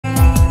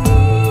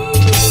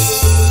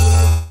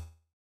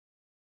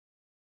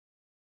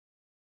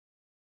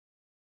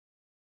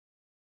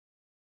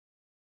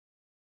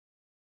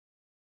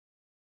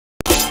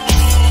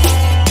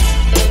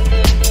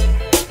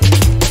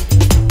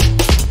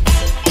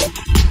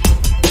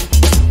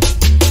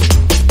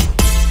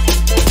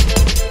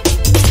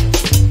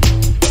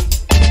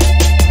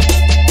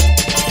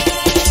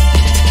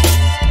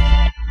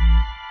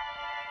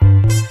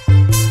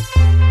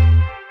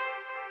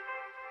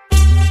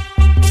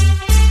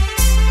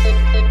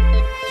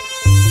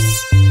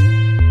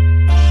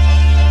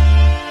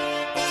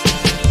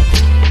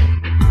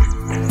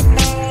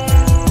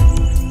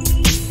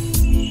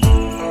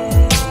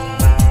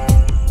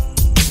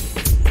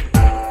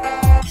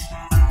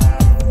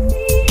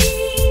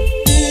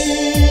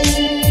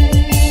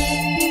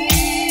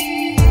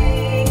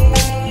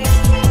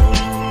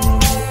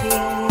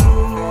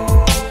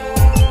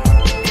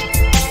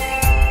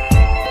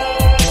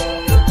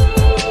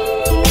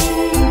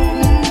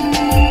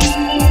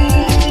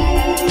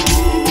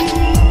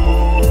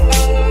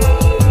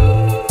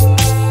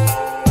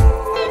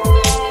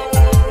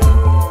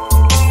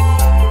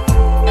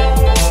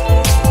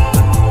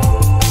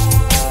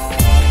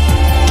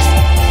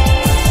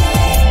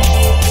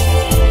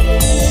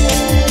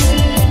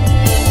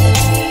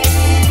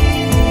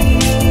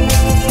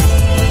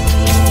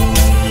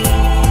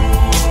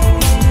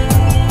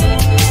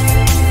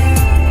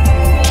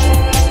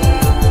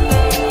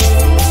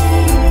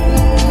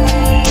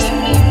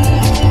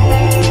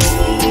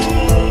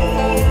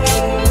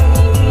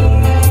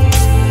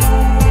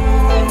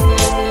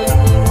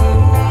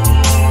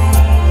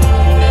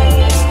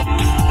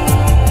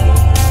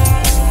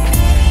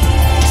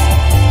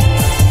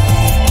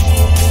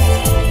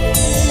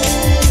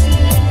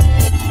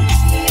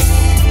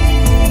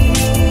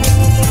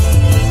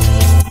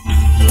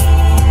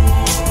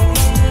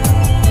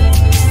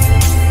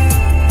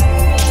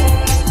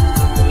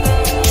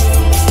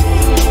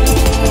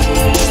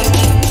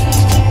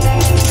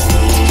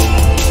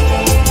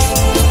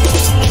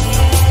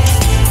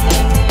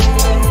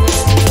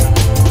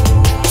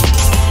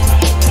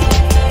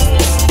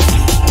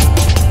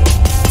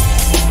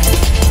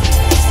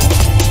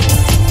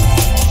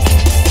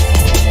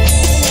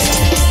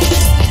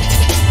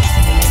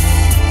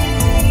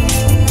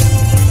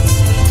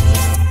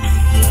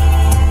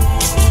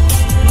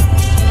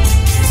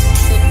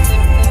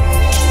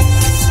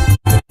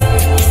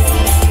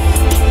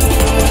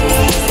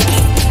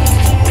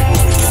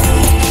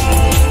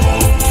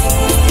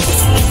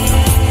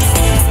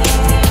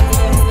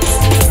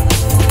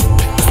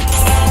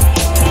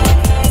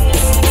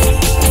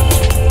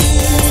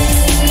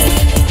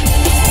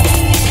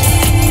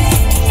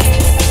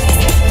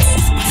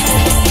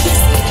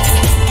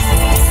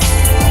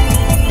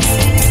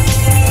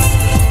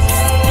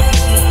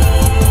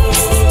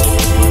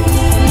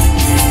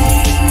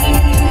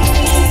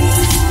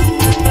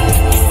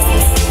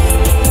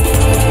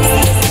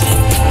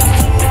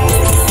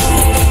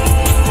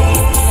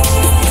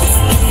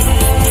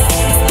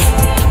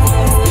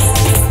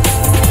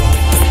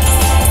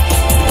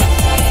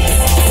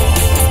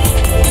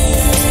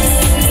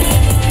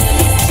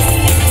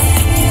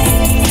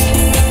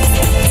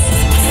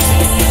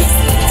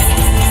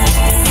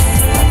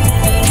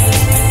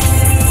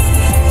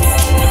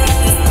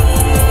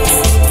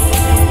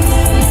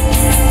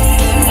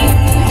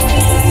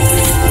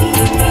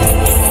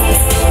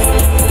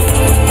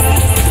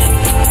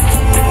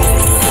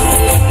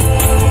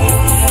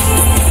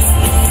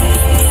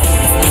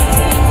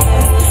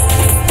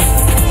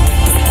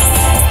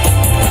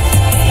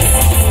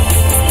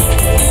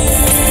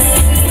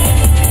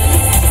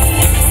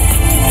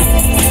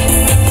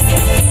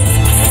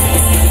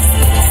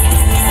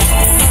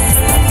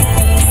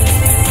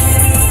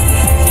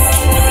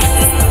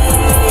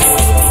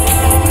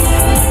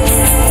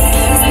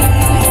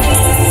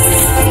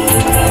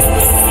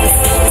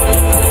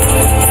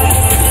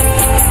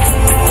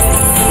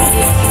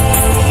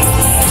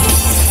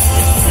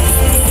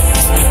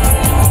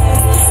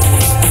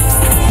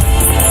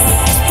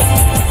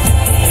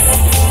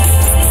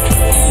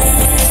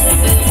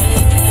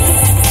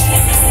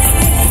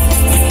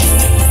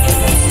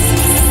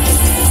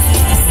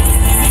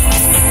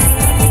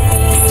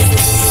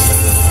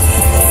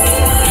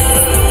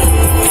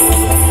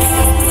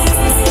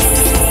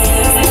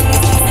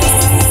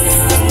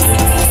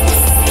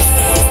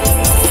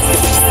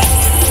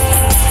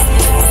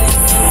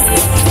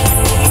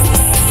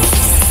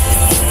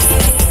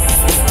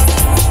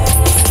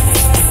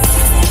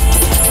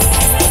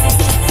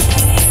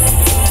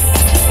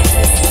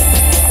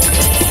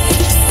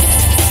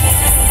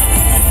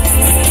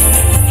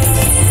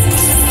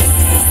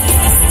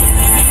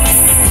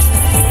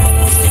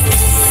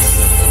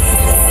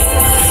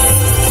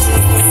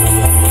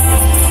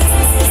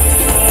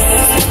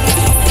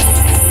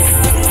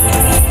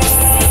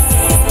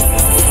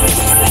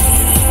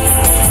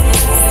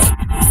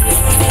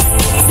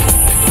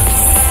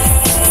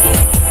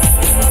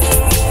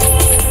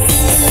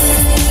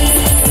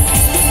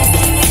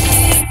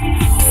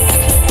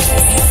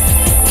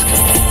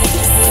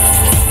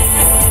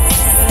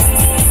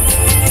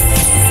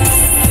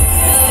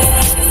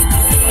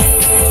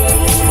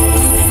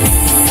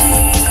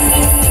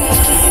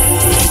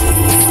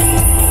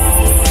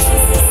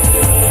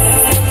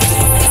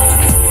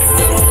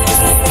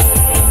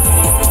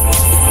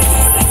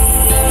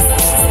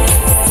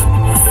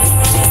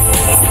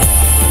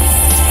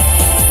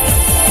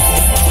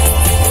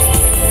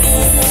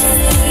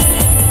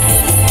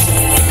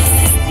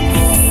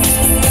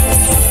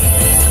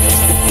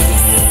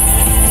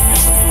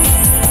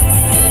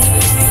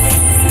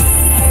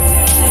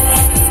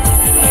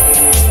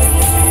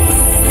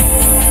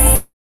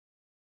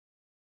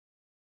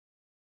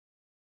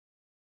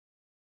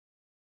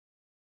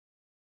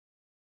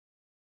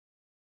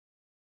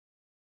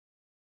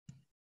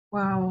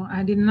Wow,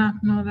 I did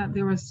not know that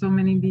there were so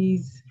many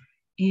bees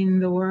in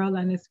the world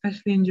and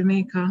especially in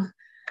Jamaica.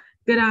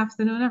 Good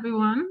afternoon,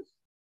 everyone.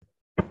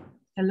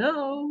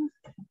 Hello.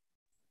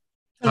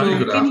 Hello.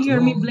 You can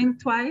hear me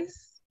blink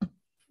twice?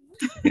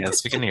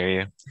 Yes, we can hear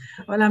you.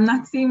 Well, I'm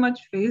not seeing much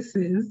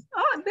faces.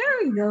 Oh, there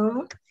we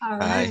go. All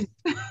right.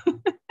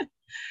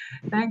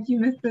 Thank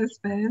you, Mr.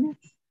 Spence.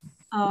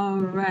 All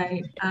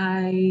right.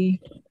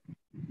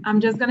 I'm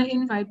just going to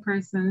invite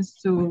persons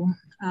to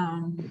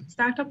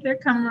start up their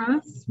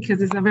cameras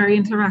because it's a very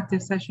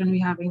interactive session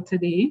we're having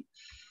today.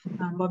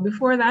 But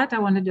before that, I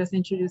want to just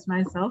introduce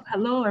myself.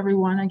 Hello,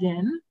 everyone,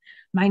 again.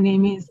 My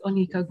name is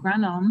Onika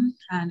Granum,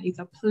 and it's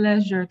a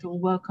pleasure to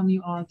welcome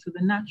you all to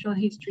the Natural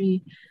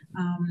History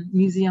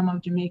Museum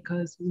of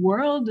Jamaica's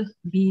World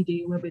Bee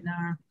Day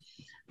webinar.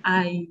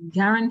 I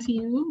guarantee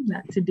you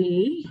that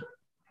today,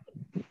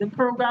 the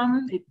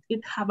program,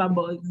 it have a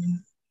buzz.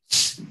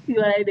 See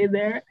what I did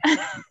there?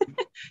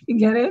 You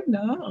get it?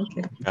 No?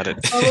 Okay. Got it.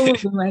 Oh,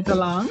 moving right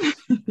along.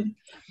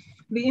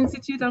 The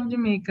Institute of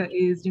Jamaica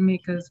is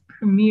Jamaica's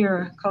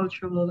premier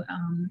cultural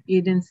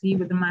agency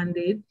with a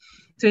mandate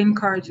to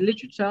encourage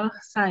literature,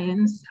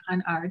 science,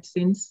 and art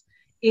since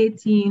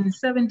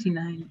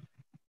 1879.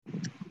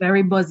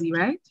 Very buzzy,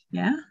 right?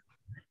 Yeah?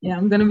 Yeah,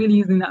 I'm going to be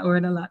using that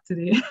word a lot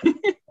today.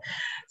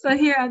 So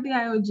here at the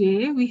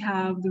IOJ, we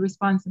have the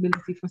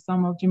responsibility for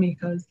some of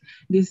Jamaica's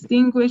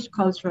distinguished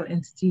cultural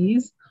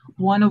entities,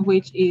 one of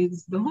which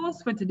is the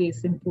host for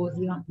today's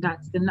symposium.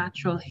 That's the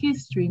Natural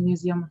History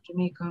Museum of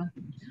Jamaica.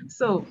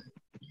 So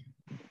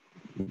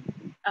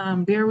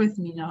bear with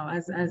me now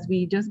as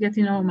we just get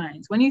in our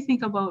minds. When you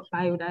think about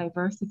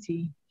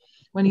biodiversity,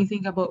 when you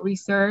think about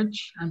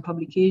research and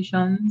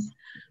publications,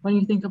 when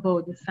you think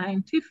about the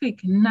scientific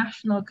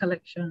national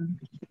collection,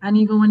 and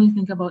even when you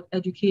think about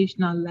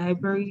educational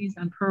libraries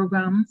and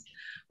programs,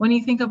 when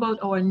you think about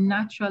our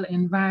natural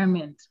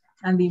environment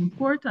and the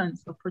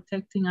importance of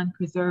protecting and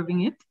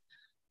preserving it,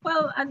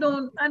 well, I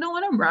don't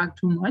want to brag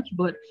too much,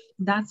 but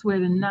that's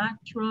where the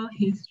Natural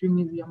History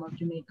Museum of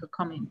Jamaica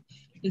come in.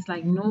 It's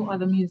like no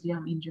other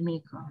museum in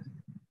Jamaica.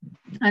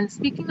 And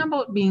speaking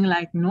about being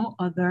like no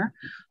other,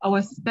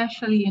 our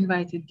specially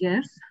invited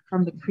guests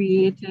from the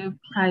creative,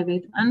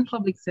 private, and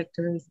public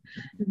sectors,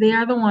 they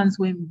are the ones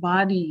who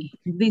embody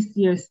this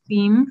year's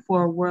theme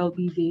for World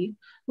Bee Day,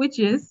 which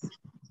is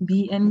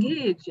Be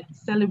Engaged,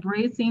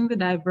 celebrating the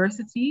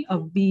diversity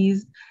of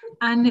bees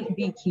and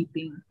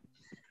beekeeping.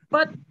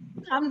 But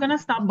I'm gonna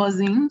stop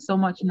buzzing so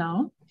much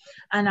now,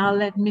 and I'll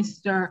let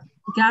Mr.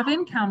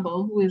 Gavin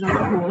Campbell, who is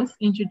our host,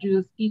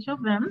 introduce each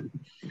of them.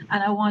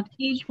 And I want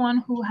each one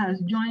who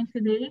has joined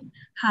today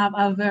have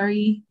a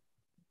very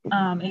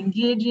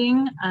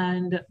engaging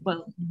and,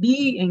 well,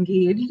 be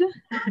engaged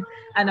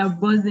and a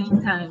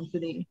buzzing time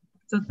today.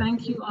 So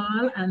thank you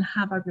all and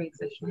have a great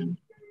session.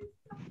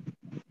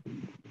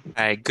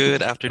 Hi,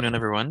 good afternoon,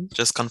 everyone.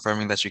 Just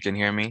confirming that you can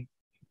hear me.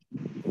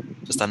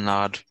 Just a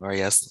nod or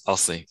yes, I'll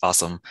say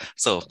awesome.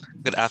 So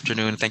good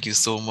afternoon. Thank you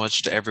so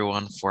much to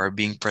everyone for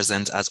being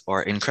present at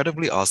our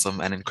incredibly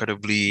awesome and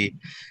incredibly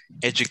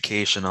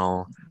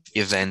educational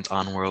event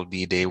on World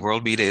Bee Day.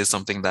 World Bee Day is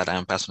something that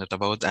I'm passionate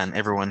about and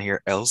everyone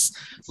here else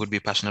would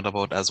be passionate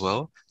about as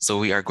well. So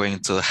we are going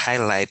to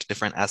highlight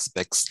different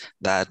aspects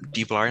that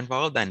people are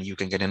involved and you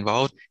can get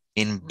involved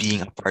in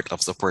being a part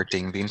of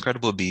supporting the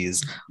incredible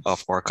bees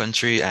of our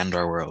country and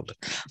our world.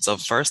 So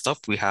first up,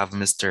 we have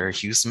Mr.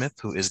 Hugh Smith,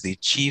 who is the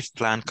Chief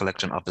Plant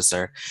Collection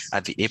Officer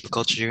at the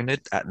Apiculture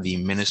Unit at the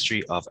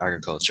Ministry of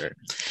Agriculture.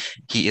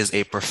 He is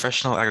a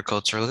professional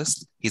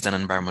agriculturalist, he's an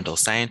environmental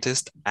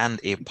scientist,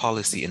 and a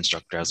policy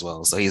instructor as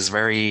well. So he's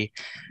very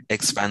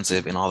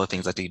expansive in all the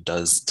things that he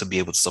does to be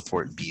able to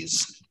support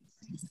bees.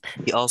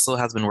 He also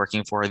has been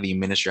working for the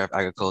Ministry of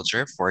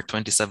Agriculture for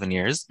 27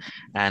 years,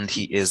 and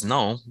he is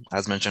now,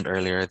 as mentioned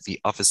earlier, the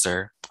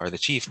officer or the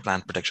Chief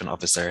Plant Protection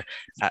Officer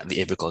at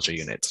the Apiculture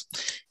Unit.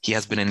 He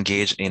has been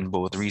engaged in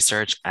both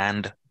research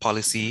and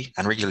policy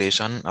and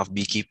regulation of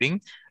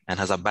beekeeping and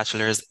has a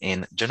bachelor's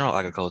in general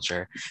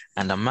agriculture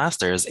and a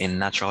master's in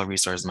natural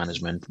resource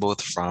management,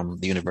 both from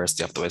the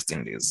University of the West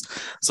Indies.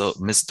 So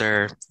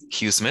Mr.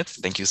 Hugh Smith,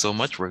 thank you so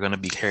much. We're going to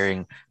be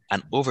hearing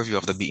an overview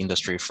of the bee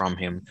industry from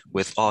him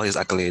with all his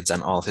accolades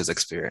and all his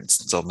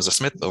experience. So Mr.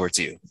 Smith, over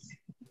to you.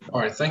 All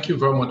right, thank you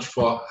very much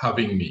for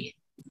having me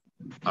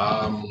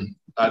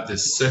at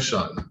this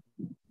session.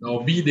 Now,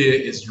 Bee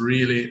Day is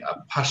really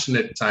a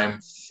passionate time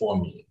for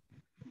me.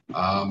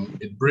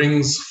 It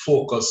brings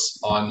focus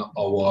on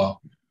our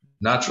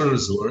natural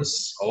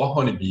resource, our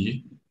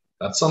honeybee,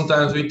 that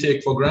sometimes we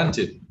take for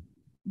granted,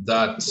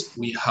 that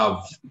we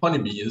have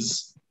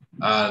honeybees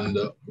and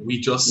we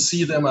just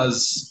see them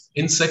as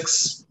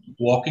insects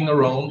walking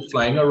around,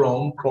 flying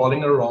around,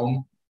 crawling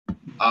around.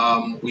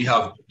 We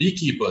have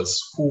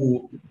beekeepers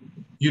who,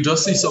 you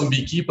just see some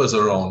beekeepers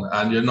around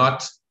and you're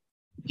not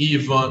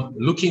even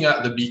looking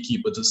at the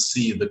beekeeper to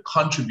see the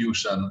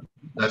contribution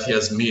that he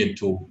has made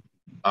to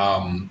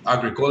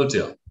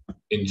agriculture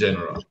in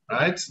general,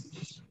 right?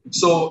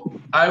 So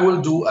I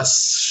will do a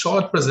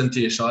short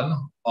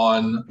presentation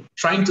on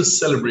trying to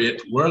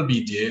celebrate World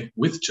Bee Day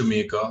with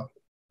Jamaica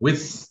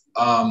with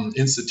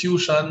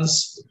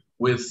institutions,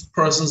 with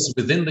persons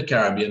within the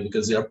Caribbean,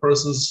 because there are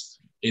persons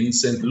in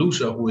St.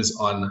 Lucia who is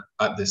on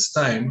at this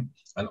time,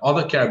 and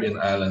other Caribbean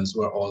islands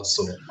were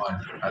also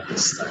on at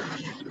this time.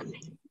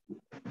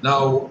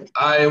 Now,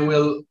 I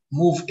will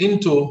move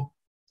into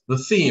the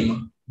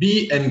theme,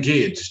 Be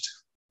Engaged,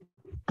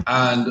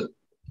 and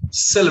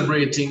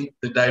celebrating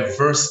the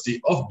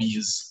diversity of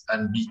bees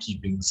and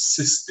beekeeping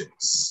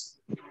systems.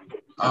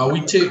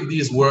 We take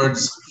these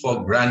words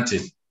for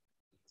granted.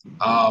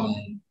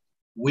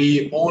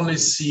 We only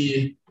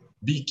see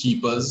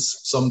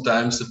beekeepers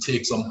sometimes to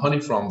take some honey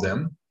from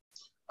them,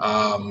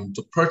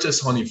 to purchase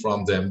honey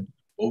from them,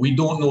 but we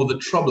don't know the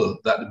trouble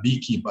that the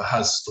beekeeper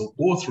has to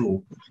go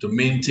through to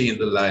maintain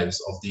the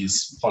lives of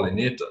these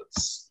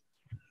pollinators.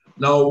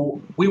 Now,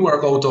 we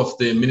work out of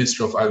the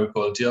Ministry of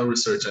Agriculture,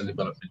 Research and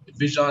Development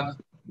Division.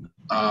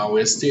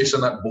 We're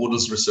stationed at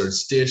Bodle's Research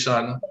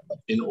Station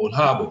in Old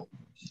Harbour.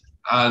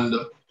 And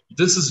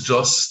this is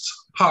just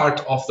part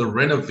of the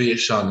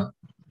renovation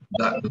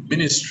that the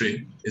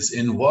ministry is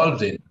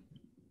involved in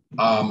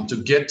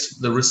to get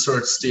the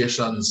research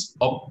stations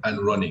up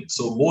and running.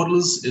 So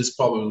Bodle's is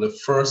probably the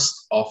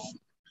first of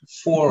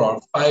 4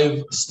 or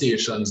 5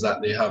 stations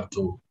that they have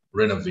to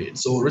renovate.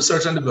 So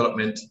research and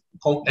development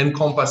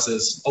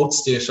encompasses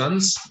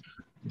outstations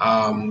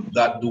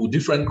that do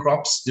different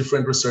crops,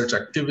 different research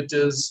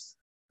activities,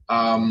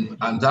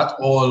 and that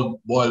all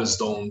boils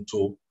down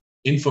to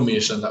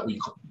information that we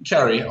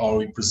carry or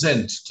we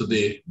present to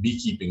the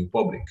beekeeping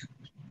public.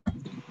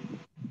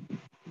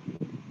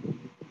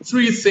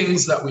 3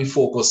 things that we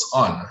focus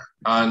on,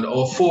 and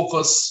our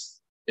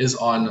focus is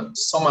on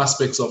some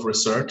aspects of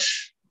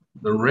research,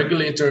 the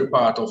regulatory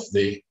part of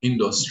the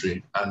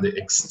industry, and the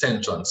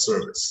extension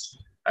service.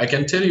 I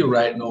can tell you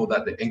right now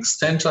that the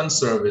extension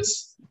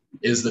service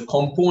is the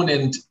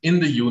component in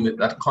the unit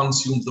that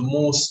consumes the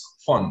most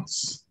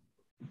funds.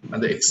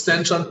 And the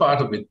extension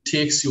part of it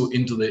takes you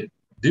into the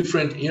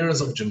different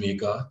areas of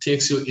Jamaica,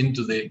 takes you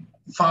into the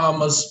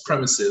farmers'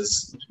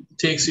 premises,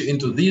 takes you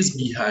into these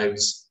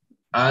beehives,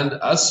 and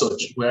as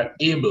such, we're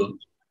able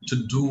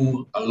to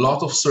do a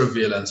lot of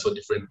surveillance for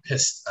different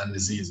pests and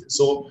diseases.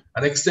 So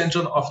an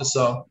extension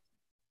officer,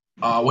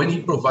 when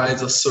he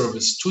provides a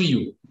service to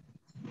you,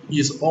 he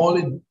is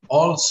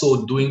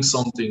also doing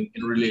something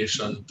in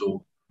relation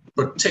to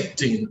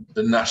protecting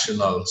the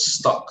national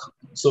stock.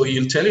 So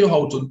he'll tell you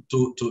how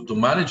to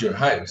manage your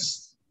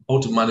hives, how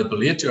to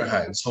manipulate your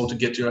hives, how to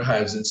get your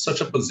hives in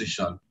such a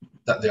position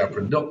that they are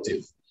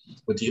productive.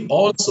 But he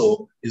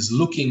also is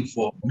looking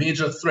for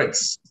major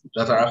threats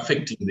that are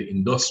affecting the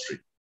industry.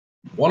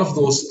 One of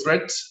those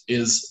threats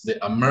is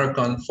the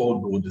American foul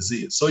brood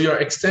disease. So your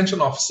extension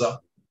officer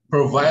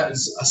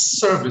provides a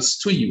service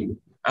to you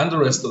and the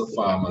rest of the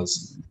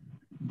farmers,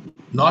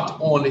 not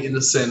only in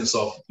the sense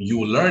of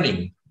you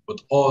learning, but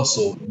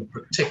also in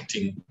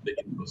protecting the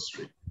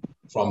industry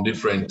from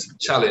different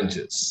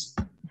challenges.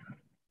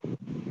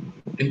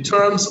 In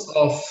terms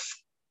of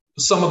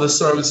some of the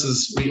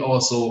services we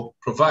also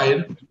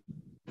provide,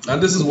 and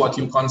this is what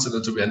you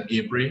consider to be an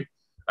apiary.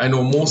 I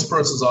know most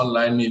persons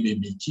online may be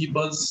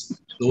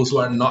beekeepers. Those who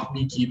are not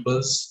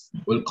beekeepers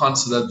will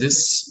consider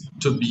this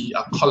to be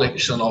a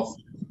collection of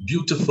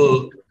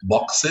beautiful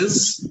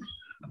boxes.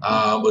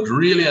 But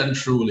really and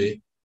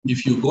truly,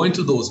 if you go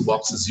into those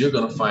boxes, you're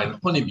going to find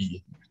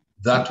honeybee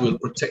that will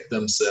protect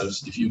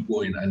themselves if you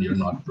go in and you're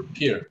not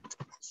prepared.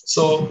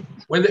 So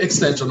when the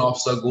extension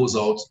officer goes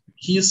out,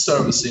 he is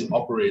servicing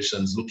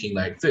operations looking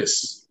like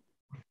this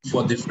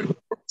for different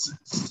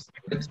purposes.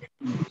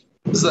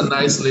 This is a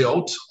nice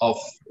layout of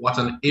what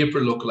an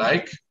apiary look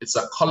like. It's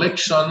a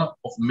collection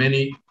of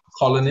many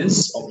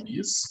colonies of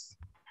bees.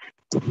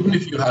 Even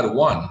if you had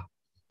one,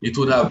 it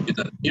would have been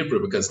an apiary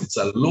because it's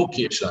a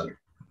location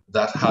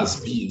that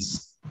has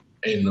bees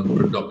in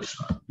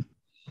production.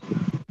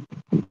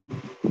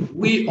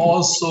 We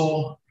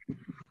also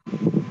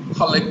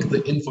collect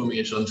the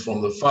information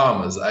from the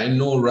farmers. I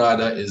know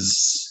RADA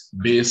is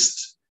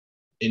based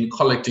in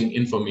collecting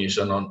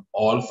information on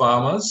all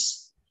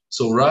farmers.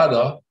 So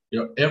RADA,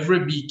 every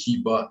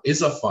beekeeper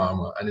is a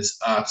farmer and is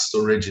asked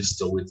to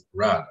register with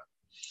RADA.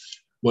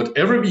 But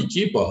every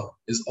beekeeper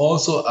is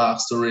also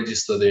asked to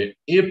register their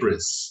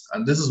apiaries,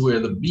 and this is where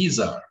the bees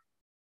are,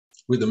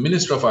 with the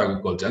Ministry of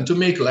Agriculture. And to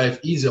make life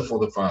easier for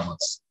the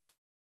farmers,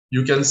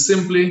 you can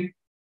simply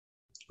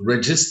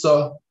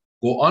register,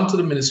 go onto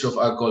the Ministry of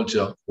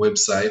Agriculture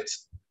website.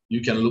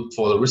 You can look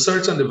for the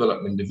Research and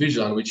Development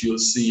Division, which you'll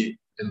see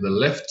in the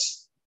left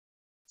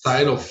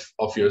side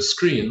of your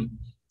screen,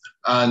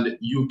 and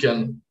you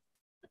can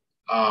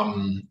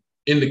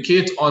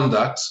indicate on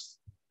that,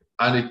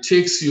 and it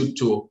takes you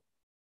to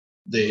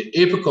the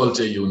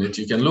apiculture unit.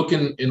 You can look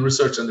in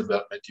research and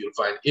development, you'll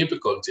find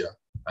apiculture,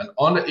 and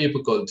on the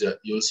apiculture,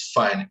 you'll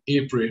find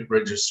apiary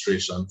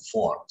registration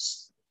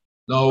forms.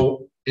 Now,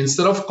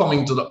 instead of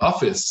coming to the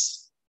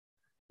office,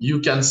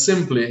 you can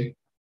simply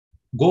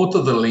go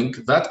to the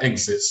link that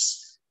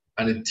exists,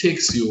 and it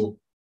takes you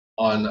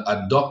on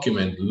a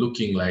document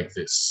looking like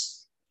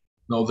this.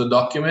 Now, the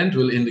document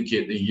will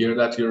indicate the year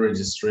that you're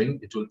registering.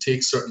 It will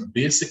take certain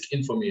basic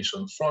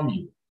information from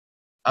you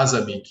as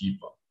a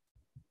beekeeper.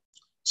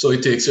 So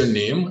it takes your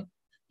name,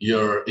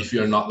 if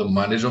you're not the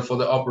manager for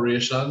the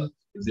operation,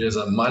 if there's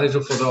a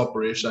manager for the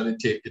operation,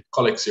 it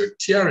collects your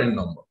TRN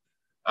number.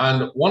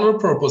 And one of the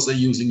purposes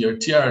of using your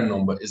TRN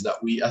number is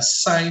that we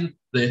assign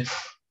the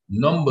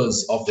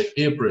numbers of the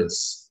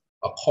apiaries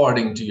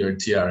according to your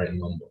TRN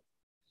number.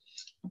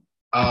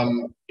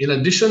 In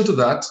addition to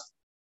that,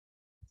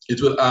 it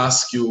will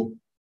ask you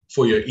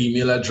for your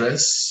email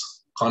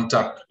address,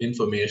 contact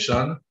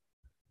information,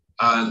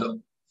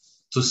 and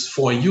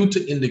for you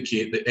to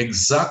indicate the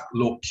exact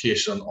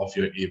location of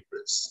your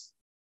apiaries.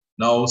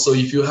 Now, so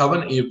if you have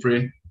an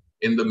apiary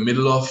in the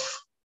middle of,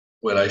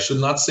 well, I should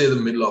not say the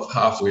middle of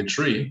halfway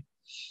tree,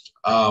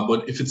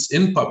 but if it's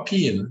in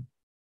Papine,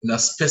 in a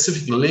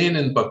specific lane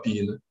in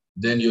Papine,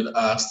 then you'd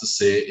ask to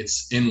say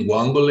it's in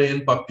Guango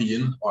Lane,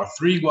 Papine, or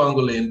 3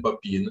 Guango Lane,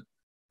 Papine,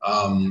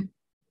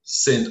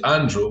 St.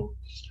 Andrew,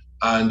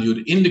 and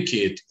you'd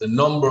indicate the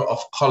number of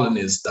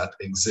colonies that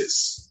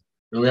exist.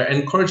 And we are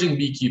encouraging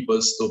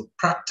beekeepers to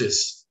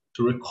practice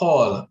to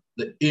recall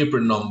the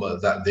apiary number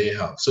that they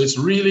have. So it's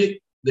really,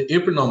 the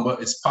apiary number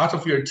is part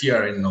of your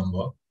TRN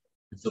number.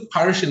 It's the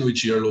parish in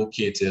which you're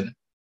located,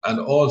 and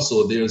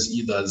also there's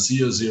either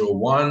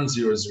 001,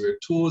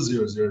 002,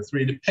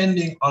 003,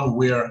 depending on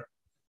where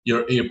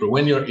your apiary,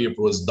 when your apiary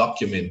was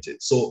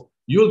documented. So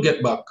you'll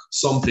get back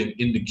something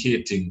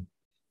indicating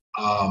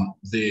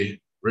the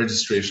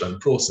registration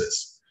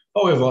process.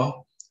 However,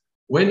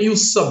 when you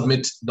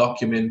submit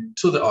document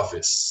to the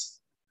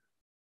office,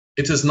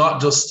 it is not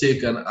just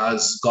taken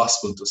as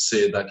gospel to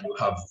say that you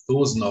have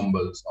those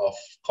numbers of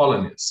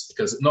colonies,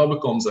 because it now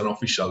becomes an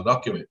official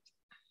document.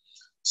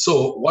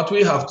 So what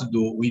we have to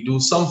do, we do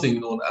something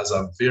known as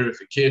a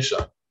verification.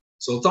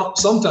 So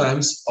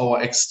sometimes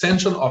our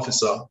extension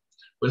officer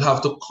will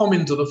have to come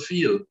into the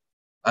field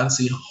and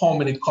see how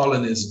many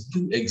colonies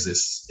do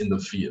exist in the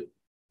field.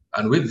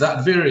 And with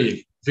that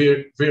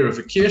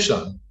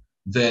verification,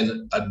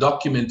 then a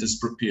document is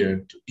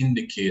prepared to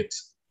indicate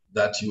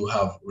that you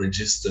have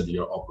registered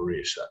your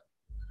operation.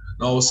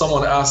 Now,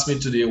 someone asked me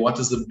today, what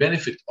is the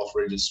benefit of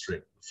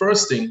registering?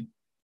 First thing,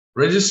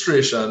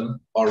 registration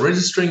or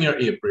registering your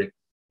apiary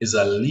is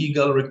a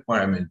legal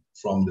requirement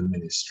from the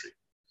ministry.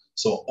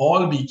 So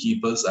all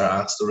beekeepers are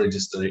asked to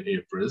register their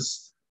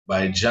apiaries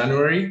by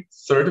January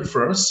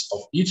 31st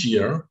of each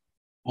year,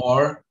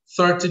 or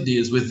 30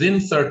 days,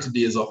 within 30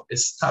 days of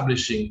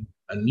establishing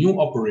a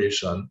new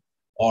operation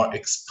or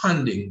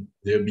expanding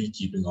their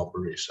beekeeping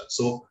operation.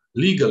 So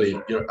legally,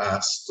 you're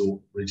asked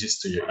to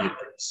register your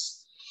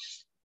apiaries.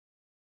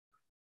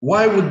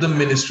 Why would the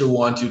ministry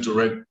want you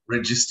to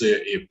register your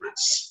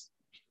apiaries?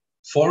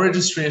 For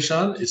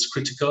registration, it's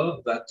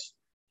critical that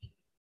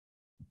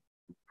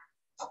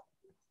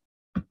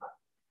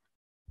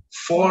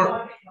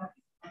for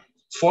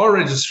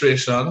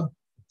registration,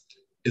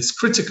 it's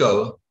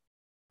critical.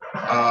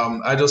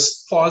 I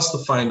just paused to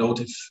find out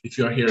if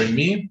you're hearing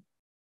me.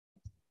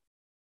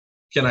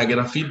 Can I get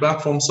a feedback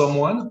from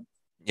someone?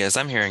 Yes,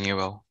 I'm hearing you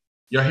well.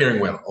 You're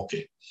hearing well,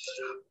 okay.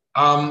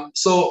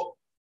 So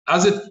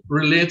as it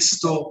relates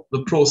to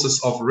the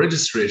process of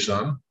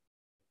registration,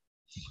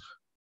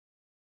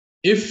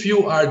 if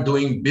you are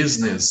doing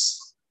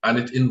business and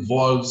it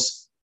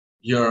involves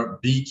your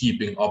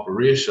beekeeping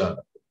operation,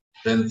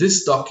 then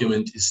this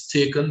document is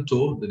taken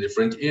to the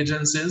different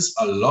agencies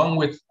along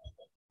with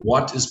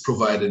what is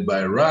provided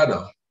by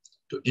RADA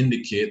to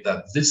indicate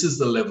that this is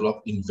the level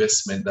of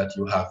investment that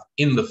you have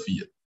in the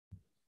field.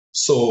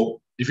 So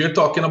if you're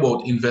talking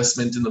about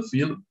investment in the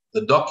field,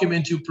 the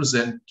document you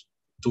present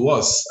to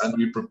us and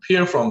we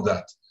prepare from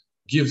that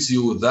gives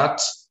you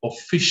that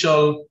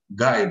official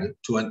guide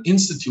to an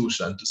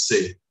institution to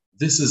say,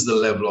 this is the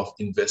level of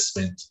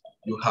investment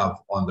you have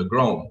on the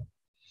ground.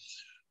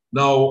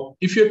 Now,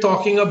 if you're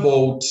talking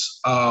about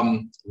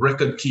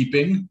record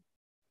keeping,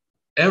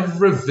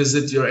 every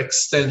visit your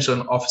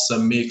extension officer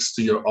makes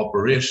to your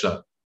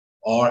operation,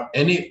 or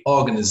any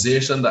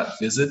organization that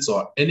visits,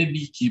 or any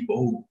beekeeper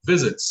who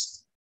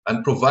visits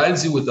and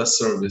provides you with a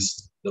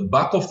service, the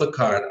back of the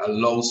card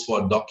allows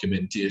for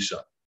documentation.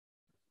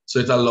 So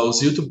it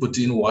allows you to put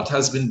in what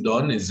has been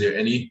done. Is there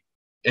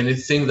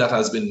anything that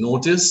has been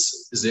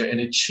noticed? Is there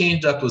any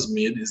change that was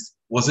made?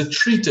 Was it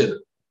treated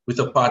with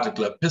a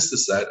particular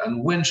pesticide,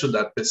 and when should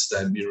that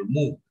pesticide be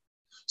removed?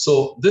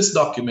 So this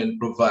document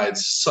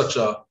provides such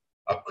a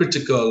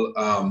critical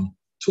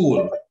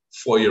tool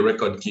for your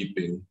record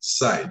keeping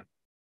side.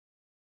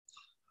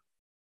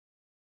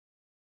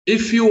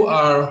 If you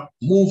are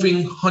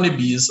moving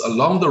honeybees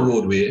along the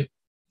roadway,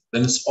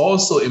 then it's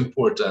also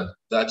important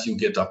that you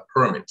get a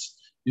permit.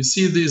 You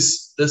see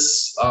this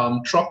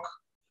truck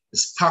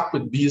is packed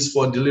with bees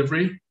for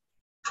delivery.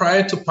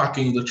 Prior to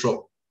packing the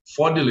truck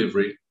for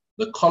delivery,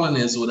 the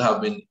colonies would have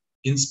been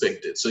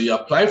inspected. So you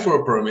apply for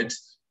a permit,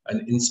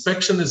 an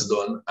inspection is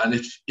done, and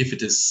if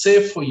it is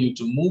safe for you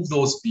to move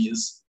those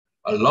bees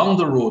along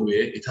the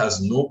roadway, it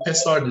has no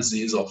pest or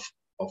disease of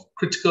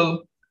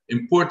critical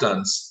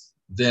importance,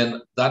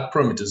 then that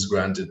permit is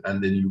granted,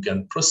 and then you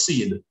can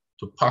proceed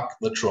to pack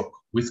the truck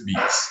with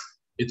bees.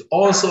 It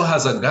also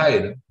has a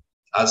guide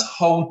as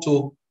how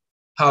to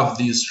have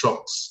these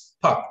trucks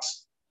packed.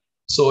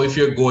 So if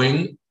you're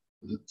going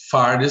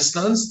far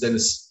distance, then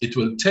it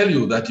will tell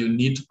you that you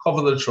need to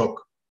cover the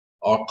truck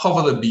or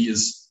cover the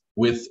bees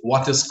with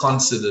what is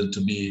considered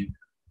to be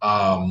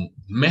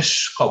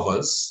mesh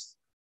covers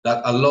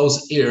that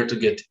allows air to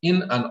get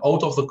in and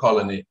out of the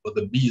colony, but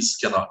the bees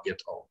cannot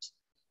get out.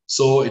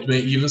 So it may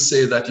even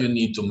say that you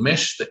need to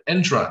mesh the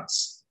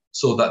entrance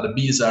so that the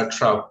bees are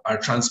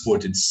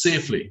transported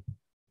safely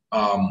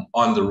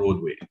on the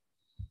roadway.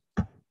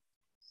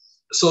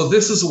 So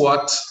this is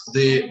what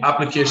the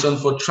application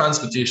for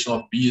transportation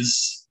of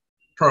bees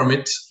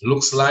permit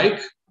looks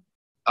like.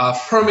 A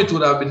permit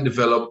would have been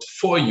developed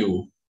for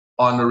you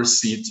on the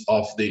receipt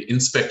of the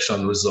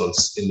inspection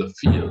results in the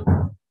field.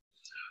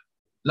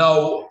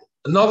 Now,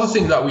 another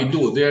thing that we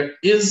do, there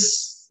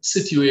is a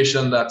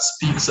situation that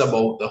speaks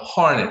about the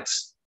hornet.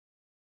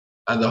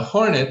 And the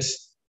hornet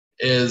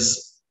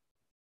is,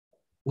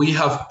 we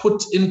have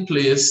put in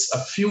place a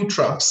few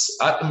traps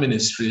at the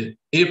ministry,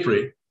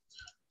 Apiary,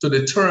 to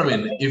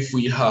determine if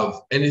we have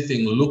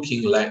anything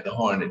looking like the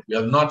hornet. We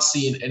have not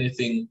seen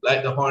anything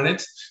like the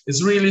hornet.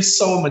 It's really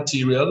sour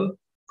material,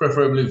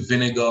 preferably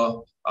vinegar,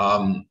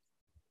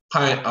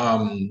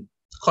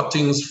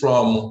 cuttings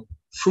from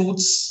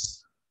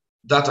fruits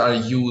that are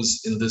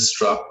used in this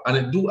trap, and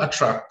it do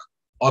attract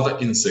other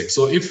insects.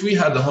 So if we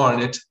had the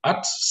hornet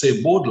at,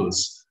 say,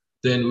 Bodles,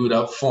 then we would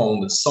have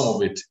found some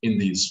of it in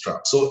these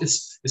traps. So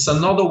it's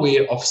another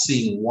way of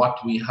seeing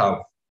what we have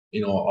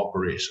in our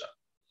operation.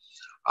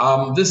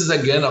 This is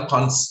again a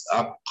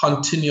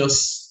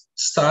continuous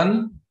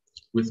stand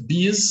with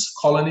bees,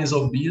 colonies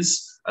of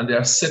bees, and they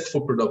are set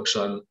for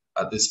production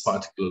at this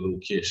particular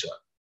location.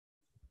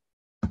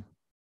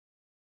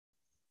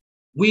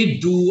 We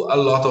do a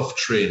lot of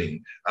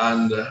training,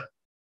 and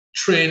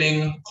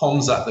training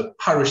comes at the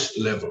parish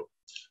level.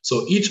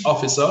 So each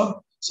officer,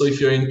 so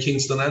if you're in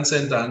Kingston and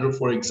St. Andrew,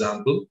 for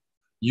example,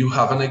 you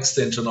have an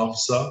extension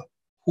officer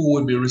who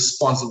would be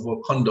responsible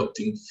for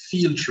conducting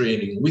field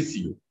training with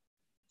you.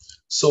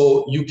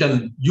 So you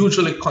can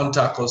usually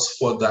contact us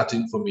for that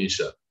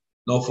information.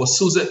 Now for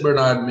Suzette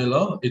Bernard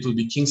Miller, it will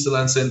be Kingston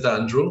and St.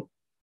 Andrew,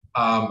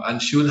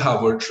 and she will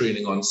have her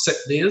training on set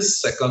days,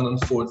 second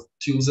and fourth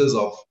Tuesdays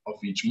of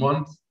each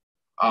month.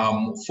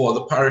 For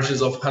the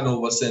parishes of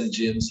Hanover, St.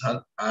 James,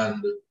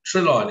 and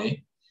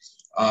Trelawney,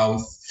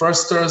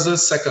 first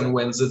Thursdays, second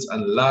Wednesdays,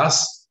 and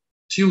last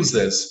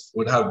Tuesdays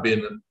would have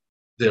been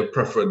their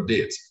preferred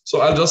date.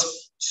 So I'll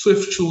just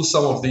swift through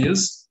some of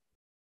these.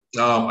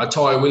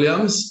 Atoy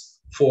Williams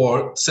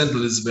for St.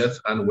 Elizabeth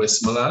and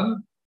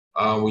Westmoreland.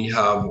 We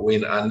have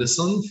Wayne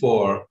Anderson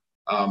for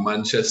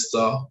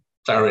Manchester,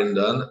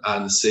 Clarendon,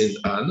 and St.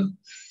 Anne.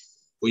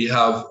 We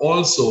have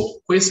also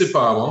Kwesi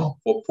Palmer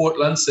for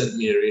Portland, St.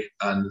 Mary,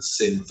 and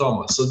St.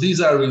 Thomas. So these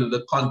are really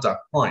the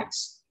contact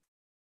points.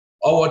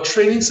 Our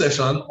training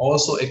session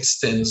also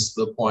extends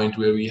to the point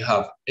where we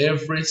have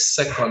every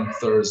second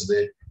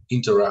Thursday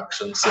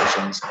interaction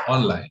sessions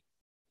online.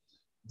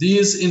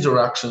 These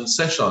interaction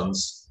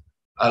sessions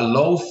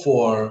allow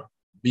for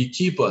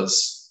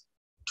beekeepers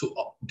to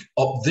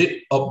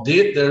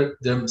update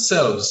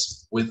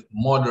themselves with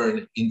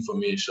modern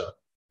information.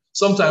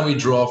 Sometimes we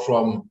draw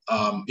from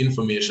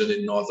information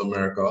in North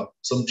America.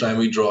 Sometimes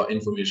we draw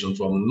information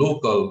from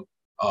local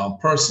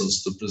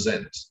persons to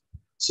present.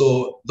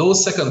 So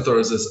those second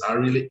Thursdays are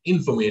really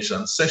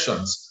information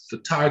sessions to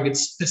target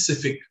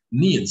specific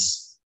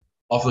needs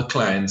of the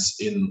clients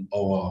in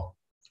our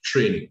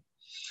training.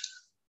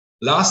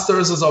 Last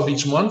Thursdays of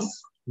each month,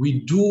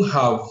 we do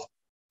have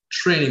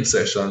training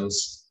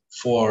sessions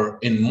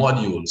in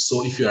modules.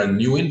 So if you're a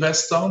new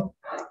investor,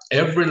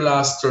 every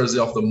last Thursday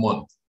of the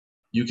month,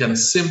 you can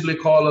simply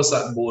call us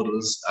at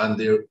Bodles, and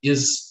there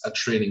is a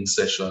training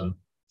session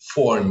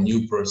for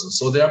new persons.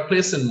 So they are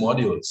placed in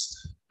modules.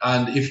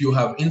 And if you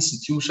have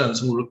institutions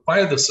who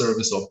require the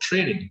service of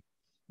training,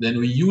 then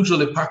we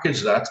usually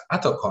package that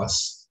at a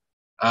cost,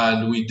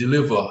 and we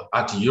deliver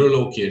at your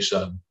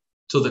location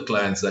to the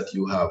clients that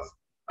you have.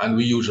 And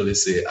we usually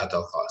say at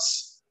a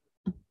cost.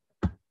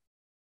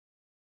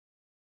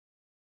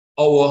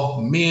 Our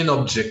main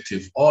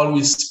objective, all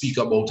we speak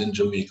about in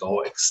Jamaica,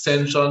 our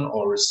extension,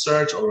 or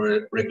research,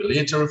 or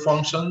regulatory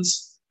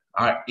functions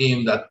are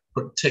aimed at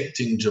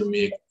protecting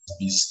Jamaica's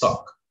bee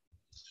stock.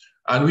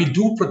 And we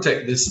do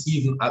protect this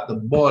even at the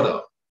border.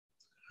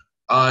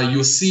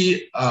 You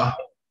see a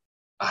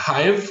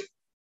hive,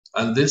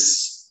 and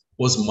this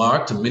was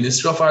marked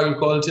Ministry of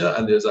Agriculture,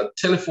 and there's a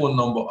telephone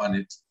number on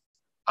it.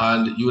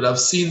 And you would have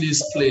seen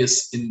these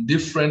placed in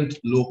different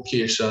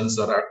locations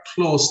that are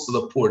close to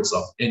the ports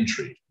of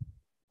entry.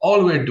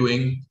 All we're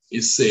doing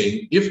is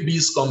saying, if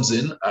bees comes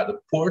in at the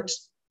port,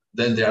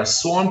 then there are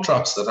swarm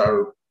traps that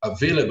are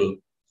available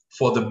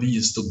for the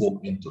bees to go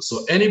into.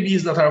 So any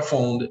bees that are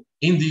found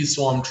in these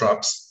swarm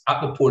traps at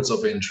the ports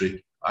of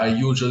entry are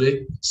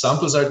usually,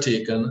 samples are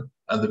taken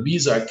and the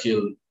bees are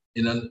killed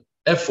in an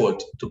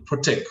effort to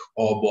protect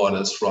our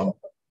borders from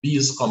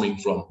bees coming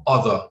from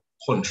other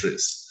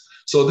countries.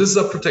 So this is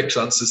a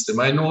protection system.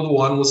 I know the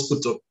one was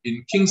put up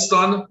in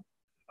Kingston,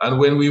 and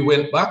when we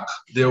went back,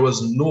 there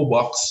was no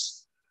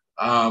box.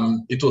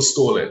 It was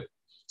stolen.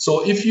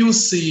 So if you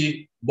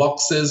see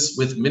boxes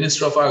with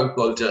Ministry of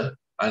Agriculture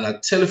and a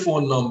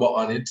telephone number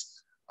on it,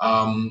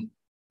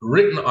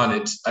 written on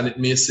it, and it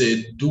may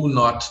say, do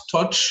not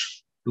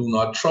touch, do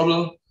not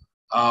trouble,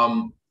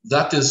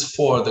 that is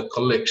for the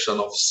collection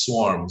of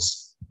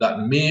swarms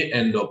that may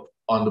end up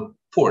on the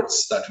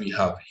ports that we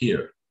have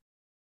here.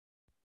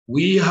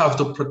 We have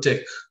to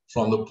protect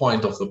from the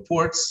point of the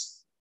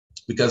ports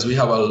because we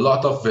have a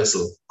lot of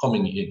vessels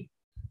coming in.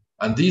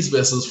 And these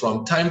vessels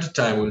from time to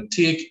time will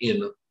take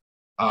in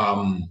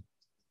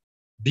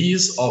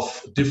bees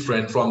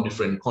from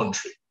different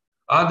countries.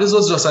 This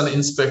was just an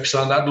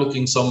inspection, that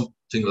looking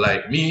something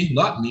like me,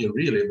 not me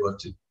really,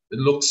 but it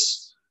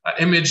looks, an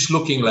image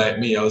looking like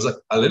me. I was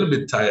a little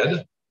bit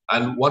tired.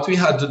 And what we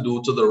had to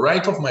do, to the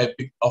right of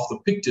the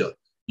picture,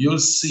 you'll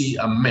see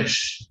a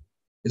mesh.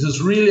 It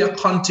is really a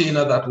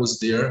container that was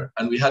there,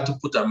 and we had to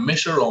put a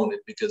mesh around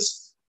it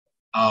because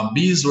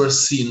bees were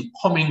seen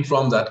coming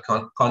from that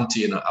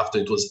container after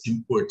it was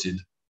imported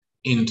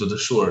into the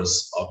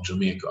shores of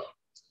Jamaica.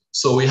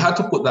 So we had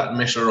to put that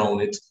mesh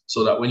around it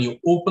so that when you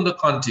open the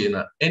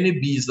container, any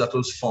bees that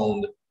was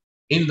found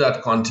in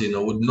that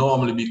container would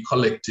normally be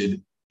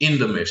collected in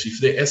the mesh. If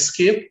they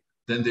escape,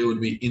 then they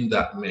would be in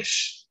that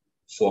mesh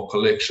for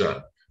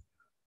collection.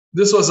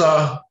 This was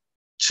a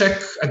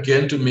check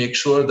again to make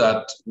sure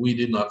that we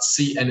did not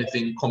see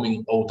anything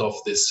coming out of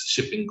this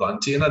shipping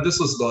container. This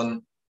was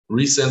done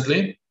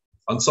recently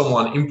on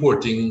someone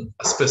importing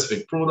a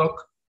specific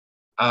product.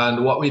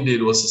 And what we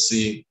did was to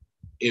see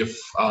if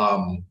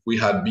we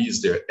had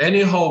bees there.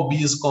 Anyhow,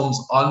 bees comes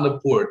on the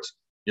port,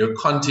 your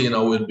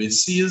container will be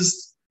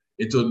seized.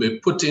 It will be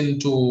put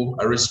into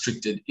a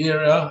restricted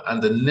area,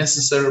 and the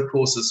necessary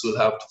process will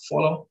have to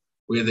follow,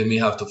 where they may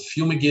have to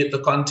fumigate the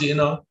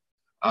container.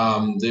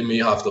 They may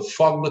have to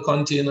fog the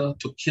container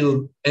to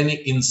kill any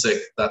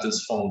insect that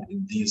is found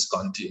in these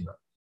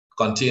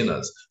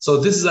containers. So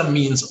this is a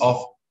means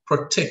of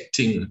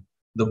protecting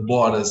the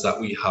borders that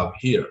we have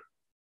here.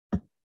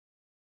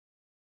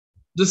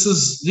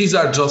 These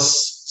are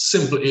just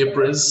simple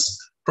apiaries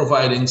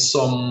providing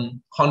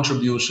some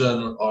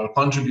contribution or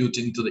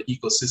contributing to the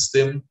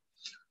ecosystem,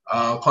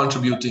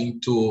 contributing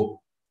to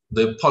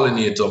the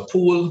pollinator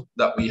pool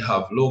that we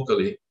have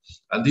locally.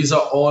 And these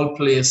are all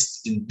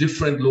placed in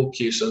different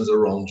locations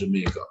around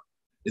Jamaica.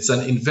 It's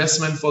an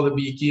investment for the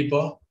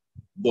beekeeper,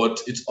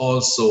 but it's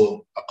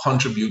also a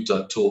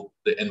contributor to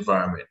the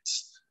environment.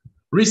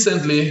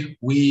 Recently,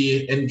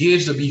 we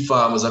engaged the bee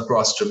farmers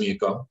across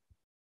Jamaica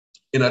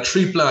in a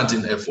tree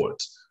planting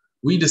effort.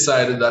 We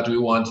decided that we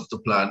wanted to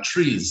plant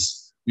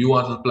trees. We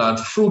wanted to plant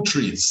fruit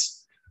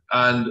trees.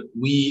 And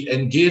we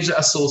engaged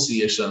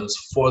associations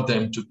for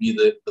them to be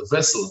the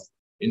vessel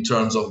in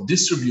terms of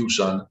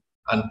distribution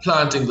and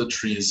planting the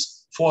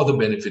trees for the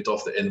benefit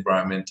of the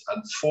environment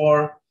and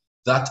for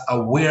that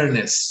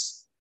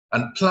awareness,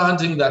 and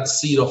planting that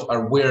seed of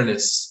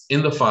awareness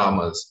in the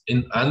farmers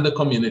and the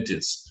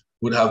communities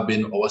would have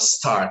been our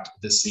start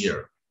this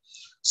year.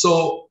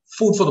 So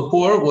Food for the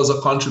Poor was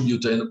a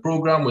contributor in the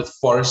program with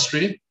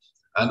forestry,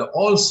 and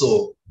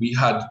also we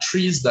had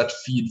Trees That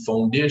Feed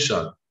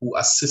Foundation who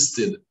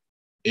assisted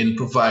in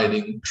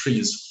providing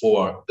trees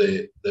for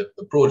the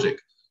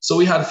project. So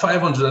we had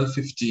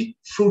 550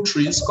 fruit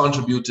trees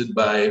contributed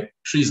by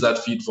Trees That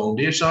Feed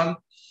Foundation,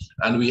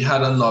 and we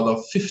had another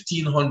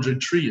 1,500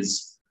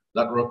 trees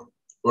that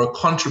were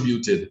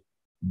contributed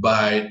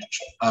by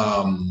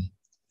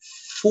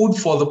Food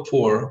for the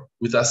Poor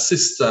with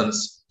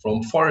assistance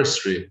from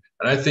forestry.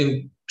 And I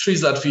think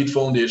Trees That Feed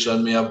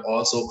Foundation may have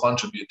also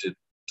contributed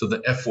to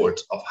the effort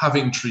of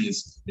having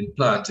trees being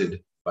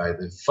planted by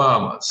the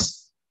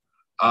farmers.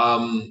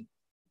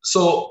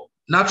 So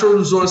natural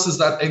resources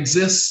that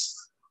exist,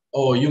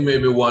 or you may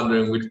be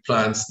wondering which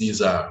plants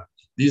these are.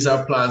 These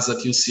are plants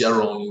that you see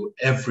around you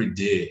every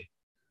day.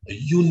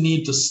 You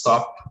need to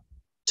stop,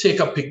 take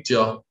a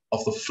picture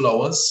of the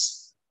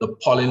flowers, the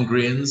pollen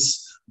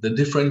grains, the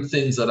different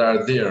things that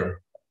are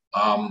there.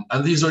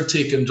 And these are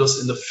taken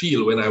just in the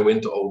field when I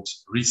went out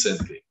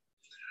recently.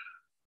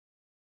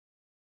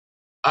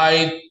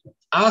 I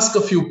asked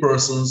a few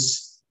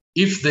persons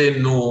if they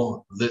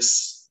know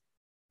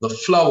the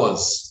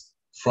flowers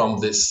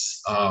from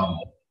this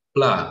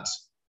plant.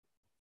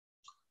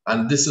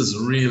 And this is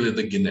really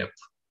the guinea.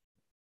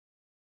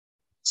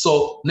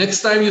 So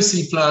next time you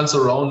see plants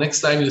around, next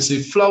time you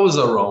see flowers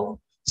around,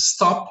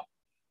 stop,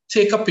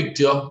 take a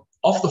picture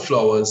of the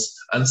flowers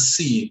and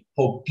see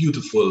how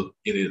beautiful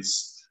it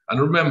is. And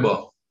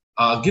remember,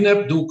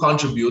 guinea do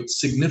contribute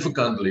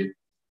significantly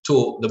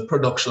to the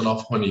production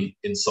of honey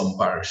in some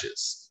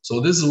parishes.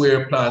 So this is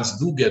where plants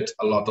do get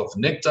a lot of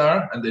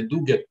nectar and they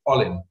do get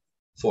pollen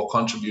for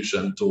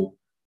contribution to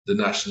the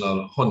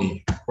national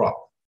honey crop.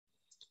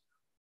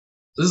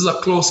 This is a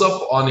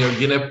close-up on your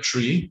guinea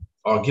tree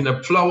or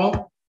guinea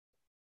flower.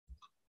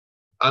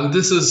 And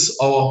this is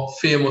our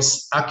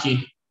famous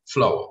ackee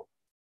flower.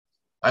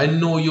 I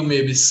know you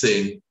may be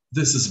saying,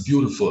 this is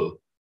beautiful.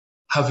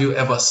 Have you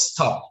ever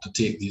stopped to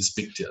take these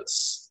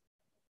pictures?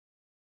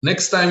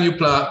 Next time you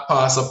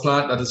pass a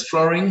plant that is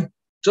flowering,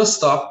 just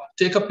stop,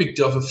 take a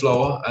picture of a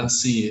flower and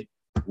see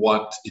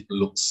what it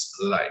looks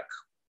like.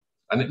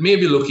 And it may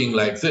be looking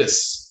like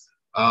this.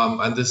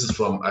 And this is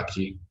from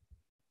Aki.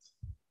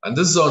 And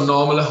this is our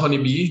normal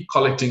honeybee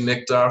collecting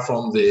nectar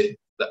from the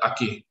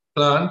Aki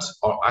plant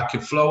or Aki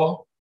flower.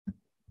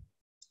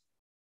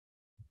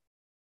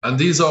 And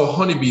these are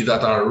honeybees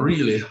that are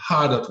really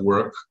hard at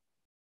work.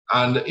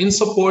 And in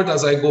support,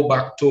 as I go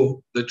back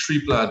to the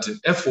tree planting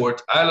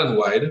effort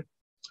island-wide,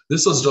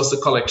 this was just a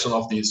collection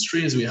of these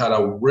trees. We had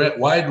a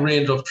wide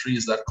range of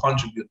trees that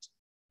contribute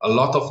a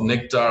lot of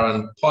nectar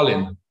and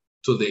pollen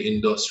to the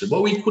industry,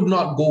 but we could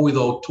not go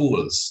without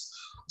tools.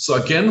 So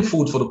again,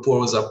 Food for the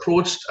Poor was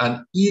approached,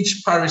 and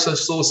each parish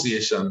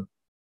association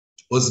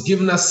was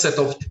given a set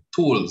of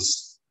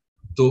tools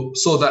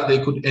so that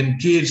they could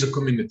engage the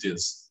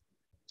communities,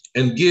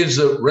 engage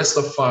the rest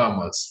of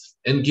farmers,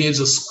 engage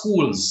the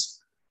schools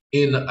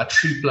in a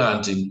tree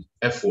planting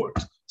effort.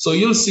 So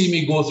you'll see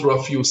me go through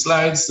a few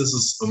slides. This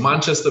is the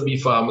Manchester Bee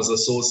Farmers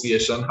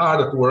Association,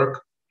 hard at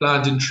work,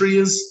 planting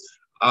trees,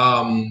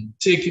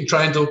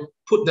 trying to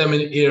put them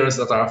in areas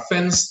that are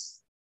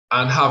fenced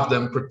and have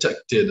them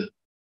protected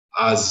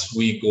as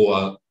we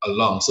go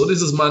along. So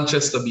this is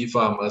Manchester Bee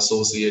Farmers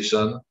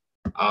Association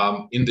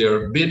in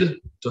their bid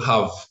to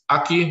have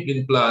Aki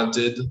being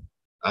planted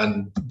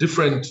and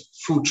different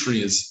fruit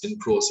trees in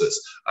process.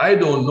 I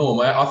don't know,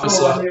 my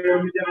officer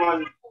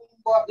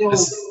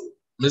is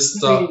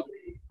Mr.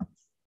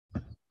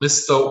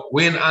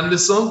 Wayne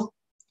Anderson.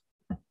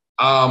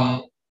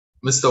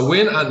 Mr.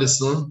 Wayne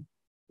Anderson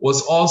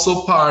was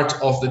also part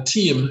of the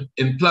team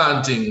in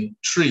planting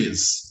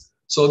trees.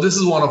 So this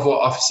is one of our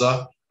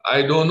officers.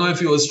 I don't know if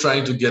he was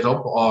trying to get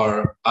up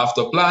or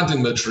after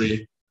planting the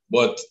tree,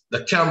 but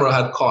the camera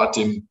had caught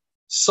him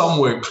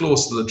somewhere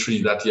close to the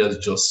tree that he has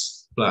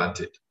just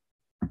planted.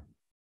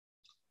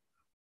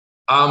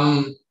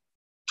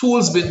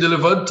 Tools been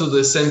delivered to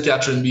the St.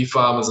 Catherine Bee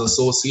Farmers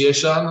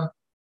Association,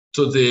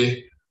 to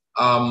the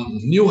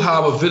New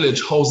Harbour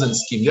Village housing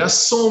scheme. There are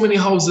so many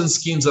housing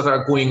schemes that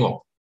are going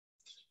up.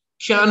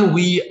 Can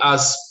we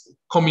as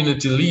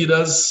community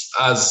leaders,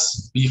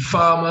 as bee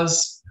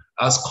farmers,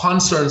 as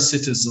concerned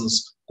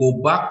citizens,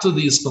 go back to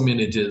these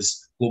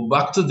communities, go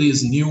back to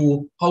these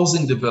new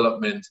housing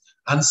development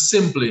and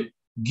simply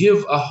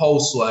give a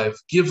housewife,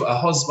 give a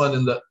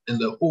husband in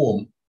the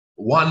home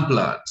one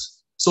plant?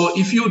 So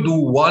if you do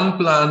one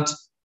plant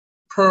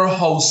per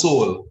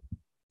household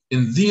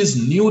in these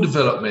new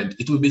development,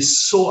 it will be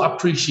so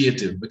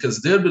appreciative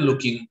because they'll be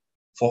looking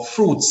for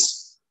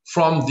fruits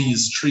from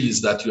these trees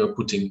that you're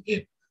putting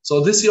in.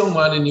 So this young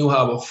man in New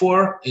Harbour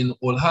 4 in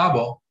Old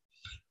Harbour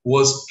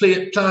was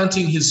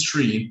planting his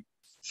tree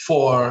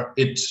for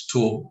it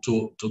to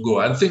grow.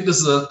 I think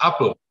this is an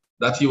apple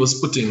that he was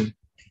putting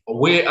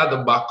way at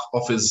the back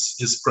of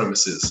his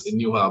premises in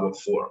New Harbour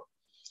 4.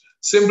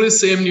 Simply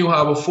same New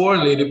Harbour 4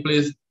 lady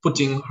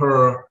putting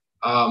her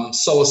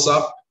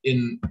soursop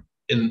in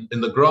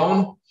the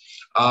ground.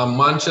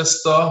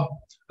 Manchester,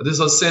 this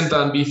was St.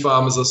 Anne Bee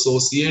Farmers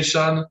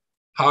Association,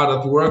 hard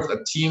at work,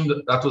 a team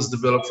that was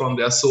developed from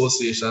the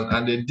association,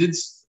 and they did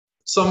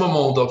some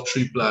amount of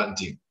tree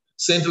planting.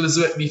 St.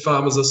 Elizabeth Bee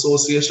Farmers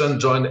Association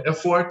joined the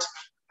effort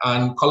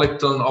and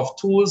collection of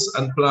tools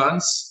and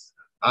plants.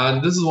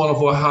 And this is one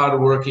of our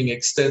hard-working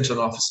extension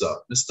officer,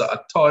 Mr.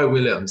 Atoy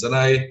Williams. And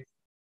I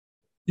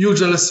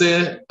usually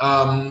say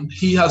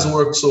he has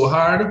worked so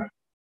hard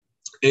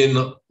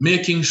in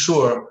making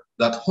sure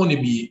that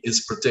honeybee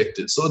is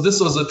protected. So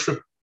this was a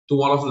trip to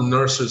one of the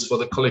nurseries for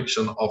the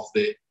collection of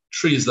the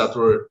trees that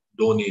were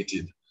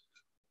donated.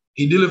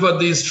 He delivered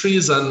these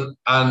trees and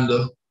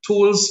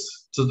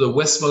tools to the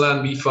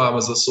Westmoreland Bee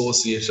Farmers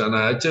Association. And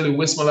I tell you,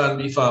 Westmoreland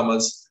Bee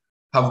Farmers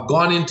have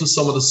gone into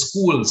some of the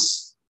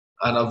schools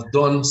and have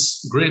done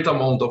great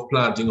amount of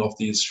planting of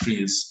these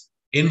trees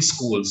in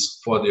schools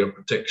for their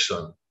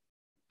protection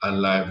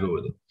and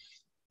livelihood.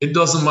 It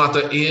doesn't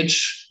matter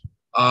age.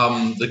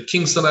 The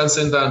Kingston and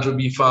St. Andrew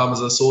Bee Farmers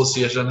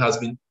Association has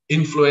been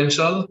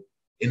influential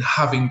in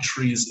having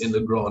trees in the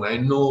ground. I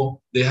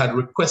know they had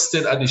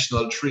requested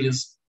additional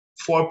trees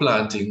for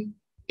planting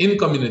in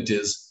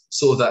communities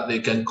so that they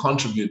can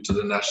contribute to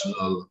the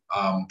national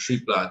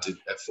tree planting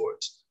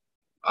effort.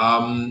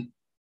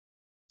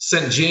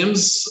 St.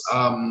 James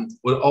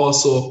will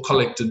also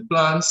collected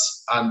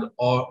plants and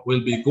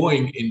will be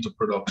going into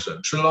production.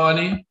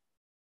 Trelawney,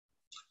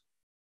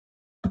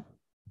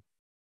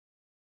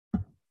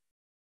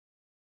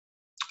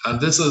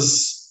 and this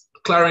is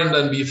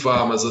Clarendon Bee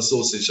Farmers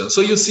Association. So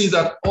you see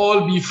that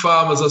all Bee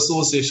Farmers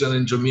Association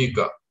in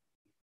Jamaica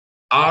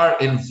are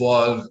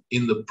involved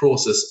in the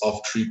process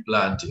of tree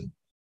planting.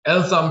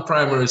 Eltham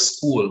Primary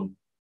School,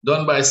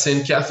 done by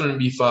St. Catherine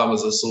Bee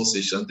Farmers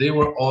Association, they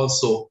were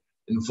also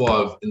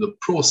involved in the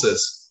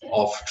process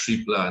of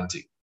tree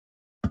planting.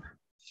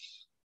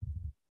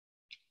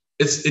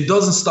 It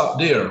doesn't stop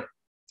there.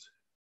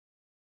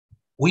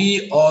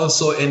 We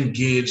also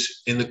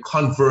engage in the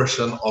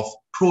conversion of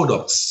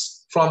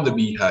products from the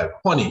beehive,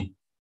 honey,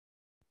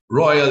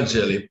 royal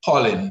jelly,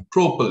 pollen,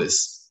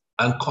 propolis,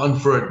 and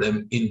convert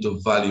them into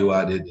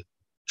value-added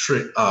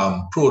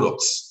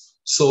products.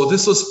 So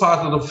this was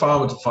part of the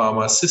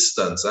farmer-to-farmer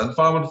assistance, and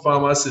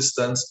farmer-to-farmer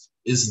assistance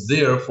is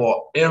there for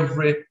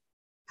every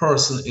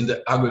person in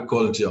the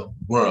agriculture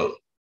world.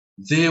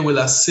 They will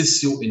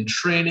assist you in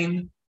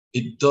training.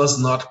 It does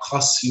not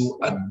cost you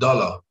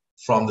 $1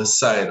 from the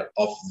side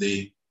of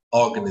the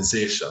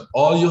organization.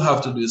 All you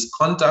have to do is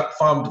contact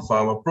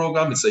farm-to-farmer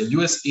program. It's a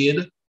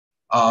USAID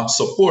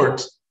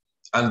support,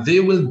 and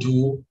they will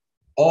do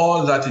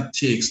all that it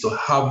takes to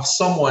have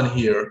someone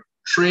here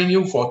train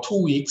you for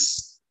 2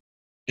 weeks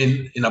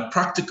in a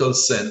practical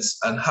sense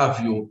and have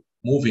you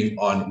moving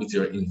on with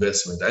your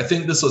investment. I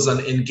think this was an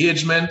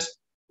engagement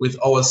with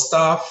our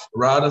staff,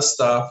 RADA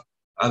staff,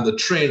 and the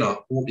trainer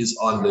who is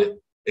on the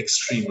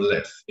extreme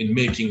left in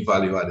making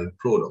value-added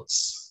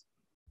products.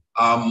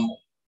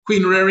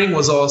 Queen rearing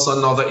was also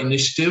another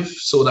initiative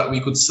so that we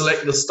could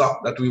select the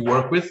stock that we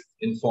work with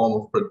in form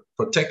of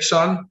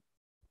protection.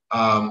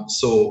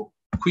 So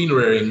queen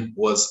rearing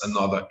was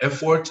another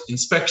effort.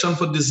 Inspection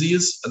for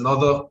disease,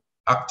 another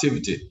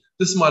activity.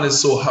 This man is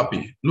so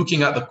happy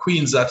looking at the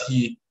queens that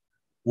he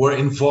were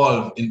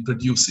involved in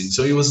producing.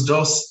 So he was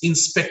just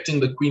inspecting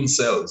the queen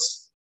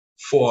cells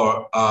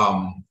for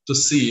to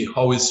see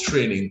how his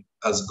training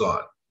has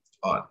gone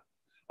on.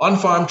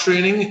 On-farm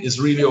training is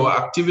really our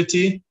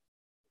activity.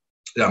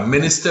 There are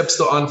many steps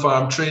to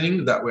on-farm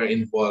training that we're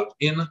involved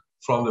in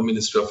from the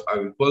Ministry of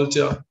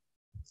Agriculture.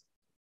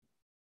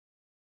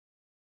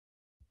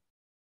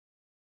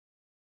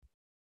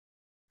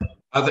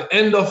 At the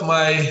end of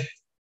my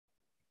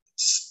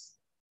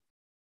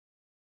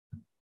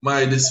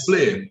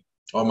display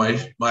or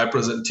my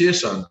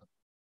presentation,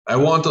 I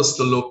want us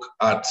to look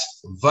at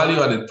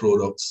value-added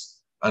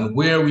products and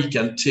where we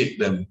can take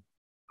them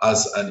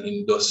as an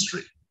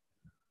industry.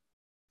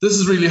 This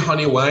is really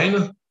honey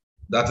wine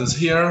that is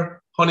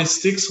here, honey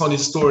sticks, honey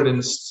stored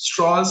in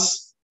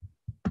straws.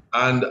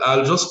 And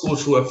I'll just go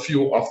through a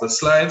few of the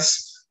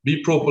slides.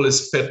 Bee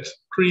propolis pet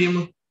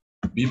cream,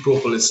 bee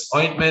propolis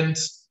ointment.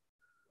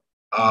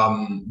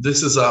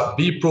 This is a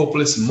bee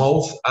propolis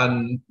mouth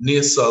and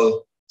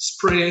nasal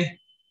spray.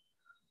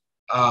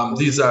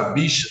 These are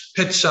bee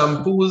pet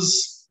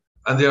shampoos,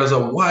 and there's a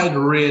wide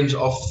range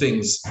of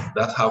things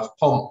that have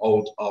come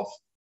out of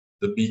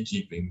the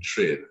beekeeping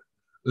trade.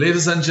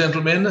 Ladies and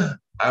gentlemen,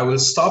 I will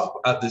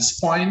stop at this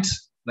point,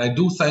 and I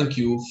do thank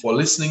you for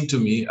listening to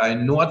me. I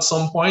know at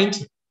some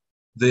point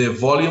the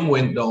volume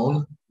went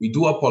down. We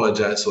do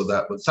apologize for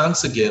that, but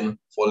thanks again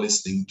for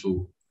listening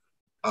to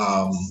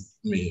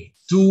me.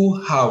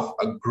 Do have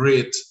a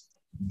great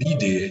Bee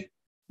Day,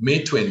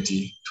 May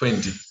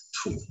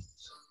 2022.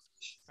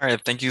 All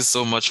right, thank you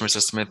so much,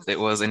 Mr. Smith. It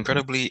was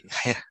incredibly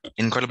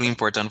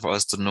important for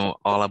us to know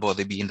all about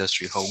the bee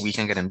industry, how we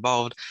can get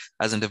involved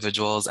as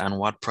individuals, and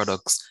what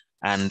products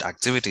and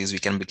activities we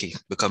can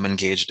become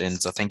engaged in.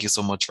 So thank you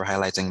so much for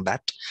highlighting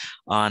that.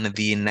 On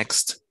the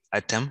next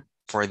item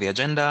for the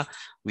agenda,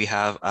 we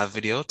have a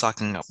video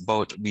talking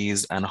about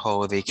bees and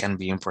how they can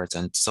be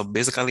important. So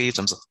basically,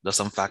 there's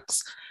some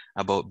facts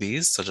about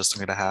bees. So just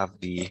going to have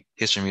the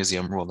History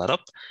Museum roll that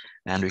up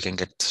and we can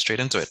get straight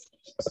into it.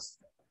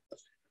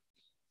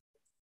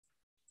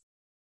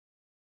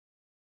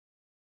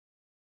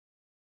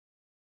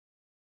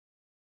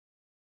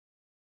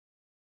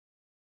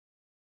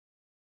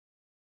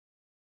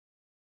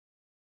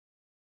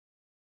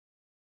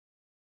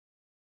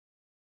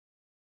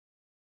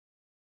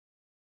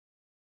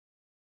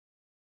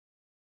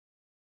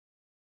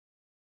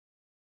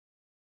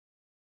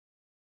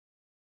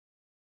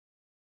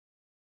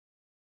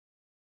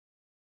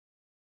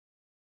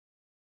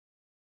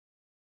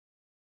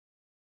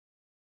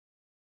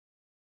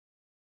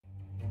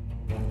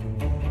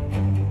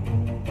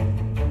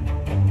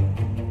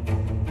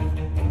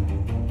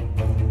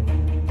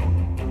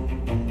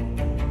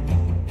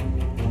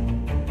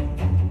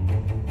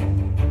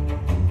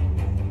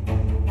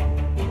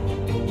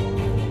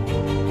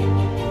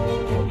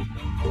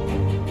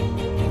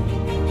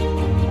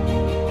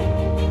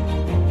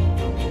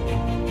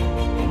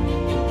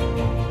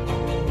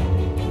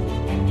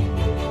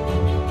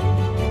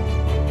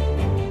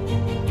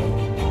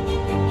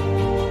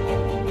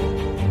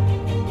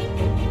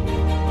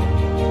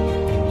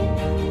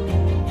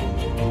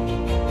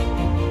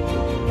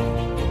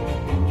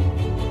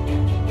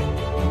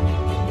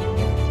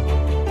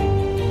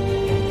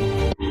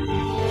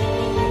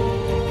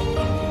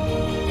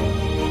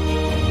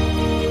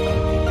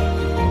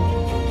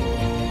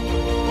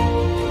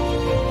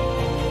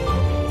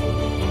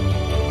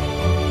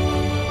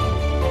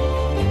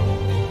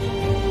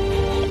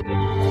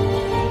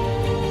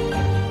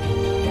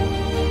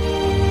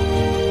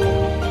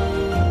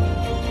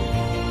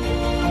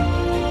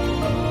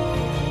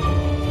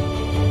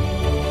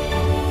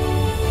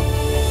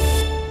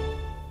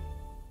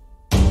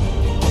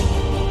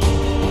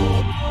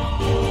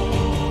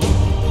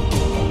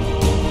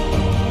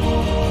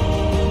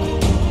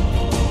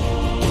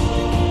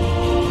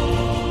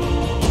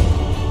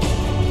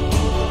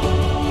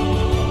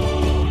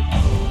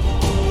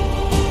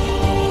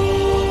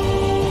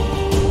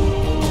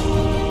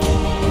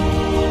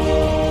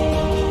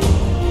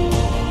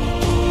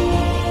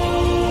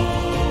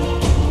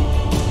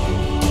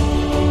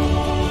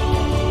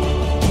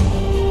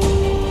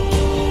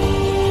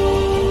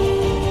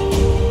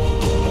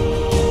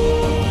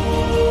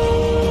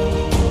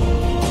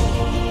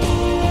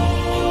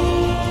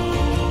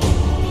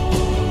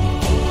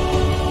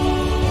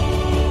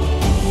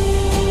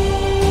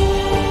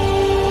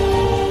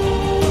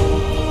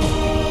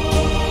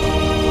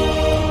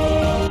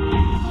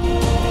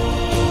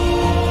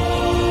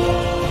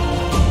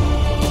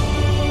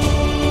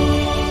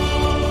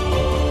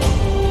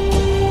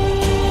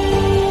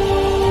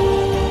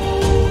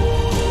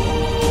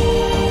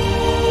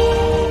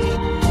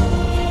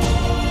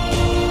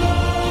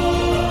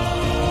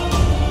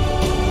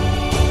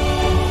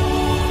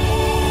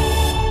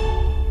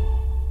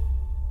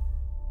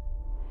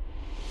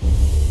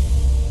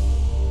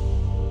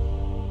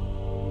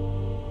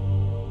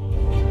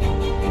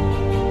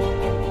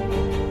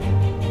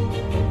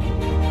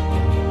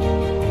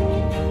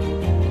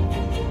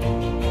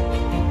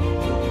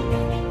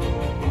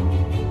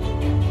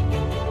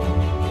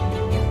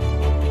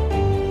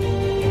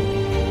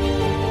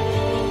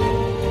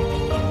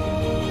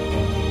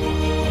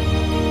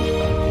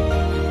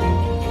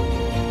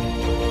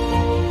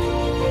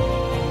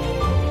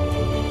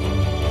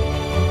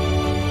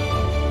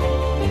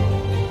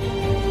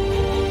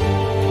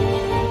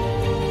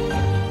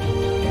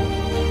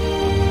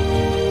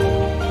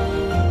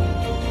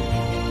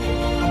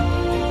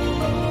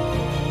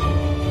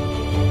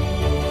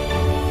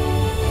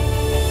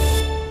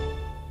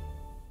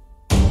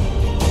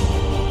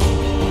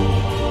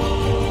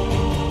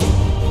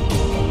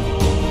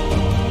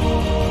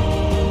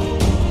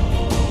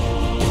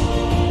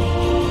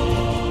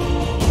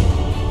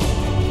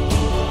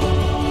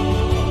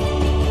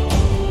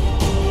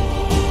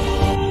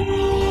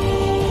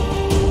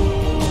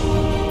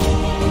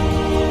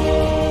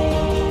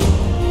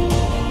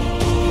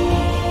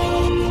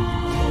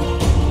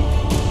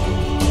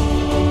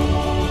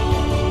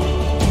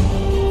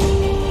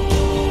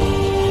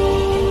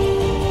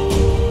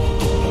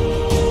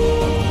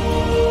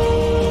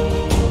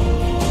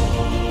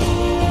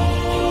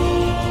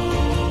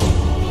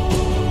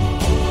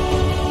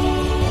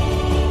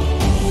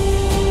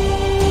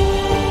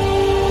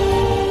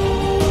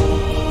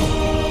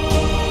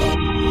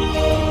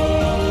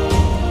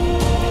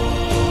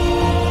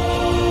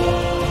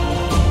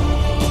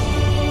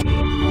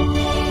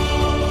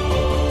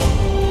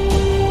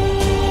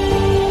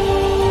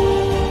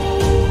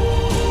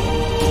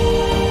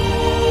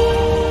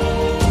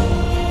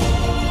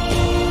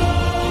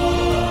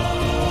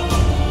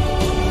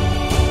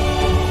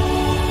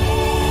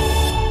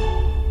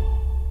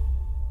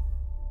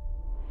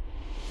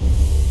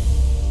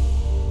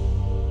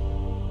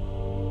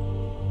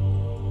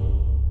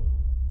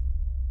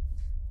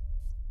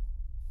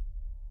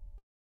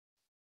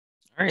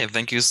 All right,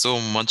 thank you so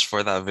much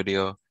for that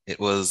video. It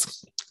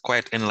was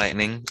quite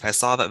enlightening. I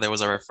saw that there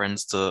was a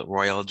reference to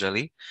royal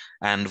jelly.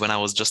 And when I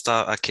was just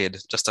a kid,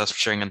 just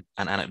sharing an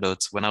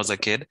anecdote, when I was a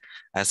kid,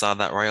 I saw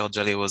that royal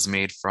jelly was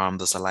made from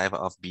the saliva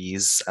of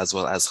bees as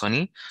well as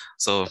honey.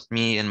 So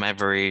me in my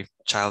very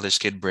childish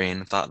kid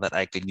brain thought that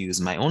I could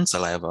use my own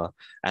saliva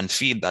and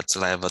feed that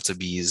saliva to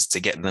bees to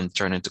get them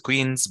turned into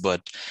queens,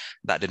 but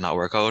that did not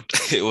work out.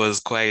 It was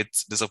quite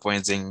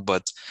disappointing,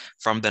 but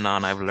from then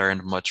on, I've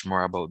learned much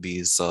more about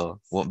bees, so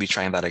won't be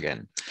trying that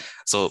again.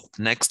 So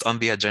next on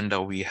the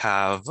agenda, we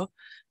have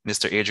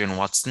Mr. Adrian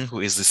Watson, who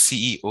is the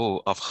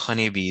CEO of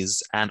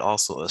Honeybees and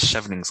also a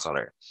Chevening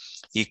scholar.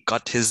 He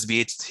got his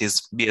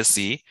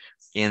BSc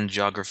in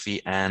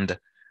geography and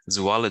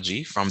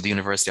zoology from the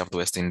University of the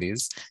West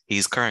Indies.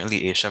 He's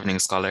currently a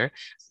Chevening scholar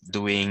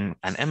doing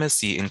an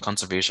MSc in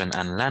conservation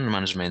and land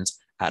management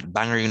at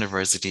Bangor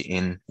University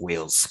in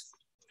Wales.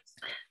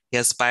 He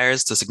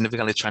aspires to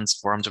significantly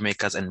transform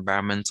Jamaica's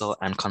environmental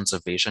and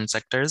conservation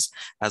sectors,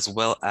 as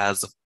well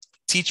as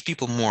teach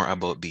people more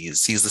about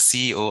bees. He's the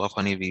CEO of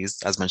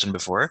Honeybees, as mentioned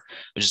before,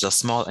 which is a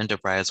small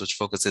enterprise which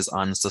focuses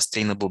on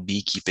sustainable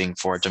beekeeping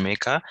for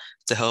Jamaica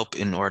to help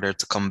in order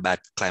to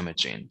combat climate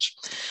change.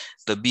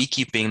 The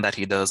beekeeping that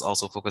he does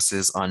also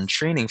focuses on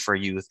training for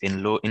youth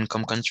in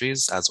low-income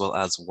countries, as well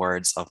as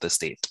wards of the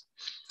state.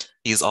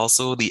 He is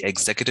also the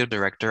executive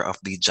director of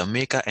the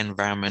Jamaica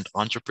Environment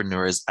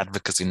Entrepreneurs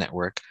Advocacy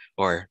Network,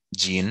 or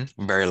GEAN,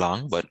 very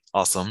long, but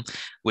awesome,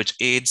 which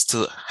aids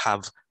to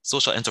have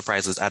social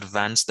enterprises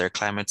advance their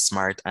climate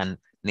smart and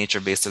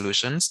nature-based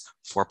solutions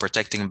for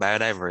protecting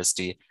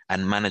biodiversity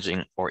and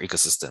managing our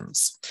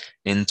ecosystems.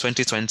 In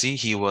 2020,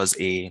 he was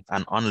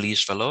an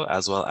Unleashed Fellow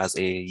as well as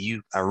a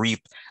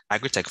REAP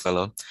Agritech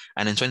Fellow.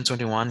 And in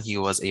 2021, he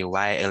was a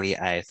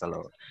YLEI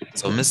Fellow.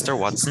 So Mr.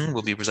 Watson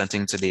will be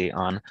presenting today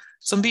on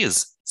some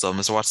bees. So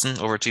Mr. Watson,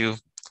 over to you.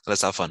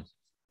 Let's have fun.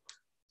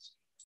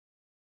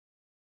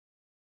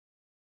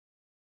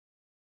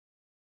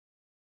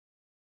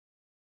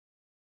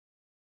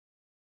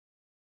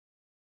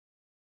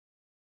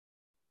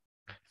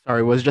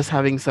 Sorry, was just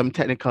having some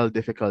technical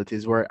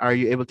difficulties. Are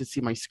you able to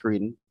see my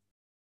screen?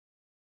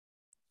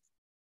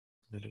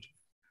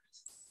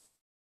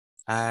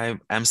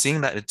 I'm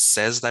seeing that it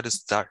says that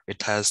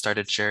it has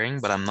started sharing,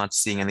 but I'm not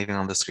seeing anything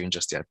on the screen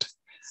just yet.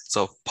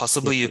 So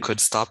possibly you could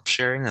stop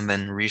sharing and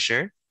then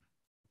reshare.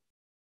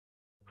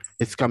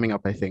 It's coming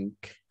up, I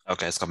think.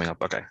 Okay, it's coming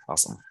up. Okay,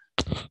 awesome.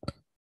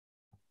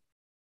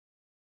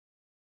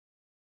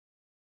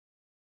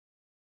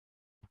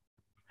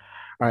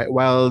 All right,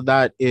 while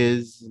that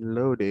is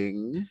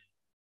loading.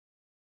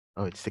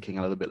 Oh, it's taking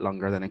a little bit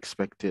longer than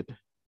expected.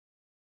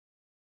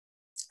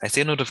 I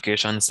see a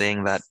notification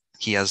saying that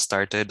he has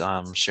started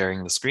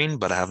sharing the screen,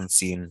 but I haven't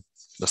seen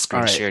the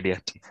screen shared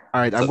yet.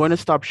 All right, so I'm going to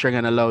stop sharing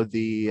and allow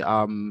the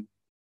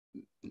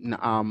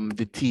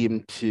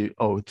team to.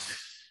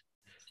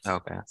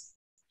 Okay.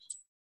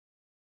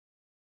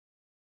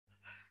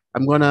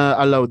 I'm going to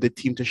allow the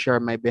team to share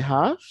on my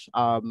behalf,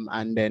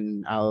 and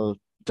then I'll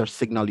just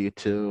signal you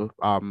to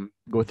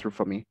go through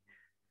for me.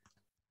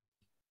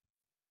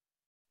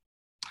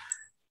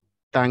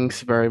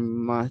 Thanks very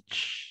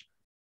much.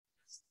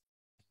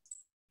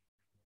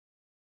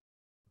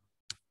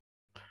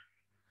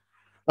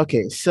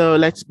 Okay, so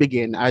let's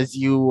begin. As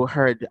you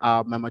heard,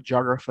 I'm a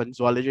geographer and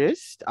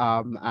zoologist,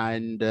 and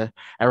I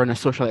run a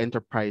social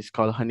enterprise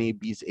called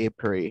Honeybees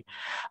Apiary.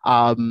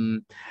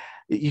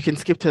 You can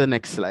skip to the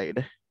next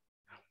slide.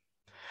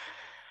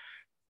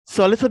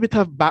 So a little bit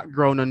of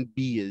background on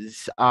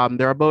bees.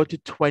 There are about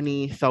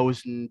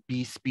 20,000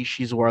 bee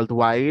species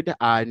worldwide,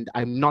 and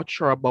I'm not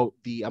sure about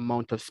the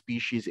amount of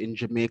species in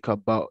Jamaica,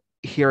 but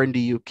here in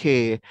the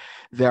UK,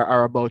 there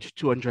are about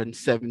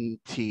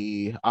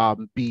 270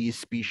 bee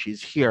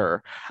species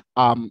here.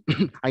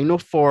 I know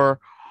for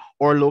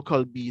our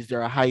local bees,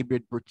 they're a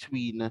hybrid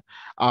between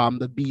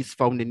the bees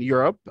found in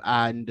Europe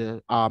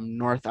and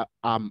North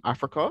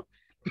Africa.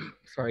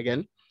 Sorry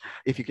again,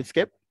 if you could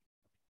skip.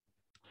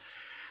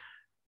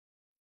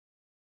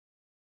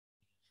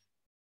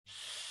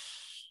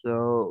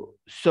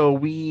 So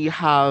we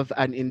have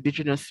an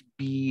indigenous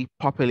bee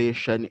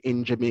population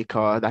in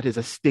Jamaica that is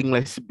a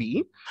stingless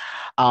bee.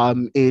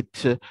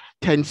 It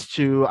tends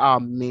to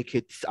make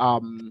its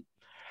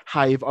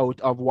hive out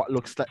of what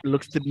looks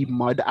to be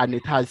mud, and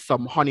it has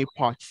some honey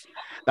pots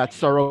that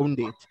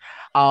surround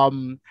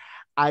it.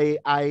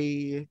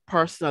 I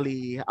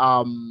personally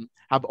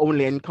have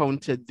only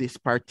encountered this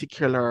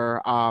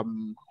particular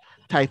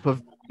type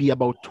of bee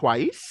about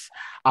twice,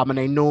 and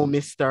I know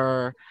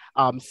Mr.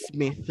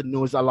 Smith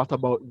knows a lot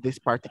about this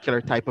particular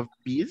type of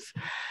bees.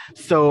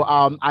 So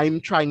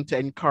I'm trying to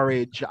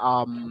encourage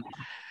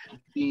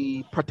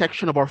the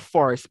protection of our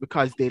forests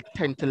because they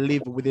tend to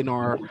live within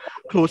our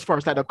close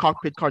forests like the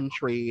Cockpit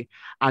Country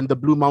and the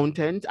Blue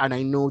Mountains. And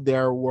I know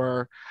there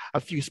were a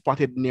few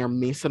spotted near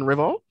Mason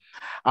River.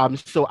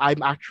 So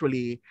I'm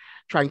actually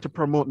trying to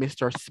promote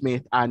Mr.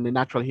 Smith and the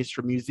Natural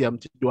History Museum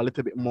to do a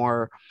little bit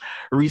more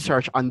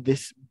research on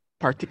this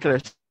particular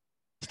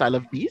style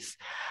of bees,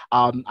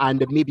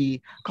 and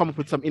maybe come up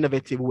with some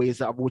innovative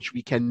ways of which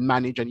we can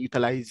manage and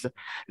utilize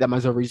them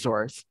as a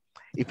resource.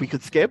 If we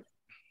could skip.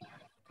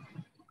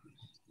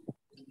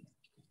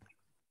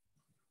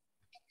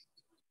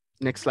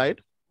 Next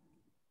slide.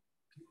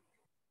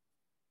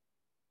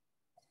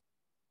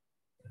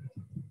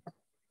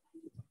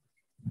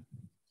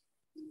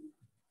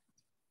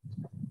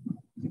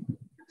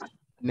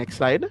 Next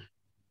slide.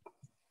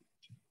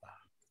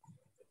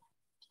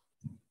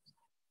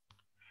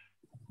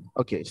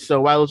 Okay,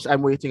 so whilst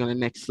I'm waiting on the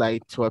next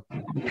slide to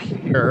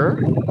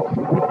appear.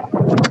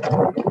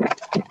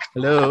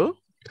 Hello?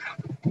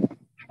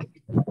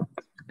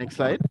 Next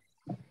slide.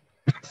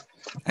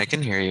 I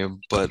can hear you,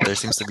 but there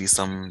seems to be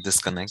some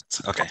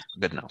disconnect. Okay,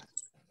 good now.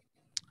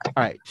 All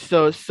right,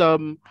 so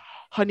some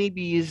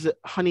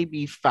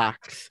honeybee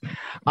facts.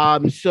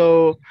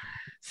 So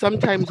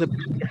sometimes a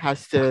bee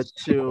has to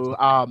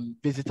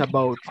visit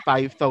about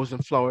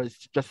 5,000 flowers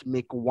to just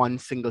make one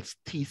single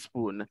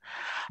teaspoon.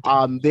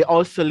 They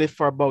also live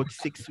for about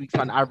 6 weeks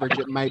on average.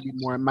 It might be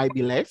more, it might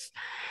be less,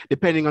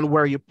 depending on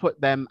where you put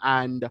them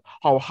and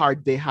how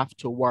hard they have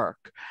to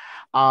work.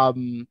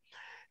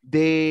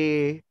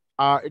 They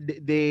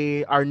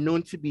are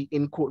known to be,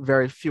 in quote,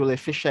 very fuel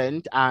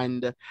efficient,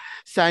 and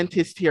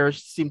scientists here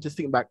seem to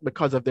think back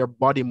because of their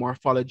body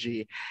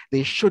morphology,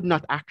 they should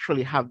not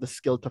actually have the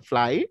skill to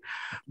fly.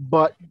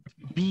 But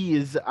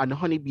bees and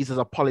honeybees as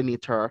a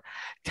pollinator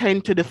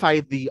tend to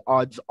defy the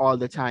odds all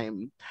the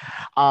time.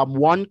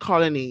 One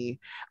colony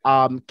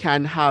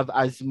can have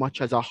as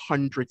much as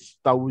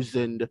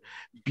 100,000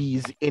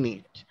 bees in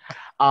it.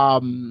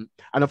 And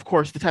of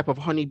course, the type of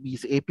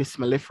honeybees, Apis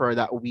mellifera,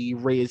 that we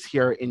raise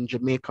here in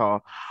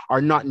Jamaica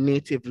are not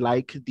native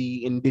like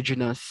the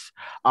indigenous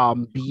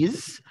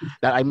bees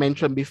that I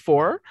mentioned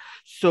before.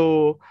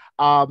 So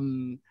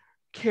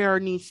care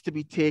needs to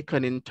be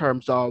taken in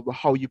terms of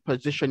how you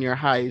position your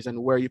hives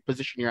and where you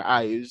position your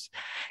hives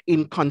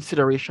in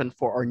consideration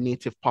for our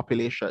native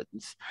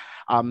populations.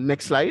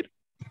 Next slide.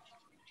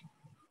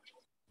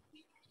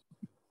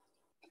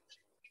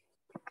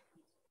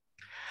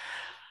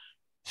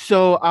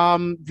 So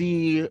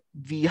the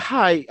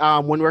high,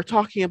 when we're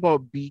talking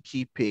about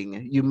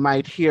beekeeping, you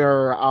might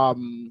hear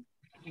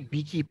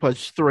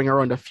beekeepers throwing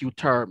around a few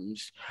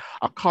terms: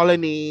 a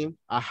colony,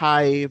 a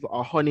hive,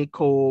 a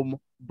honeycomb,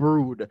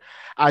 brood,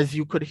 as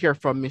you could hear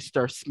from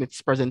Mr.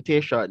 Smith's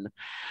presentation.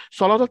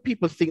 So a lot of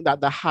people think that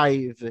the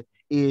hive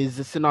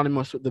is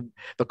synonymous with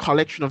the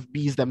collection of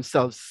bees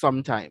themselves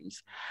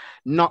sometimes.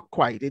 Not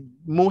quite. It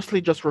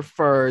mostly just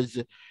refers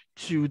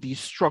to the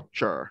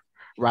structure,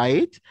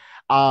 right?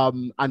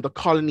 And the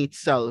colony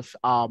itself,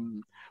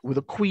 with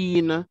the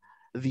queen,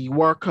 the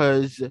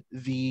workers,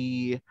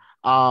 the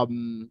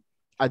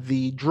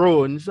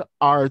drones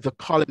are the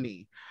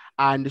colony.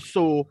 And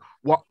so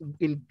what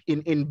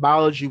in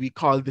biology, we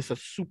call this a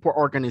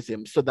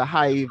superorganism. So the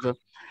hive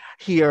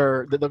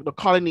here, the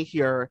colony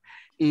here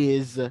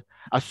is a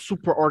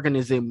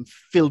superorganism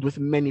filled with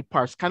many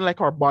parts, kind of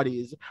like our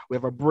bodies. We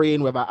have a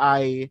brain, we have an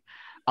eye,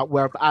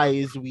 we have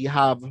eyes, we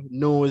have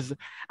nose,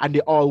 and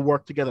they all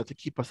work together to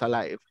keep us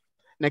alive.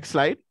 Next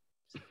slide.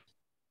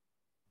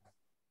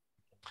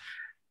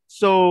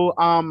 So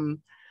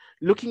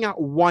looking at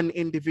one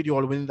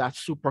individual within that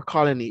super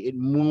colony, it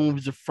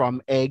moves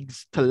from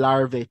eggs to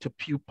larvae to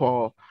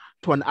pupa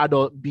to an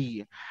adult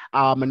bee.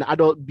 An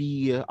adult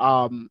bee,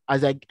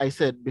 as I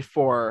said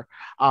before,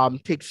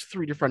 takes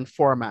 3 different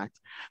formats.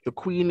 The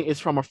queen is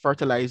from a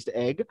fertilized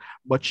egg,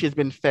 but she's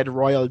been fed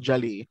royal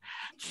jelly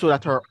so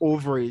that her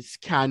ovaries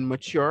can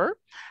mature,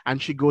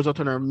 and she goes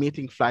out on her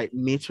mating flight,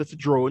 mates with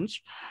drones,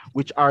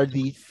 which are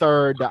the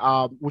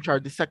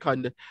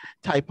second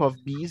type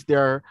of bees.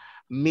 They're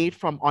made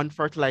from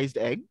unfertilized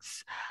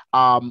eggs,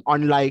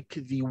 unlike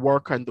the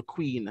worker and the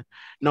queen.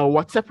 Now,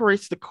 what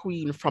separates the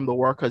queen from the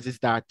workers is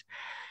that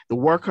the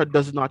worker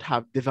does not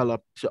have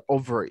developed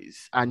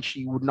ovaries, and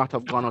she would not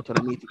have gone out on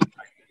a mating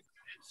flight.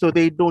 So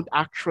they don't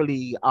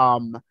actually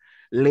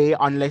lay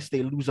unless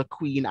they lose a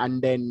queen,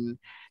 and then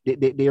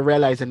they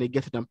realize and they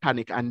get in a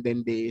panic, and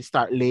then they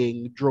start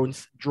laying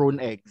drone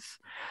eggs,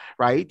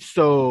 right?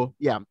 So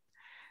yeah,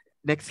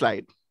 next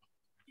slide.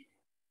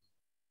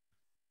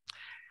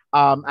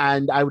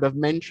 And I would have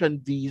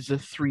mentioned these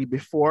 3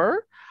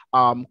 before: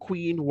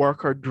 queen,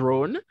 worker,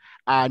 drone.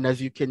 And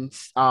as you can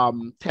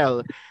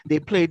tell, they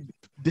play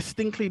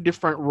distinctly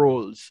different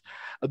roles.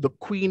 The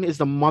queen is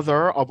the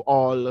mother of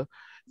all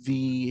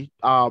the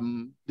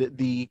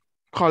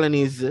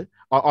colonies.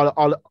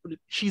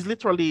 She's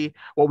literally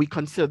what we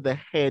consider the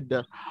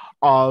head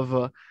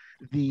of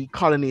the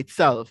colony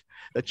itself.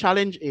 The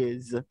challenge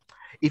is,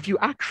 if you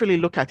actually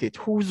look at it,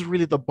 who's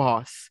really the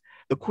boss?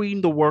 The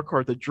queen, the worker,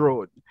 or the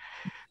drone?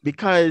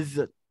 Because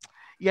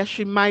yes,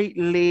 she might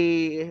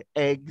lay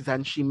eggs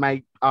and she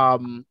might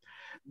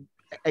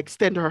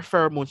extend her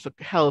pheromones to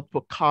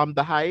help calm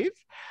the hive,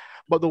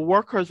 but the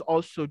workers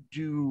also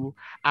do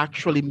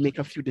actually make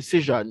a few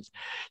decisions.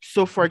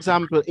 So for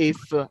example, if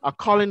a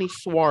colony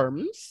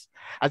swarms,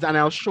 and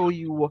I'll show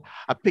you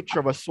a picture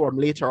of a swarm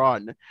later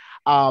on,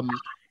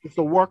 it's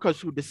the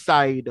workers who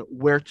decide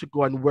where to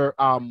go and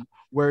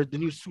where the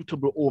new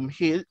suitable home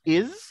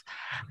is.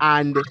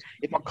 And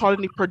if a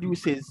colony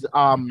produces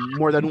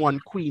more than one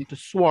queen to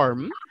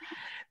swarm,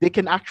 they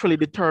can actually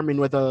determine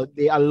whether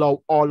they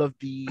allow all of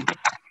the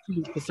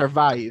queens to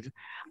survive.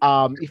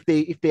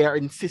 If they are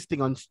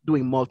insisting on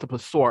doing multiple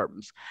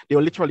swarms, they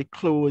will literally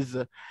close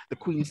the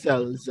queen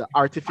cells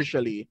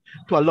artificially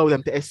to allow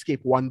them to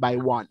escape one by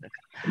one.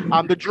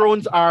 The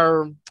drones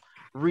are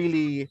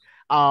really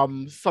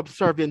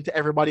subservient to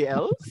everybody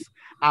else.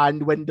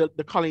 And when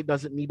the colony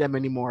doesn't need them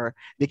anymore,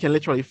 they can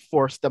literally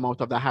force them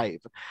out of the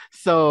hive.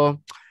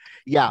 So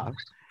yeah,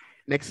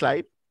 next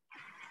slide.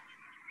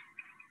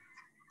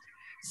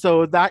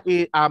 So that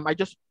is, I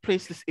just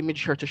placed this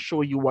image here to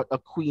show you what a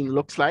queen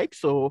looks like.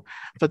 So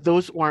for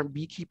those who aren't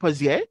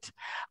beekeepers yet,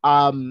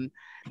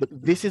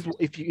 this is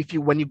if you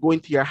when you go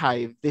into your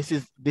hive, this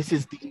is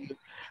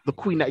the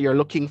queen that you're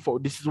looking for.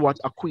 This is what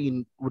a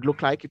queen would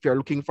look like if you're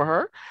looking for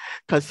her,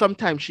 because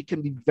sometimes she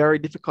can be very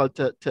difficult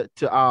to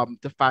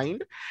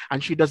find,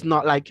 and she does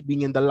not like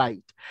being in the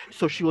light.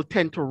 So she will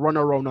tend to run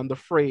around on the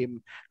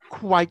frame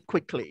quite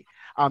quickly,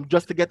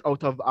 just to get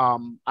out of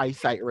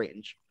eyesight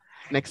range.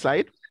 Next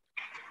slide.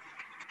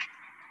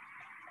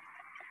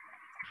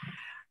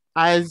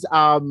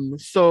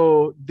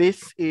 So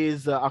this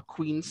is a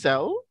queen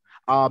cell.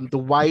 The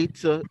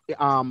white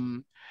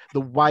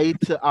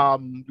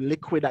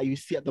liquid that you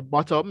see at the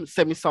bottom,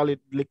 semi-solid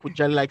liquid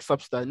jelly-like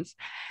substance,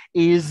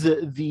 is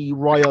the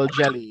royal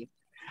jelly.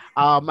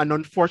 And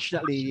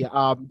unfortunately,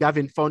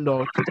 Gavin found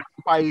out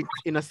quite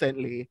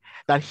innocently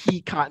that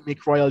he can't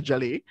make royal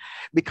jelly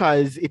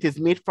because it is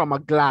made from a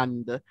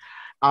gland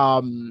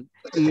that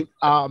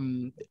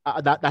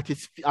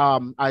is,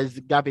 as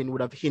Gavin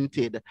would have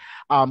hinted,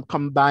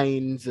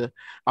 combines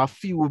a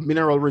few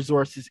mineral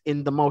resources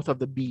in the mouth of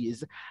the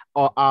bees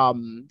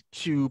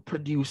to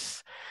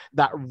produce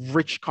that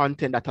rich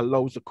content that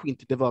allows the queen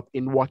to develop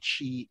in what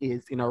she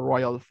is in a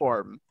royal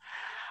form.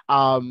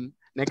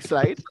 Next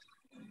slide.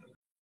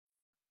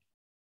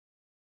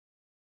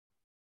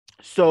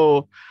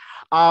 So,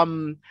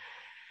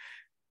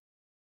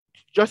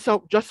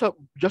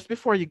 just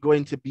before you go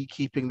into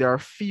beekeeping, there are a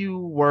few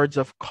words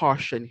of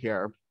caution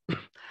here.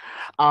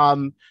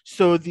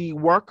 So the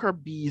worker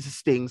bees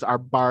stings are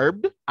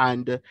barbed,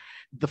 and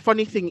the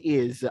funny thing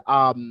is,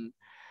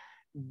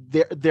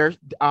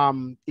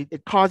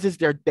 it causes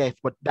their death,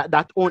 but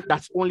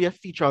that's only a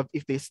feature of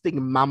if they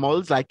sting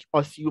mammals like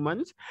us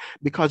humans,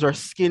 because our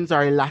skins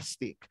are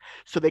elastic,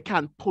 so they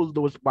can't pull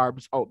those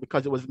barbs out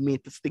because it was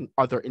made to sting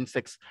other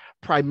insects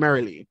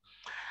primarily.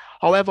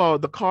 However,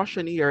 the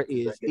caution here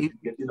is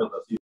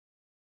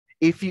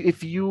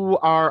if you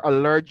are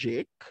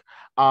allergic,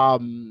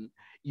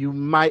 you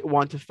might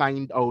want to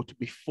find out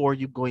before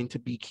you go into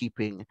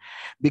beekeeping,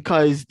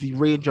 because the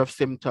range of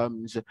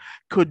symptoms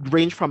could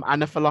range from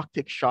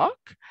anaphylactic shock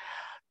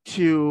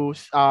to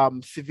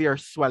severe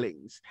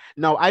swellings.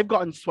 Now, I've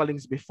gotten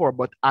swellings before,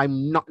 but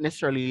I'm not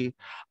necessarily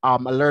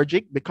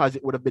allergic because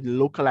it would have been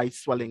localized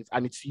swellings.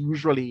 And it's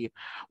usually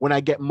when I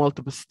get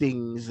multiple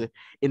stings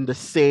in the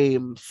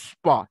same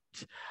spot.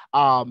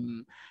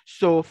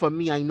 So for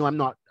me, I know I'm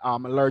not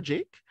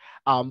allergic.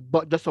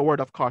 But just a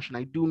word of caution,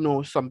 I do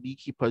know some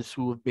beekeepers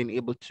who have been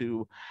able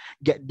to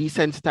get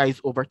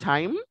desensitized over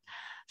time.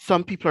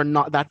 Some people are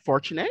not that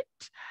fortunate.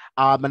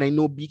 And I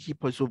know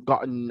beekeepers who've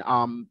gotten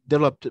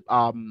developed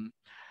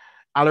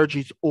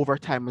allergies over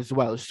time as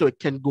well. So it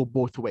can go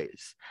both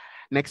ways.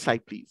 Next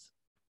slide, please.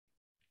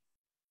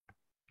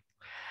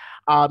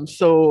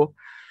 So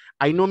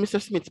I know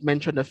Mr. Smith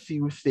mentioned a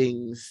few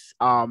things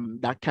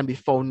that can be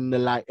found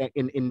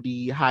in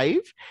the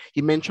hive.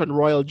 He mentioned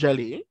royal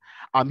jelly.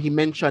 He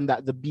mentioned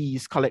that the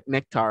bees collect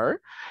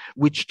nectar,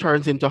 which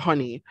turns into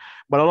honey.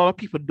 But a lot of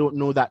people don't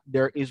know that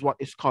there is what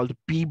is called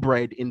bee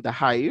bread in the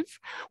hive,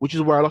 which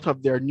is where a lot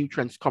of their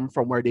nutrients come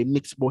from, where they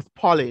mix both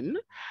pollen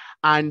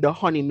and the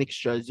honey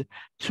mixtures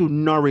to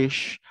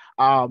nourish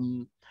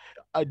the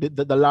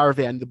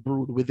larvae and the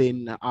brood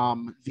within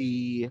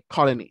the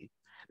colony.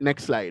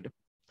 Next slide.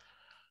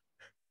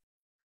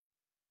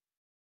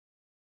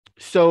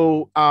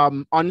 So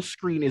on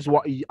screen is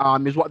what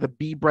the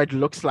bee bread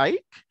looks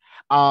like.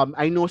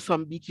 I know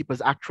some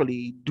beekeepers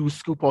actually do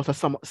scoop out of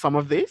some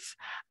of this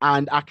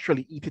and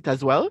actually eat it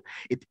as well.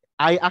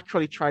 I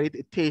actually tried it.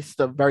 It tastes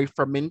very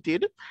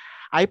fermented.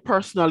 I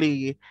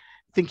personally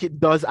think it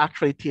does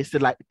actually taste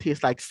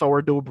like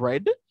sourdough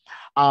bread.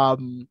 But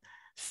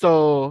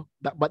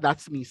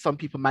that's me. Some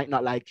people might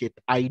not like it.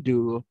 I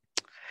do.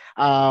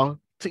 To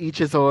each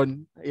his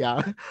own.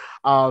 Yeah.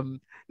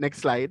 Next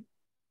slide.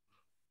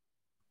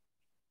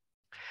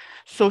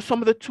 So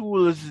some of the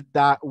tools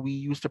that we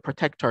use to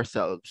protect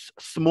ourselves: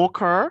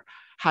 smoker,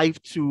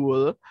 hive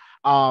tool,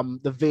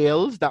 the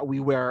veils that we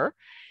wear.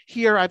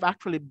 Here, I've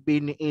actually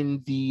been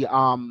in the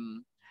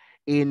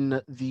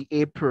in the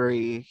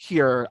apiary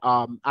here,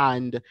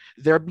 and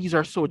their bees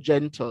are so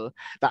gentle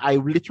that I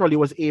literally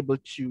was able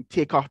to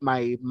take off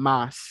my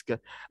mask,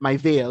 my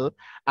veil,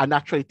 and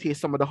actually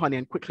taste some of the honey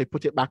and quickly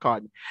put it back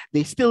on.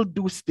 They still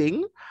do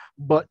sting,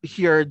 but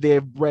here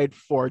they've bred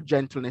for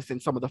gentleness in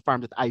some of the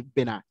farms that I've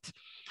been at.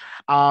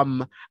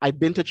 I've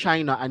been to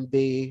China, and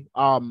they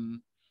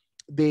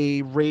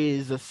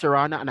raise a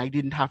Serrana, and I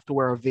didn't have to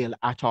wear a veil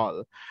at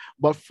all.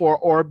 But for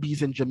our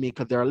bees in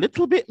Jamaica, they're a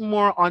little bit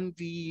more on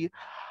the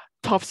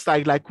tough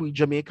side, like we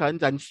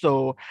Jamaicans. And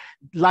so,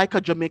 like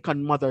a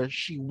Jamaican mother,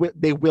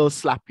 they will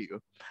slap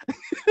you.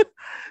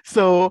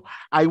 So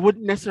I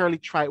wouldn't necessarily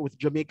try it with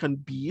Jamaican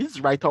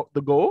bees right out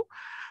the go.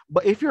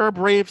 But if you're a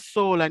brave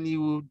soul and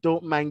you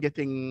don't mind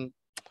getting,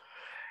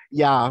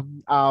 yeah,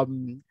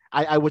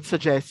 I would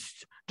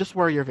suggest just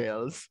wear your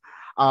veils.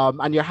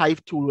 And your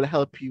hive tool will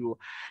help you.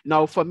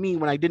 Now, for me,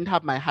 when I didn't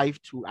have my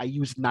hive tool, I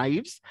used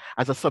knives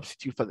as a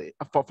substitute for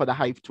the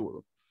hive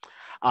tool.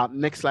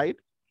 Next slide.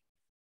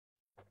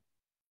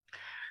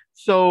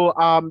 So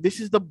this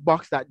is the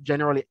box that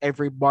generally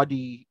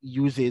everybody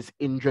uses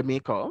in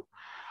Jamaica.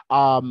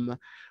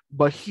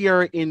 But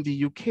here in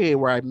the UK,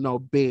 where I'm now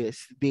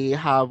based, they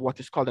have what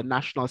is called a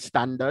national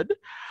standard.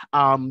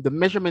 The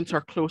measurements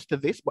are close to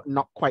this, but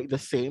not quite the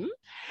same.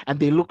 And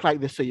they look like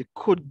this, so you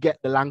could get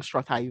the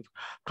Langstroth hive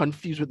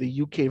confused with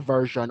the UK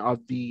version of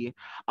the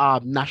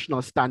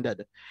national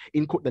standard,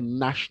 in quote, the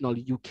national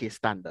UK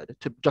standard,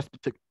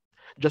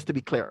 just to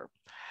be clear.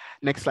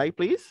 Next slide,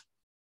 please.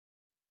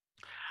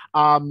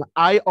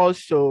 I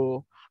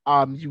also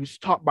use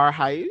top bar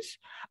hives.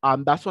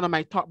 That's one of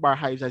my top bar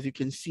hives, as you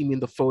can see me in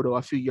the photo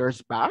a few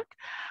years back.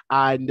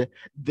 And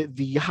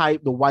the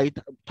white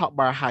top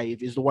bar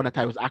hive is the one that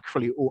I was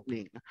actually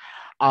opening.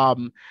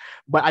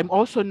 But I'm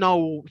also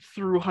now,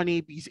 through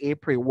Honeybee's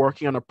Apiary,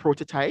 working on a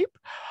prototype,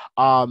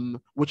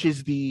 which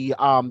is the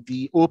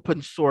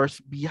open source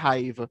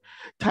beehive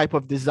type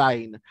of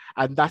design.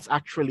 And that's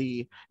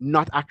actually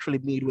not actually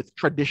made with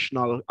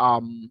traditional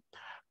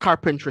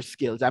carpentry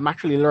skills. I'm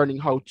actually learning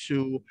how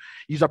to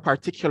use a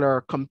particular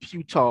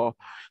computer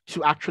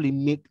to actually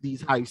make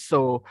these hives.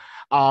 So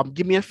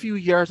give me a few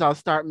years, I'll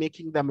start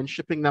making them and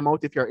shipping them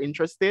out if you're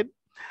interested.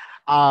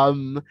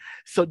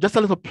 So just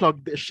a little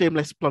plug, a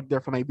shameless plug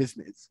there for my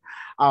business.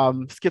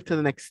 Skip to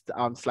the next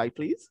slide,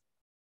 please.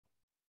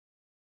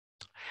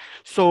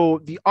 So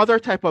the other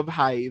type of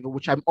hive,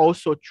 which I'm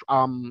also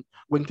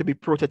going to be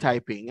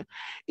prototyping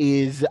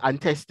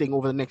and testing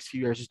over the next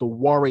few years, is the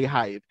Warray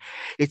hive.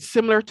 It's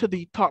similar to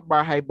the top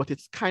bar hive, but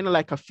it's kind of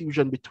like a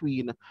fusion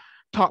between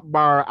top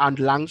bar and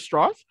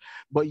Langstroth,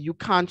 but you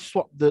can't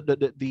swap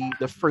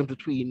the frame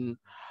between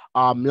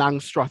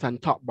Langstroth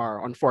and top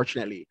bar,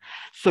 unfortunately.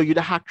 So you'd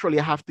actually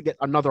have to get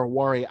another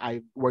Warray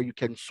hive where you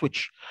can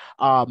switch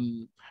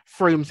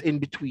frames in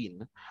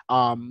between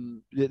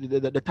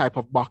the type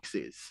of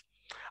boxes.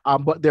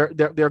 But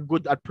they're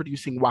good at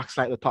producing wax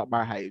like the top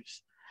bar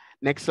hives.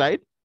 Next slide.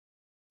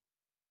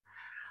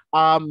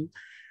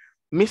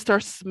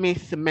 Mr.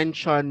 Smith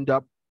mentioned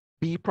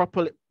bee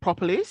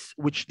propolis,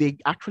 which they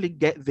actually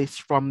get this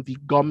from the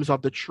gums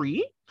of the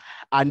tree,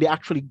 and they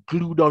actually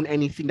glue down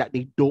anything that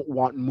they don't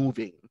want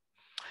moving.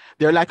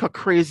 They're like a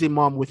crazy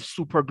mom with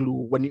super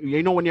glue. When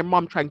when your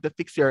mom trying to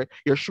fix your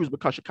shoes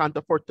because she can't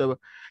afford to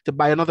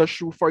buy another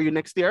shoe for you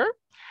next year,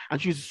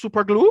 and she's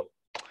super glue.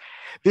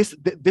 This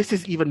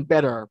is even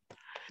better.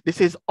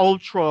 This is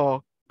ultra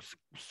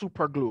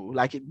super glue,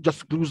 like it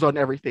just glues on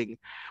everything.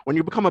 When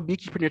you become a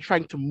beekeeper and you're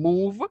trying to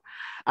move,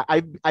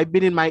 I've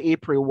been in my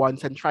apiary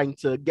once and trying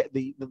to get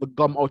the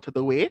gum out of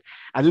the way,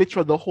 and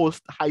literally the whole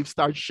hive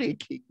starts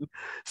shaking.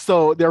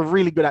 So they're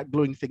really good at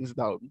gluing things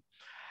down.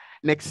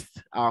 Next.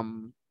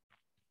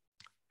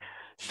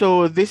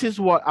 So this is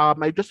what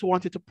I just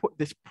wanted to put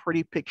this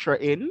pretty picture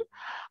in,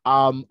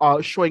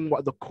 showing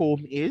what the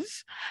comb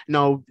is.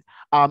 Now,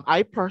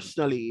 I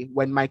personally,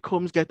 when my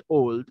combs get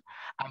old,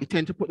 I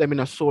tend to put them in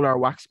a solar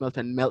wax melt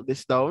and melt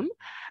this down.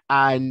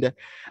 And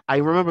I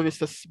remember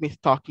Mr. Smith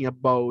talking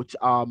about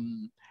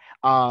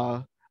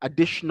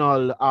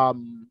additional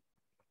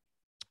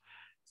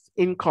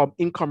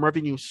income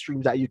revenue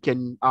streams that you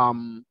can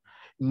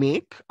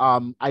make.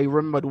 I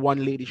remember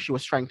one lady, she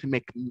was trying to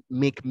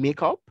make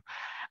makeup,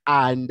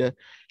 and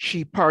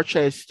she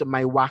purchased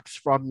my wax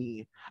from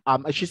me.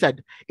 And she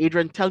said,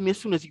 Adrian, tell me as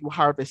soon as you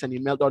harvest and you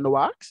melt down the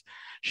wax.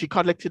 She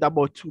collected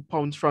about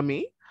 £2 from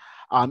me.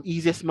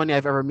 Easiest money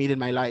I've ever made in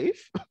my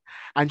life.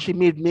 And she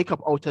made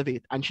makeup out of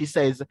it. And she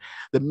says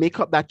the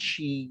makeup that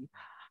she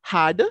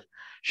had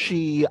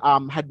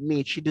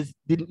made, she just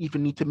didn't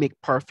even need to make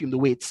perfume. The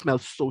way it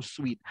smells so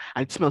sweet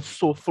and it smells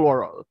so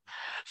floral.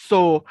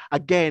 So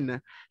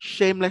again,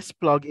 shameless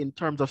plug in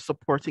terms of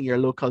supporting your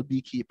local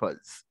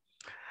beekeepers.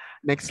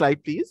 Next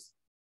slide, please.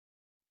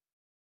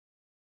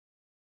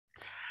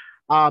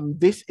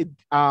 This is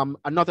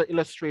another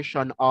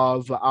illustration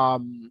of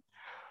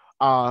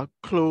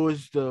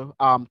closed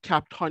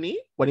capped honey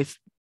when it's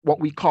what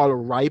we call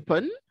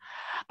ripen,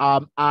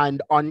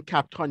 and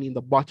uncapped honey in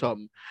the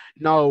bottom.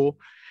 Now,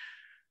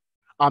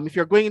 if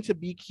you're going into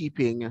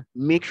beekeeping,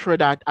 make sure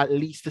that at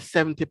least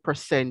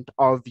 70%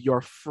 of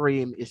your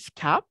frame is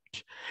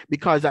capped,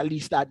 because at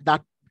least at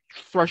that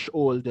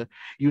threshold,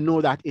 you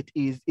know that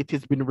it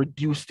has been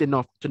reduced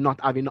enough to not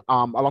having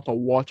a lot of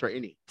water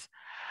in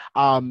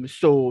it.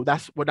 So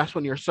that's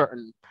when you're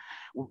certain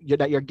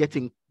that you're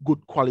getting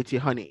good quality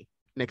honey.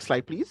 Next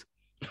slide, please.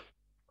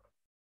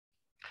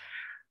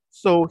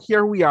 So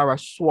here we are, a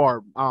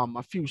swarm,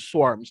 a few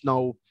swarms.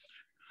 Now,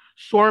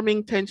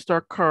 swarming tends to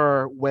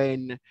occur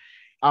when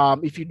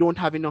if you don't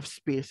have enough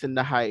space in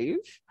the hive,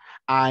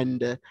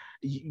 and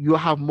you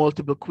have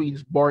multiple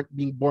queens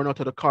being born out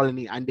of the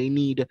colony, and they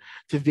need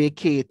to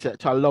vacate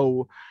to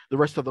allow the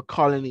rest of the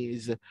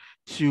colonies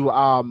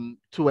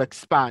to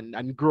expand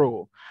and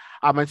grow.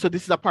 And so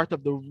this is a part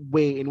of the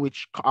way in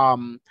which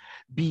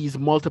bees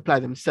multiply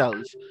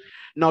themselves.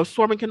 Now,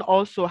 swarming can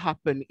also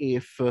happen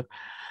if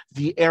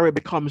the area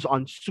becomes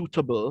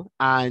unsuitable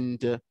and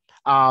they're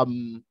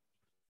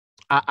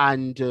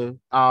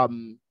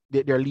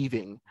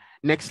leaving.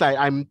 Next slide.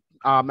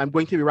 I'm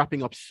going to be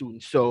wrapping up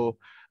soon. So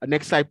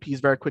next slide,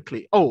 please, very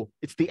quickly. Oh,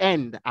 it's the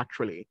end,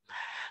 actually.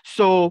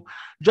 So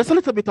just a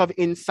little bit of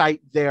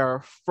insight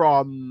there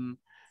from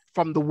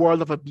the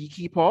world of a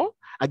beekeeper.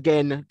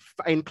 Again,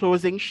 in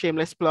closing,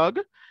 shameless plug,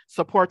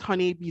 support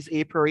Honeybee's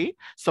Apiary,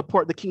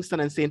 support the Kingston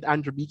and St.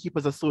 Andrew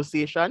Beekeepers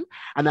Association,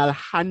 and I'll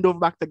hand over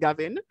back to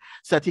Gavin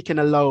so that he can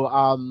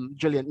allow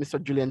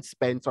Mr. Julian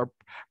Spence, our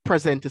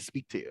president, to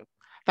speak to you.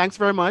 Thanks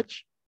very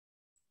much.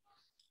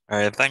 All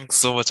right, thanks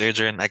so much,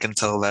 Adrian. I can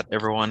tell that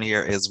everyone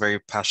here is very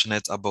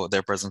passionate about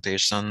their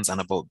presentations and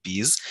about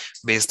bees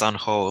based on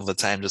how the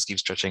time just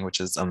keeps stretching,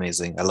 which is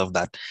amazing. I love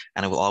that.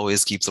 And I will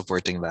always keep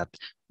supporting that.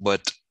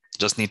 But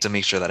just need to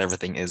make sure that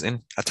everything is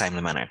in a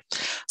timely manner.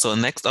 So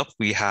next up,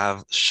 we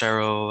have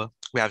Cherry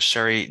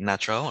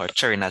Natural.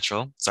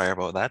 Sorry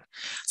about that.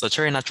 So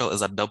Cherry Natural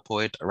is a dub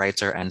poet,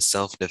 writer, and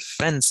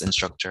self-defense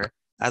instructor,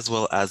 as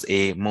well as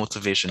a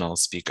motivational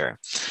speaker.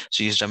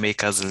 She is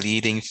Jamaica's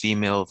leading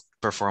female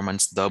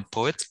performance dub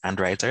poet and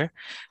writer.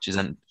 She's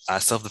a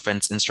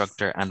self-defense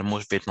instructor and a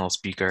motivational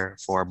speaker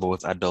for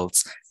both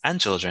adults and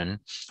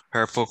children.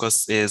 Her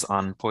focus is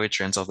on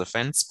poetry and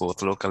self-defense,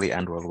 both locally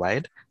and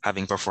worldwide,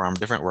 having performed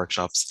different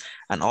workshops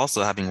and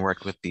also having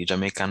worked with the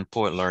Jamaican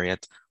Poet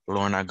Laureate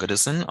Lorna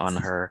Goodison on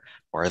their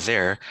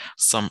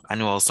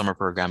annual summer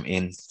program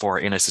for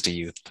inner city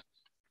youth.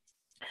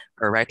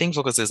 Her writing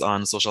focuses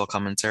on social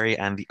commentary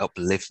and the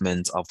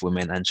upliftment of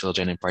women and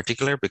children in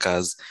particular,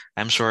 because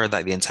I'm sure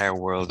that the entire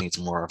world needs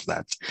more of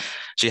that.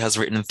 She has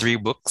written 3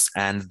 books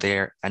and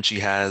she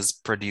has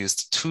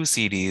produced 2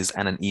 CDs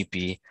and an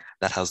EP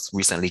that has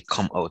recently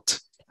come out.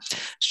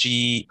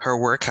 Her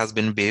work has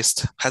been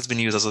used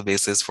as a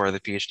basis for the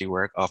PhD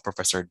work of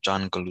Professor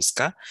John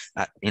Goluska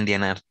at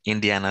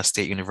Indiana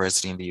State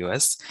University in the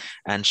US,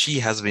 and she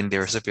has been the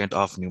recipient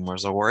of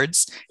numerous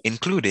awards,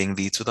 including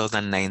the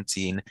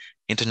 2019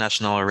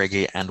 International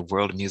Reggae and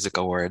World Music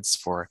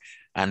Awards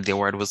and the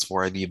award was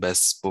for the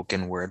Best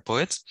Spoken Word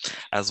Poet,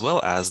 as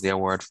well as the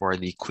award for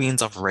the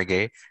Queens of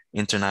Reggae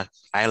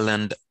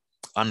Island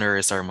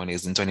Honorary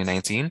Ceremonies in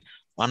 2019,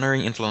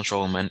 honoring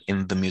influential women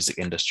in the music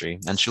industry.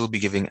 And she'll be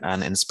giving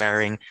an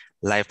inspiring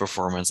live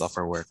performance of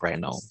her work right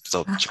now.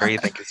 So Cherry,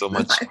 thank you so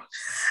much.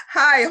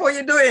 Hi, how are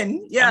you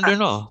doing? Yeah. I'm doing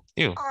well.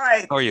 You? All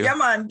right. How are you? Yeah,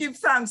 man, give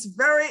thanks.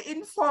 Very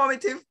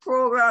informative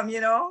program,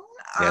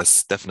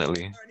 Yes,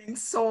 definitely. Learning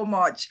so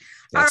much.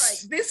 Yes. All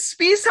right, this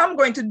piece I'm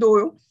going to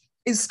do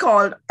is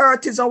called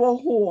Earth is Our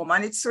Home,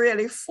 and it's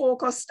really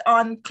focused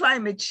on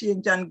climate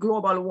change and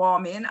global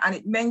warming, and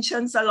it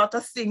mentions a lot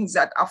of things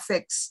that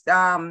affects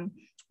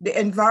the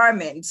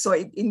environment. So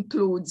it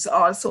includes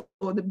also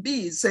the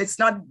bees. So it's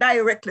not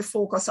directly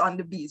focused on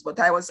the bees, but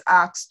I was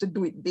asked to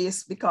do it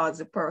because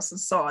the person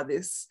saw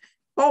this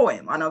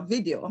poem on a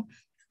video.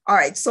 All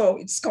right, so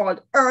it's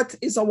called Earth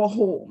is Our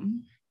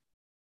Home.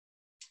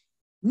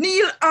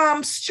 Neil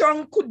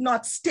Armstrong could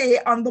not stay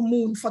on the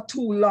moon for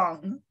too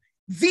long.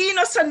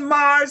 Venus and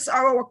Mars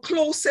are our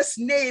closest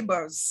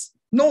neighbors.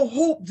 No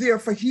hope there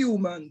for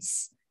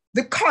humans.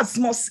 The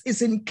cosmos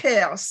is in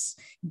chaos.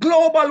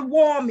 Global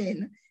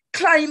warming,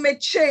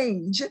 climate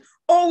change,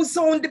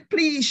 ozone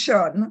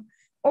depletion,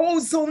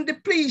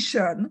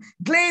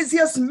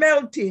 glaciers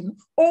melting,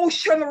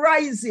 ocean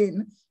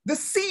rising. The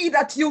sea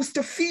that used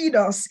to feed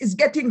us is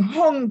getting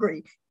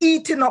hungry,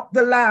 eating up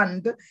the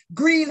land.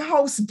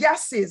 Greenhouse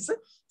gases,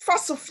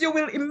 fossil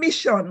fuel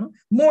emission,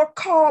 more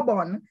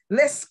carbon,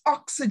 less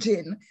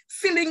oxygen,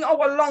 filling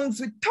our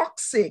lungs with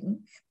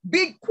toxin.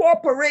 Big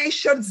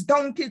corporations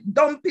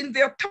dumping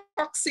their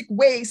toxic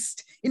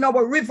waste in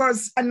our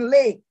rivers and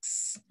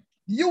lakes.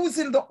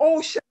 Using the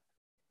ocean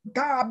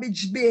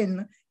garbage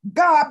bin,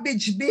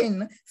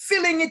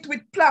 filling it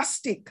with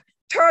plastic,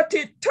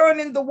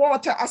 turning the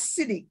water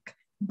acidic,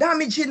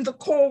 damaging the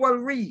coral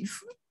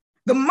reef.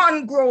 The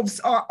mangroves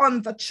are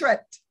under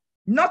threat.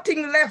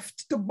 Nothing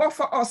left to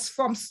buffer us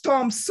from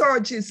storm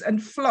surges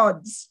and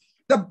floods.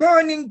 The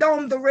burning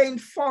down the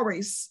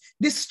rainforests,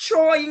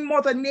 destroying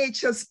Mother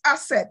Nature's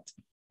asset.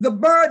 The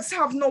birds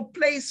have no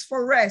place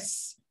for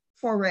rest.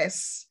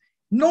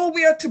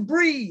 nowhere to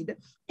breed,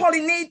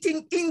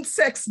 pollinating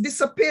insects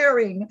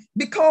disappearing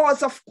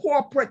because of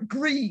corporate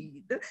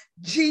greed.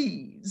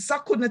 Geez, I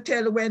couldn't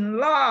tell when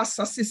last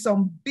I see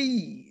some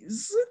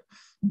bees.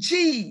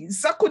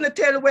 Geez, I couldn't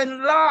tell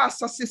when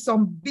last I see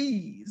some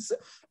bees.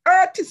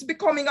 Earth is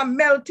becoming a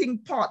melting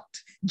pot.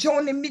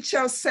 Joni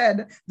Mitchell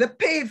said, the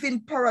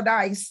paving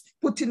paradise,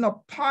 putting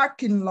up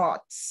parking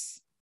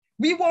lots.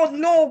 We won't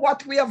know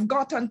what we have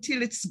got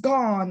until it's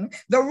gone.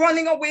 They're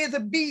running away the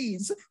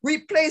bees,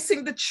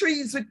 replacing the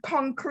trees with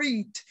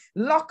concrete,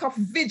 lack of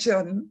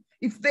vision.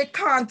 If they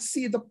can't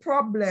see the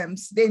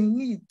problems, they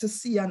need to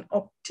see an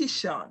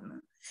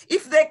optician.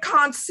 If they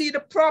can't see the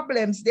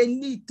problems, they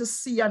need to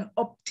see an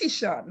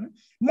optician.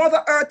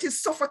 Mother Earth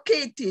is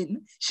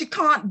suffocating. She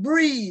can't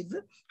breathe.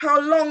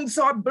 Her lungs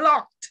are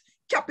blocked.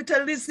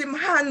 Capitalism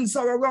hands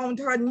are around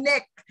her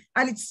neck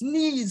and its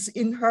knees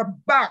in her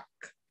back.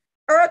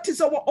 Earth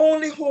is our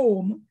only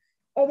home,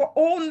 our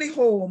only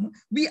home.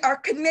 We are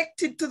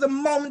connected to the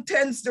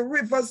mountains, the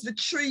rivers, the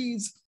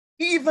trees,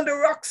 even the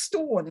rock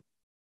stone.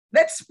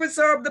 Let's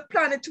preserve the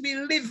planet we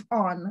live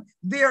on.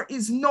 There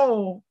is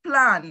no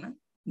plan,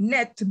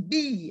 net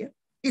B.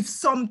 If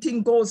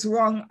something goes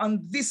wrong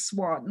on this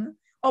one,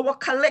 our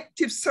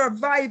collective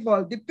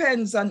survival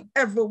depends on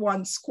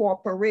everyone's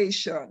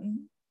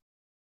cooperation.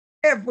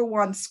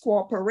 Everyone's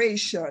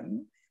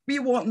cooperation. We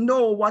won't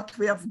know what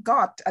we have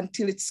got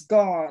until it's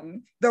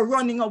gone. They're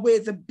running away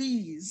the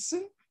bees,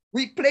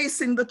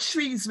 replacing the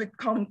trees with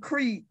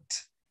concrete.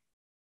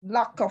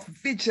 Lack of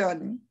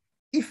vision.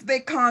 If they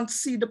can't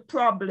see the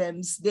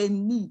problems, they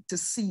need to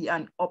see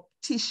an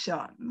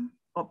optician.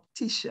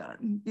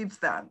 Optician. Give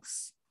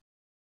thanks.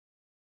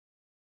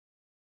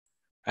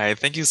 I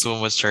thank you so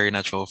much, Cherry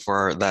Natural,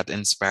 for that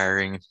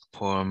inspiring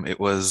poem.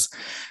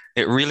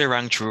 It really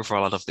rang true for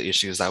a lot of the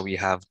issues that we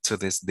have to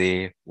this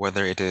day,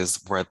 whether it is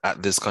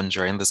at this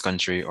country, in this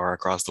country, or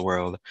across the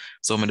world.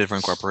 So many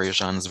different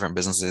corporations, different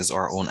businesses,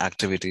 our own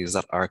activities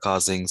that are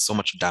causing so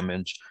much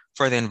damage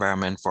for the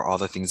environment, for all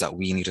the things that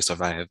we need to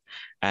survive.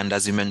 And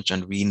as you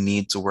mentioned, we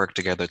need to work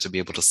together to be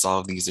able to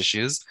solve these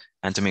issues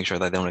and to make sure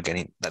that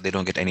they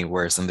don't get any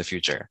worse in the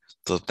future.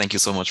 So thank you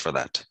so much for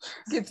that.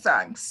 Give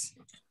thanks.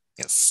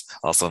 Yes,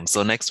 awesome.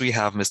 So next we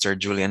have Mr.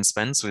 Julian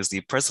Spence, who is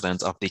the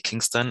president of the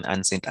Kingston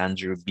and St.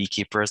 Andrew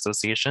Beekeeper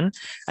Association,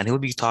 and he'll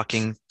be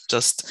talking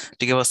just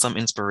to give us some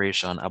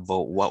inspiration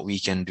about what we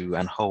can do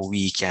and how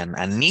we can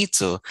and need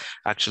to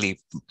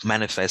actually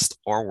manifest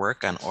our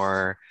work and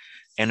our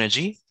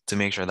energy to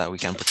make sure that we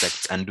can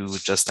protect and do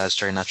just as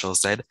Cherry Natural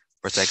said,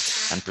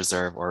 protect and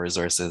preserve our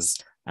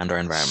resources and our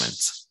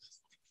environment.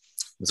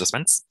 Mr.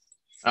 Spence?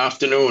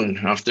 Afternoon,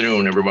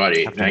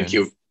 everybody. Afternoon. Thank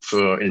you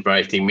for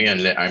inviting me,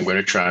 and I'm going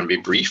to try and be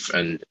brief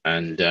and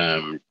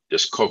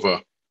just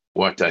cover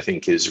what I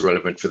think is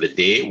relevant for the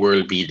day,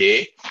 World Bee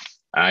Day.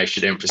 I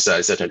should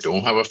emphasize that I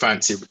don't have a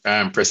fancy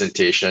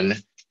presentation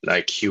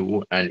like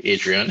Hugh and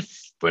Adrian,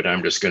 but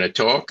I'm just going to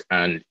talk,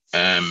 and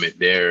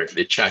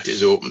the chat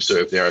is open, so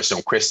if there are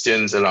some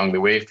questions along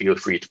the way, feel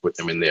free to put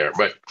them in there.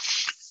 But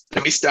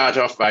let me start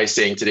off by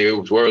saying today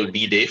was World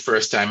Bee Day,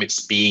 first time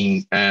it's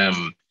being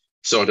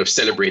sort of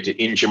celebrated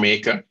in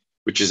Jamaica,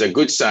 which is a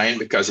good sign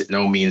because it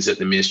now means that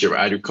the Ministry of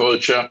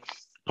Agriculture,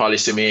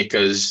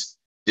 policymakers,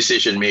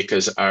 decision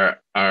makers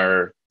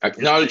are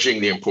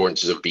acknowledging the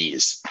importance of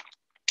bees.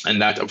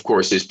 And that, of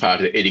course, is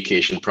part of the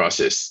education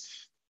process.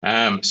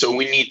 So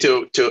we need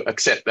to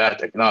accept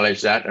that,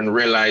 acknowledge that, and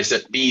realize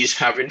that bees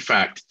have, in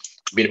fact,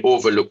 been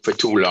overlooked for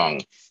too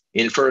long.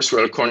 In first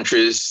world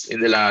countries,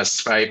 in the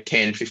last 5,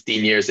 10,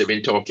 15 years, they've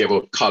been talking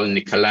about colony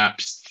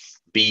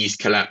collapse, bees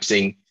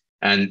collapsing,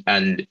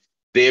 and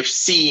they've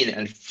seen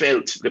and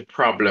felt the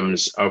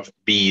problems of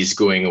bees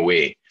going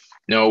away.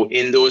 Now,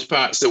 in those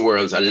parts of the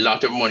world, a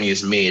lot of money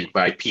is made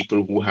by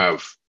people who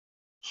have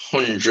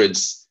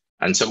hundreds,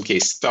 and in some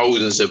cases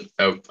thousands of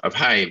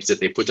hives that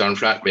they put on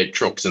flatbed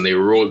trucks and they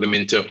roll them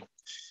into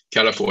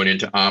California,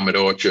 into almond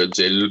orchards.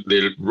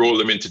 They roll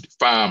them into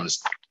farms.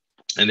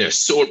 And their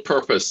sole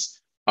purpose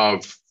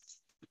of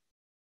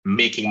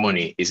making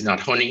money is not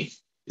honey,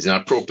 is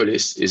not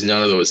propolis, is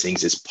none of those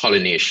things. It's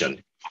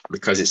pollination,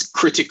 because it's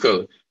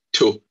critical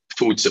to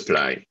food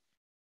supply.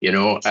 You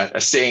know, a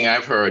saying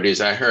I've heard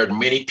is, I heard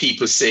many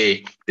people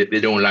say that they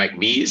don't like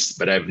bees,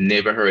 but I've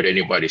never heard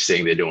anybody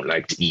saying they don't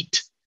like to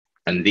eat.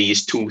 And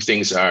these two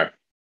things are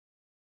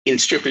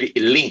inextricably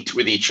linked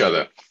with each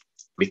other,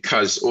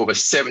 because over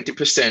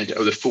 70%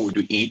 of the food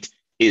we eat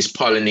is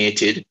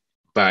pollinated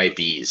by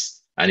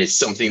bees. And it's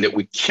something that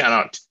we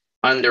cannot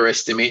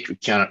underestimate, we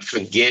cannot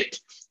forget,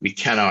 we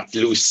cannot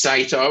lose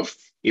sight of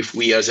if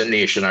we as a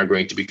nation are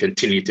going to be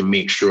continuing to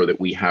make sure that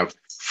we have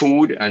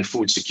food and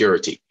food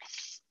security.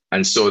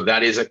 And so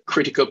that is a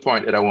critical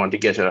point that I want to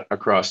get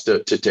across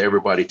to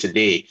everybody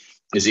today,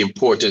 is the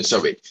importance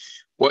of it.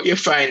 What you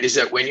find is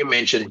that when you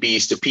mention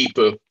bees to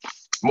people,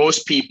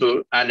 most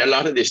people, and a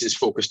lot of this is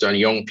focused on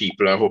young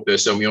people. I hope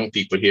there's some young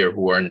people here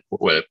who are,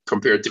 well,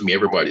 compared to me,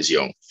 everybody's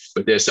young,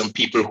 but there's some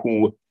people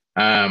who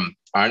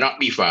are not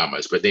bee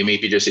farmers, but they may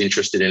be just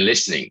interested in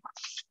listening.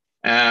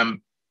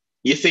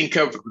 you think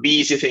of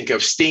bees, you think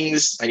of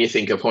stings, and you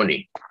think of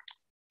honey.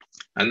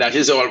 And that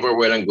is all very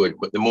well and good,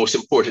 but the most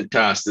important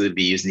task to the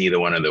bee is neither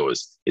one of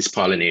those. It's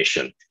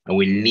pollination. And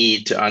we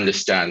need to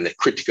understand the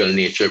critical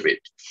nature of it.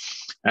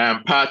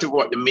 Part of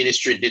what the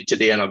ministry did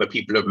today and other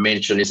people have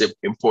mentioned is the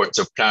importance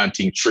of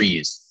planting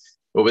trees.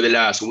 Over the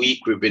last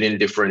week, we've been in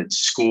different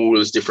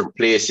schools, different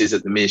places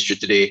at the ministry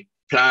today,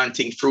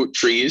 planting fruit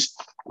trees,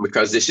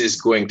 because this is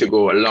going to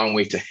go a long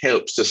way to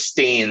help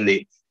sustain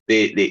the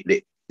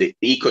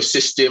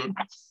ecosystem.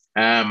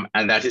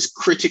 And that is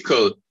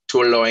critical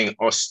to allowing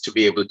us to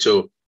be able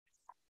to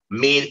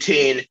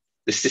maintain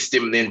the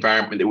system and the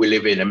environment that we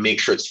live in and make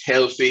sure it's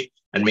healthy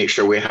and make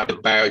sure we have the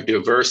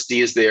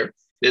biodiversity is there.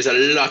 There's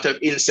a lot of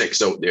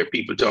insects out there.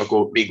 People talk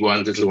about big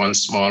ones, little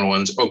ones, small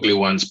ones, ugly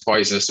ones,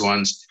 poisonous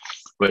ones.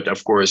 But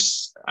of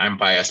course, I'm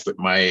biased, but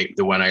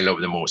the one I love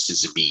the most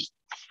is the bee,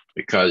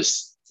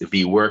 because the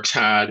bee works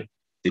hard,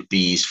 the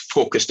bee's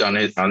focused on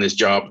his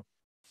job,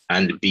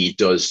 and the bee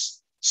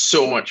does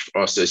so much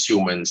for us as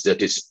humans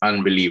that it's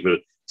unbelievable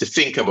to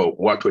think about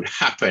what would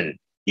happen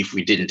if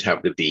we didn't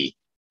have the bee.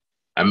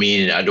 I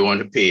mean, I don't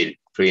want to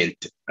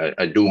paint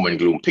a doom and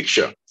gloom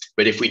picture,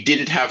 but if we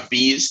didn't have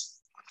bees,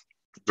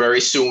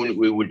 very soon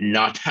we would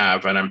not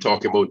have, and I'm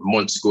talking about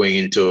months going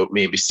into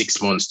maybe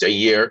 6 months to a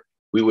year,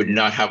 we would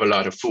not have a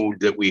lot of food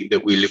that we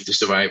live to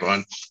survive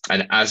on.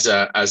 And as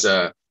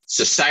a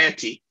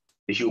society,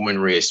 the human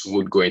race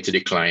would go into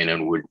decline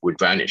and would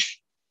vanish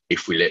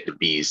if we let the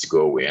bees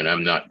go away. And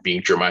I'm not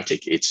being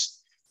dramatic. It's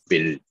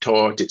been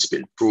taught, it's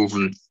been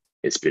proven,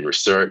 it's been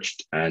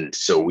researched. And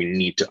so we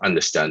need to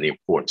understand the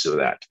importance of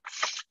that.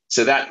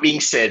 So that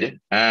being said,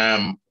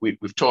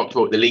 we've talked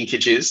about the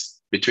linkages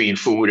between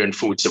food and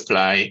food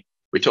supply.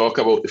 We talk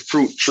about the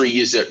fruit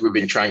trees that we've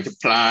been trying to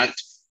plant,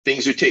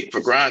 things we take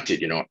for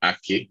granted,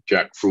 ackee,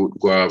 jackfruit,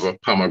 guava,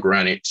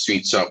 pomegranate,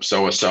 sweet sop,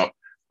 sour sop,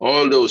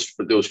 all those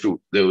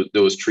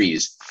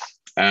trees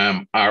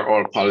are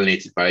all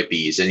pollinated by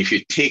bees. And if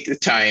you take the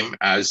time,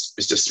 as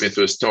Mr. Smith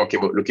was talking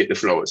about, look at the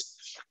flowers.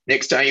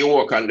 Next time you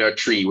walk under a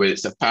tree, whether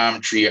it's a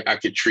palm tree, an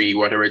ackee tree,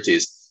 whatever it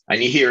is,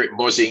 and you hear it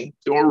buzzing,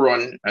 don't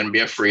run and be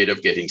afraid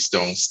of getting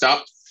stung.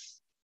 Stop,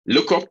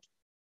 look up,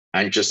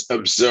 and just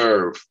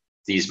observe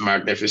these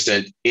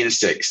magnificent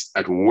insects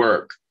at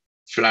work,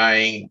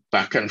 flying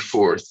back and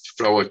forth,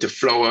 flower to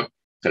flower,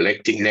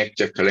 collecting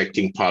nectar,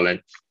 collecting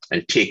pollen,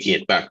 and taking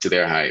it back to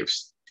their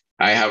hives.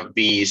 I have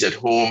bees at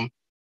home.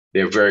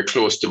 They're very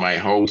close to my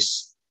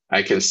house.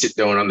 I can sit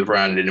down on the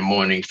veranda in the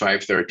morning,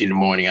 5:30 in the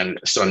morning, and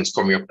the sun's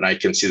coming up, and I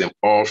can see them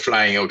all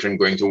flying out and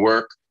going to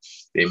work.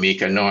 They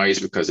make a noise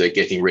because they're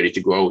getting ready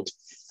to go out,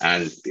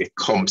 and they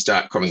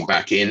start coming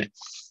back in.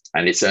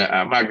 And it's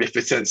a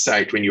magnificent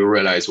sight when you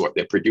realize what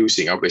they're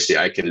producing. Obviously,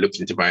 I can look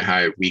into my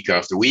hive week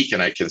after week,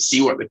 and I can see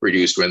what they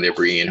produce when they're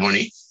bringing in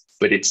honey.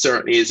 But it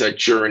certainly is a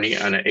journey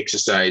and an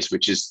exercise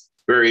which is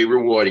very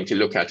rewarding to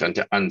look at and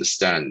to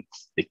understand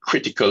the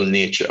critical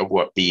nature of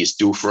what bees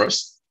do for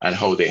us and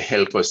how they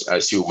help us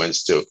as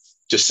humans to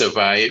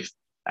survive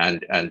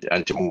and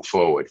to move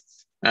forward.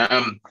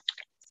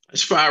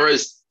 As far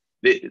as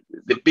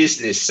the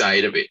business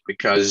side of it,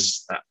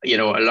 because a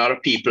lot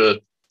of people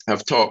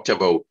have talked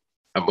about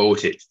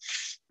it,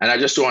 and I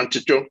just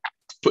wanted to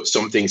put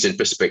some things in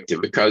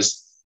perspective,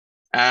 because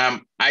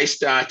I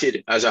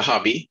started as a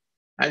hobby,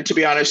 and to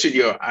be honest with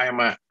you, I'm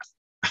an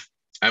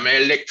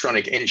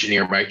electronic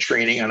engineer by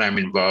training, and I'm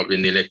involved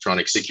in the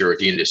electronic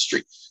security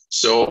industry.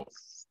 So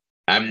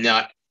I'm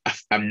not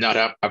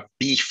a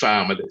bee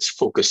farmer that's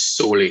focused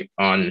solely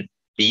on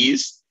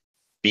bees.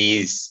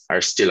 Bees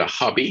are still a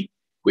hobby,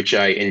 which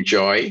I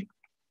enjoy.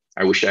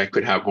 I wish I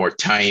could have more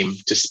time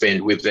to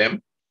spend with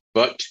them,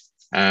 but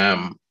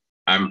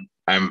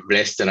I'm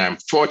blessed and I'm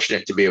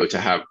fortunate to be able to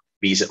have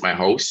bees at my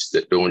house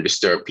that don't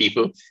disturb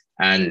people.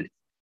 And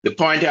the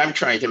point I'm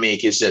trying to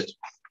make is that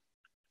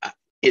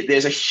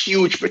there's a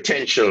huge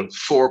potential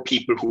for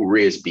people who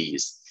raise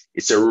bees.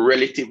 It's a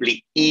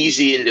relatively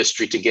easy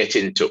industry to get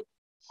into.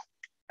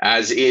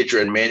 As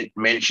Adrian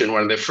mentioned,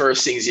 one of the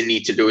first things you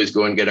need to do is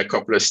go and get a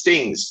couple of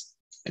stings.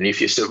 And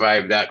if you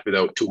survive that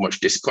without too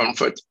much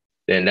discomfort,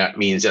 then that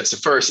means that's the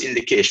first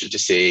indication to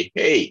say,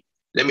 hey,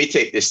 let me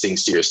take this thing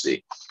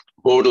seriously.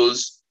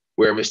 Bodles,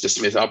 where Mr.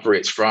 Smith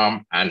operates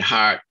from, and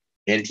Hart,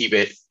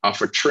 NTVet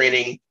offer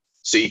training.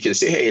 So you can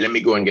say, hey, let me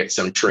go and get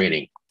some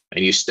training.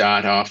 And you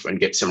start off and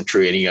get some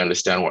training, you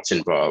understand what's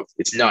involved.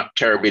 It's not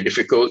terribly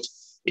difficult.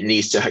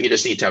 You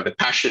just need to have the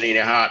passion in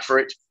your heart for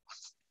it.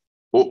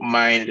 Open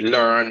mind,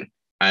 learn,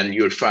 and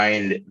you'll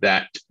find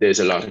that there's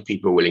a lot of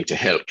people willing to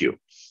help you.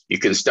 You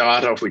can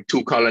start off with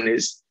 2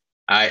 colonies.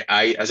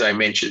 As I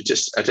mentioned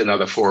just at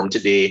another forum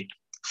today,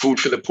 Food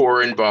for the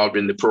Poor involved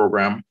in the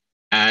program.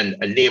 And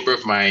a neighbor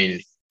of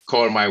mine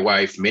called my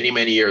wife many,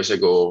 many years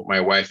ago.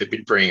 My wife had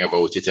been praying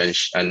about it,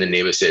 and the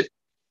neighbor said,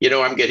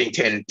 I'm getting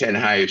 10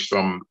 hives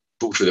from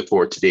Food for the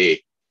Poor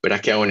today, but I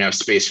can only have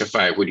space for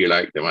 5. Would you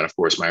like them? And of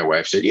course, my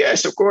wife said,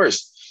 yes, of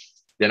course.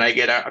 Then I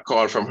get a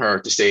call from her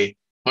to say,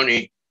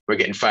 honey, we're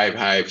getting 5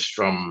 hives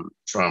from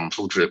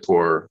Food for the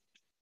Poor.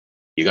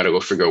 you got to go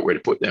figure out where to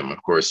put them.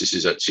 Of course, this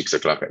is at 6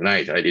 o'clock at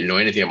night. I didn't know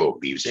anything about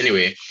bees.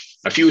 Anyway,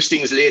 a few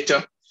things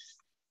later,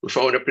 we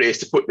found a place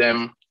to put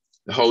them.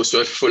 The house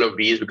was full of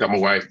bees because my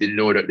wife didn't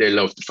know that they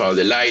love to follow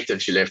the light,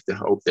 and she left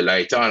the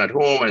light on at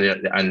home,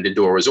 and the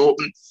door was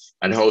open,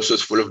 and the house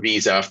was full of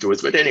bees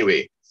afterwards. But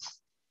anyway,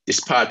 it's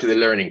part of the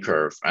learning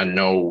curve. And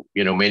now,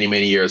 many,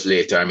 many years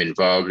later, I'm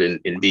involved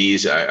in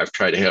bees. I've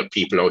tried to help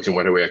people out in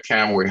whatever way I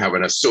can. We have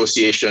an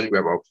association. We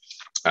have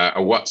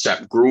a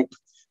WhatsApp group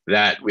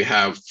that we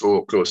have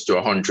for close to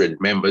 100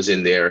 members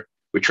in there.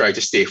 We try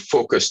to stay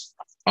focused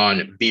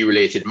on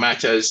bee-related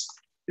matters.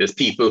 There's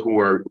people who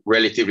are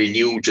relatively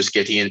new, just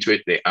getting into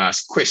it. They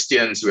ask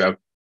questions. We have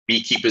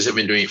beekeepers who have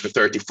been doing it for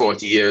 30,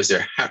 40 years.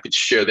 They're happy to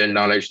share their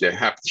knowledge. They're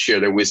happy to share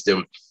their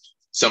wisdom.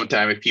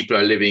 Sometimes if people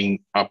are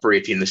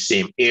operating in the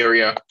same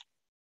area,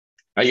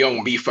 a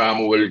young bee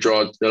farmer will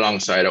draw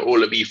alongside an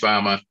older bee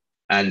farmer,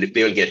 and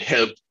they'll get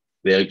help.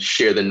 They'll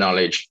share the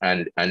knowledge,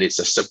 and it's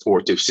a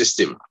supportive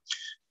system.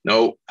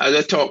 Now, as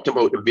I talked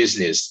about the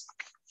business,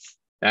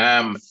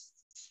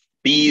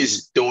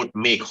 bees don't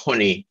make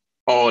honey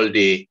all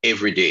day,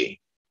 every day.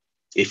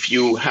 If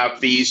you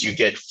have bees, you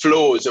get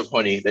flows of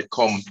honey that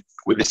come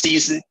with the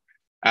season.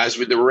 As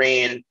with the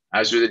rain,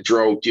 as with the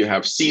drought, you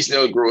have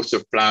seasonal growth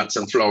of plants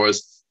and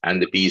flowers,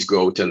 and the bees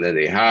go out and then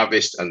they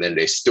harvest and then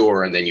they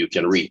store and then you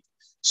can reap.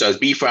 So as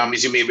bee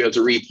farmers, you may be able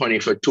to reap honey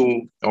for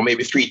 2 or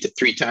maybe three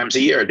times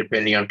a year,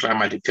 depending on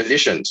climatic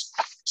conditions.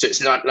 So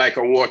it's not like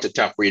a water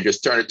tap where you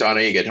just turn it on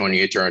and you get honey,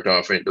 you turn it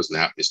off and it doesn't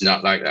happen. It's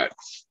not like that.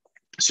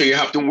 So you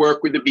have to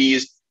work with the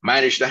bees,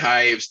 manage the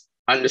hives,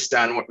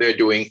 understand what they're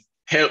doing,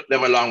 help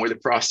them along with the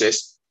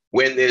process.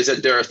 When there's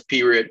a dearth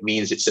period,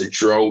 means it's a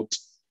drought.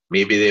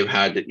 Maybe they've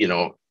had,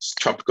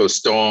 tropical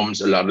storms.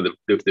 A lot of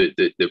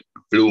the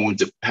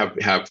blooms have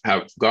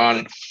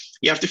gone.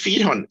 You have to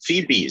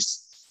feed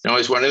bees. Now,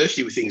 it's one of the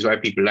few things why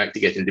people like to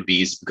get into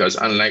bees, because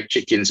unlike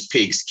chickens,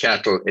 pigs,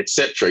 cattle,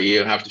 etc.,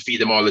 you have to feed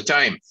them all the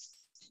time.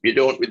 You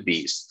don't with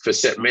bees. For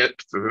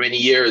many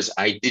years,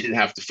 I didn't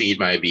have to feed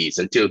my bees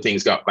until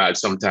things got bad,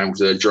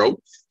 sometimes with a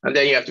drought. And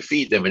then you have to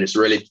feed them, and it's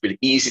relatively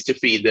easy to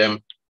feed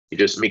them. You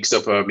just mix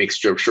up a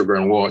mixture of sugar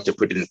and water,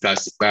 put it in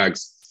plastic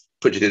bags,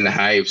 put it in the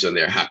hives, and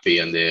they're happy,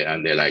 and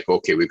they're like,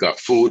 okay, we got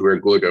food, we're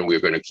good, and we're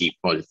going to keep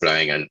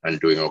multiplying and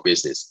doing our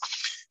business.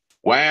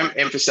 Why I'm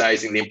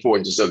emphasizing the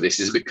importance of this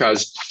is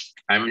because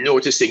I'm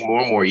noticing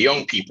more and more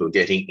young people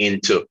getting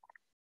into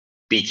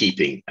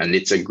beekeeping. And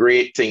it's a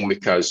great thing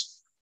because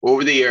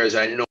over the years,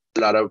 I know a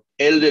lot of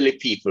elderly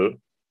people,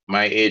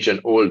 my age and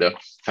older,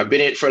 have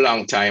been in it for a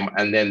long time.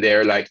 And then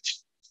they're like,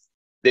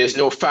 there's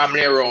no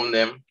family around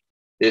them.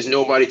 There's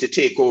nobody to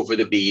take over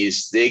the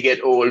bees. They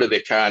get older,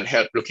 they can't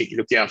help looking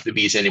after the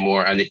bees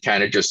anymore. And it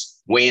kind of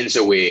just wanes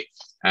away.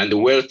 And the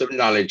wealth of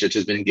knowledge that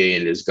has been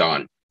gained is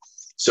gone.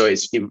 So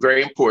it's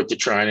very important to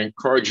try and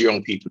encourage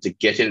young people to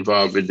get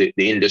involved with the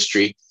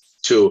industry,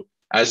 to,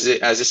 as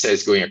it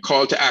says, going a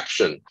call to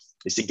action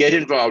is to get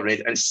involved in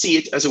it and see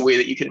it as a way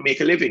that you can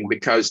make a living,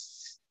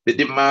 because the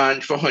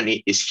demand for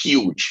honey is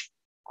huge.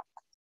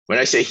 When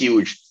I say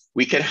huge,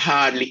 we can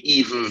hardly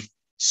even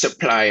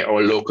supply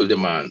our local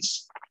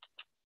demands.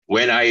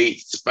 When I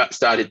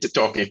started to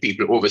talking to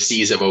people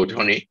overseas about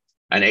honey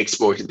and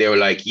export it, they were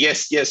like,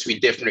 yes, we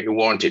definitely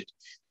want it.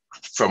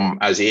 From,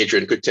 as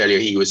Adrian could tell you,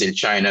 he was in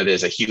China.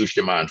 There's a huge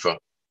demand for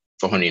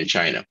honey in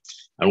China.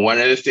 And one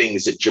of the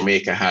things that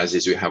Jamaica has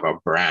is we have a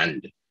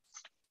brand.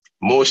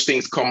 Most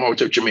things come out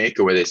of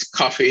Jamaica, whether it's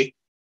coffee,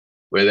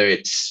 whether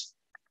it's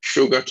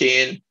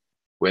sugarcane,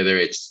 whether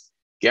it's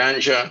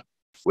ganja,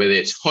 whether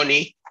it's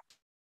honey,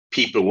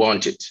 people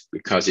want it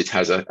because it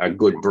has a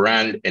good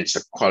brand and it's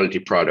a quality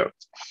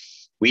product.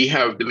 We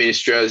have the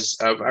Ministry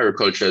of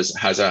Agriculture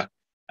has a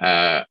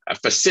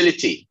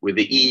facility with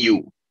the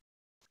EU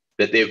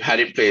that they've had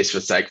in place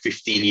for like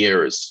 15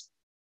 years,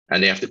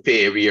 and they have to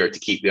pay every year to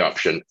keep the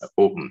option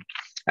open.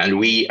 And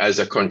we as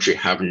a country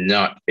have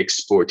not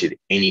exported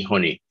any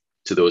honey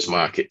to those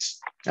markets.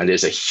 And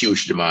there's a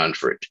huge demand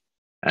for it.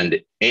 And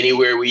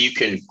anywhere where you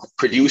can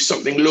produce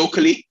something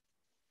locally,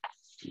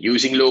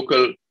 using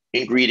local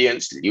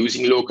ingredients,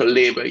 using local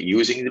labor,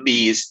 using the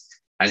bees,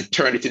 and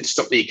turn it into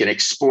something you can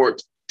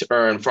export to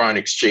earn foreign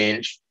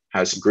exchange,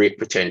 has great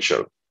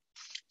potential.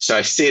 So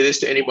I say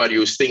this to anybody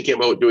who's thinking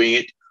about doing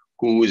it,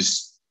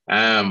 who's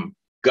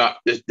got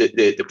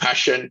the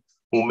passion,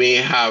 who may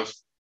have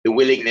the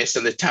willingness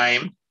and the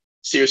time.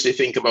 Seriously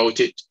think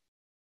about it.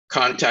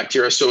 Contact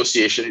your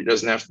association. It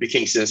doesn't have to be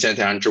Kingston and St.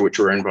 Andrew, which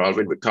we're involved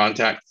with, but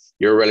contact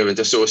your relevant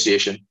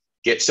association.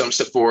 Get some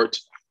support.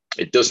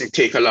 It doesn't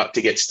take a lot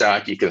to get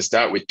started. You can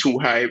start with 2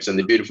 hives. And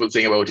the beautiful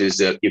thing about it is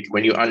that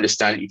when you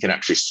understand it, you can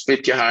actually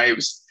split your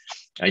hives,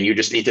 and you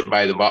just need to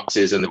buy the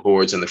boxes and the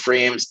boards and the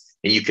frames,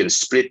 and you can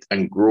split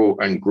and grow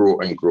and grow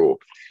and grow.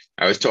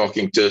 I was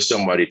talking to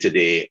somebody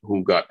today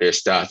who got their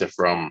starter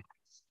from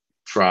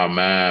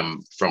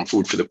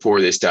Food for the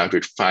Poor. They started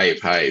with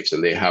 5 hives,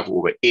 and they have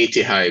over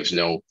 80 hives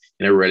now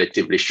in a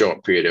relatively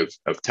short period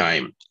of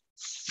time.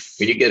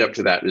 When you get up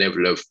to that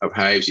level of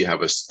hives, you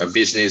have a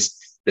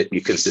business that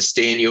you can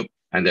sustain you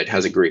and that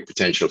has a great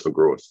potential for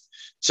growth.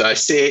 So I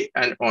say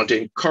and want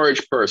to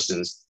encourage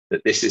persons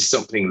that this is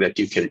something that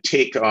you can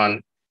take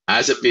on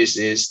as a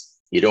business.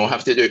 You don't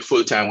have to do it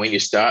full time when you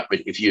start,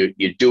 but if you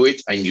do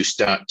it and you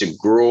start to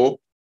grow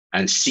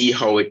and see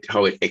how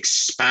it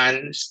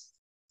expands,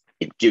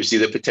 it gives you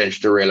the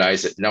potential to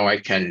realize that now I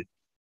can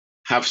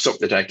have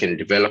something that I can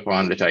develop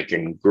on, that I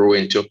can grow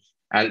into.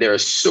 And there are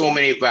so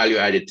many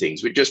value-added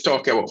things. We're just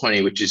talking about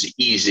honey, which is an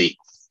easy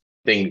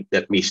thing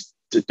that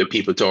the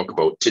people talk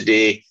about.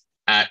 Today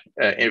at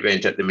an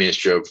event at the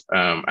Ministry of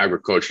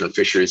Agriculture and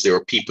Fisheries, there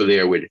were people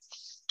there with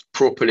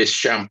propolis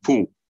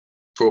shampoo,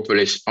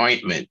 propolis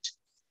ointment.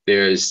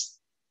 There's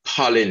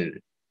pollen,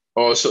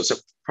 all sorts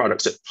of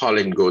products that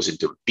pollen goes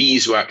into.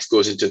 Beeswax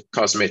goes into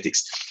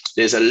cosmetics.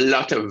 There's a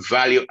lot of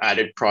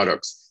value-added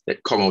products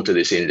that come out of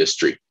this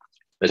industry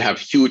that have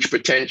huge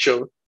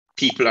potential.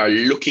 People are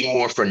looking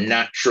more for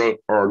natural,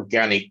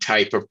 organic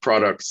type of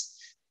products.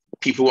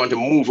 People want to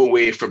move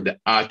away from the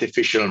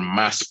artificial,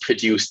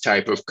 mass-produced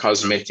type of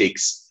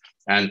cosmetics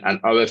and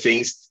other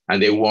things,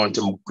 and they want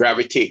to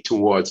gravitate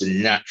towards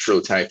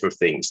natural type of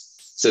things.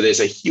 So there's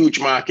a huge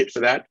market for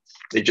that.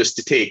 It just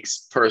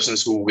takes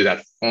persons who, with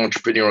that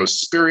entrepreneurial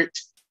spirit,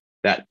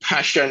 that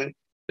passion,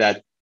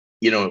 that,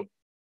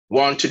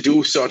 want to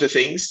do sort of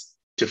things,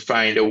 to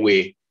find a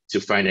way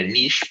to find a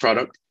niche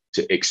product,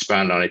 to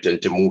expand on it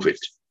and to move it.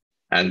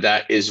 And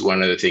that is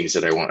one of the things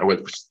that I want,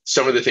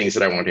 some of the things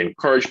that I want to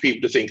encourage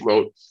people to think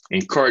about,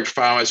 encourage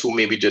farmers who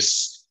may be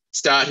just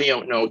starting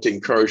out now, to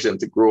encourage them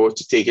to grow,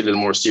 to take it a little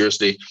more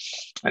seriously.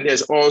 And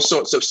there's all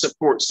sorts of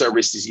support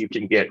services you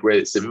can get, whether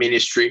it's the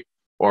ministry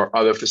or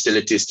other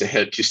facilities to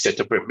help you set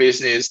up a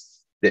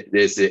business.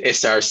 There's the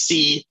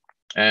SRC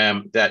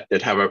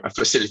that have a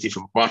facility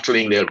for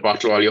bottling. They'll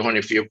bottle all your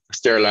honey for you,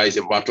 sterilize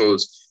your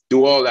bottles,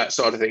 do all that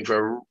sort of thing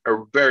for a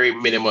very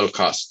minimal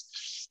cost.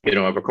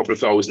 Of a couple of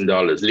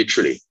 $1,000s,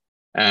 literally.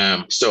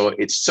 So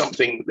it's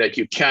something that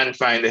you can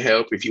find the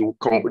help. If you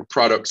come up with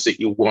products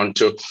that you want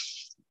to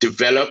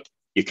develop,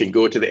 you can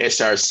go to the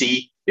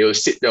SRC. They will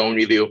sit down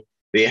with you.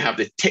 They have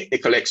the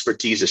technical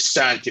expertise, the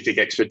scientific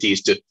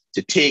expertise to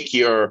take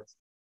your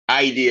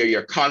idea,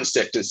 your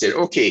concept, and say,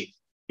 okay,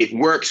 it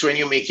works when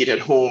you make it at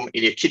home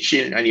in your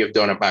kitchen and you've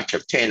done a batch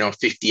of 10 or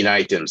 15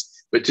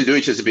 items. But to do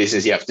it as a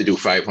business, you have to do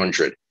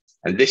 500.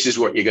 And this is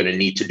what you're going to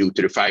need to do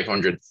to the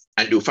 500,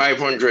 and do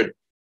 500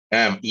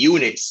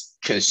 units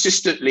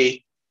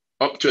consistently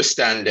up to a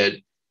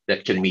standard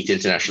that can meet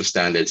international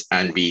standards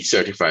and be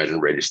certified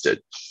and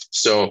registered.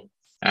 So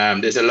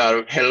there's a lot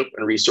of help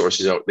and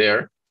resources out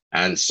there.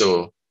 And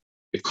so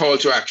the call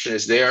to action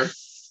is there.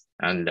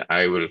 And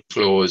I will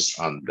close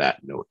on that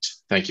note.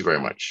 Thank you very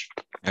much.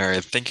 All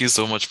right. Thank you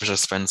so much, Mr.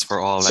 Spence, for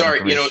all that Sorry,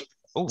 information.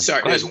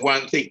 There's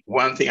one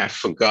thing I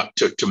forgot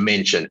to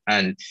mention,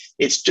 and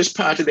it's just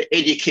part of the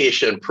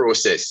education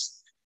process.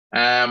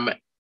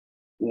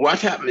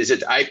 What happened is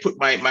that I put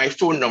my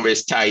phone number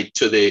is tied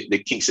to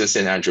the Kingston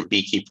St. Andrew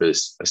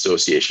Beekeepers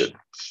Association.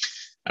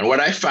 And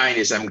what I find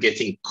is I'm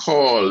getting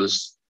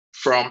calls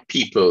from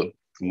people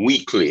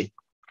weekly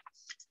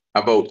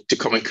about to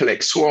come and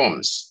collect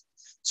swarms.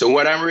 So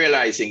what I'm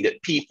realizing,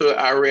 that people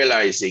are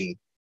realizing,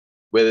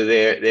 whether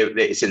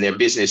it's in their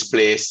business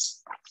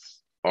place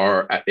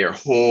or at their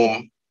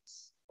home,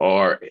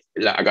 or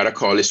I got a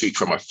call this week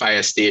from a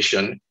fire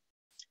station,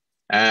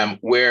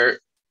 where,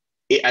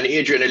 and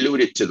Adrian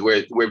alluded to,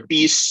 where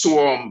bees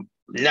swarm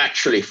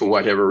naturally for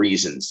whatever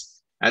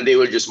reasons, and they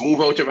will just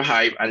move out of a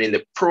hive, and in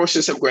the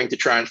process of going to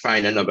try and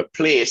find another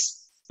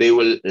place, they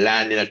will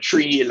land in a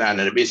tree, land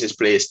in a business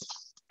place.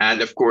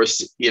 And of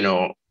course,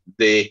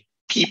 the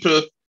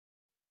people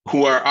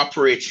who are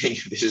operating,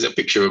 this is a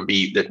picture of a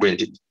bee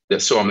the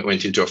swarm that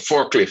went into a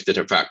forklift at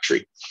a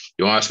factory.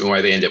 You ask me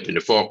why they end up in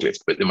the forklift,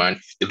 but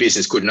the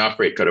business couldn't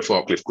operate because the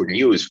forklift couldn't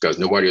use, because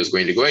nobody was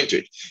going to go into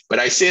it. But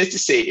I say to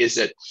say is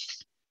that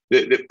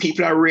the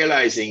people are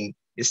realizing,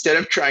 instead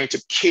of trying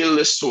to kill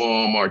the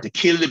swarm or to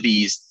kill the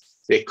bees,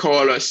 they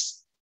call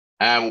us.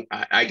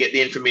 I get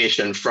the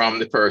information from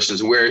the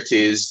persons, where it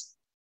is,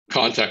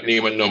 contact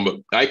name and number.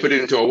 I put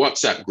it into a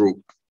WhatsApp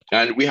group,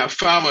 and we have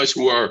farmers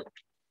who are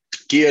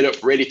geared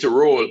up, ready to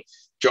roll,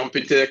 jump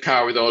into their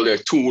car with all their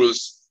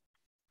tools,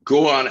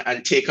 go on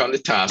and take on the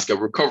task of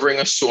recovering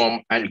a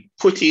swarm and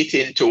put it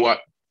into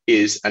what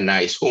is a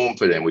nice home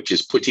for them, which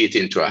is put it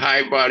into a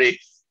hive body,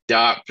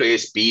 dark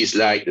place, bees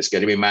like, that's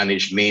going to be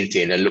managed,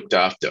 maintained, and looked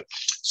after.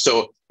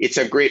 So it's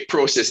a great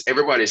process.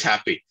 Everybody's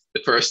happy.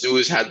 The person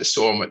who's had the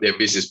swarm at their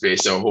business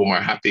place or home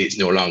are happy it's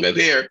no longer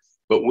there,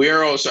 but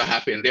we're also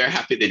happy, and they're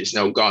happy that it's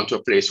now gone to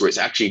a place where it's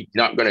actually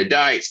not going to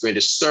die. It's going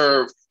to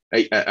serve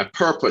a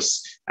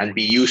purpose and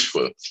be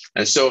useful.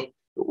 And so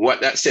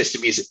what that says to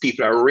me is that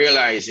people are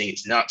realizing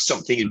it's not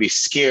something to be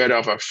scared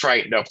of or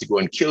frightened of to go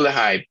and kill the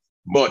hive,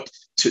 but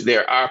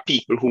there are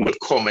people who will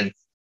come and,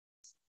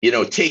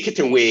 take it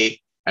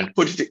away and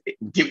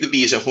give the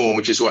bees a home,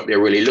 which is what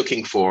they're really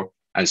looking for,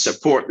 and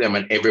support them,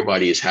 and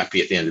everybody is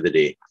happy at the end of the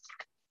day.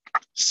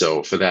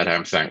 So for that,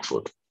 I'm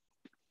thankful.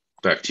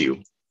 Back to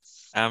you.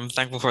 I'm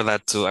thankful for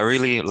that too. I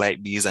really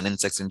like bees and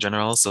insects in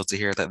general. So to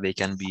hear that they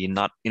can be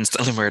not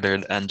instantly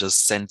murdered and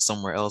just sent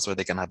somewhere else where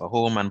they can have a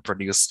home and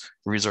produce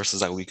resources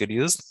that we could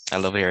use, I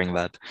love hearing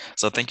that.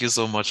 So thank you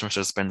so much,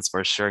 Mr. Spence,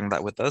 for sharing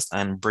that with us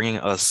and bringing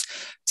us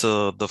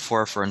to the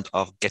forefront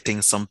of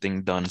getting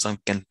something done,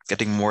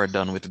 getting more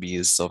done with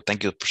bees. So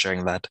thank you for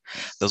sharing that.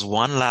 There's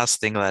one last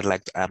thing that I'd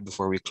like to add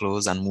before we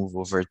close and move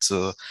over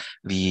to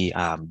the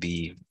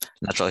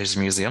Natural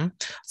History Museum.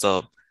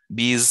 So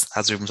bees,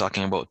 as we've been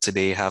talking about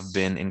today, have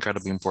been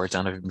incredibly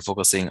important. We've been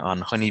focusing on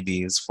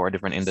honeybees for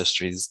different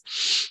industries,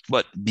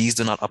 but bees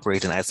do not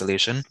operate in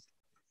isolation.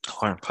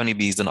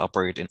 Honeybees don't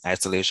operate in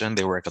isolation.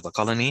 They work as a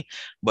colony,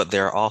 but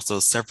there are also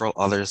several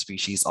other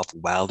species of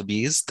wild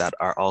bees that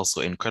are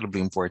also incredibly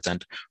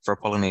important for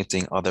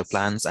pollinating other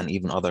plants and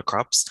even other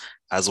crops,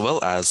 as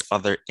well as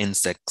other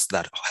insects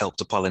that help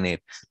to pollinate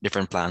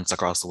different plants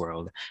across the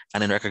world.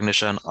 And in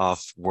recognition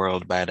of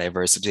World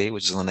Biodiversity Day,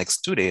 which is in the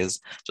next 2 days,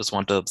 just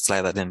want to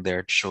slide that in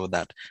there to show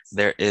that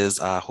there is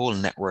a whole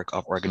network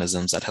of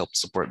organisms that help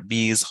support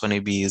bees,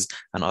 honeybees,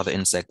 and other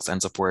insects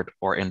and support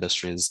our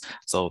industries.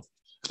 So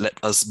let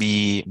us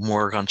be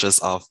more conscious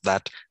of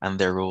that and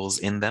their roles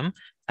in them.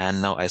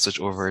 And now I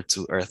switch over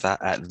to Eartha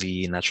at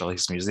the Natural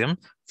History Museum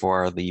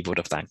for the vote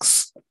of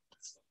thanks.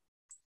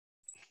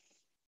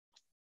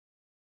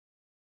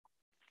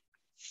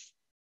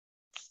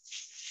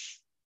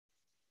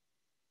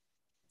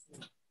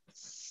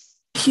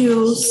 Thank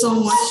you so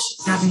much,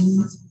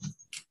 Gavin.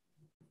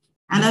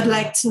 And I'd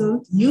like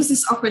to use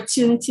this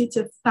opportunity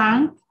to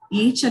thank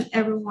each and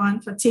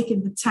everyone for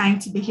taking the time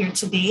to be here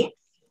today.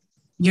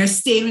 You're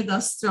staying with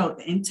us throughout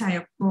the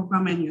entire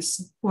program, and your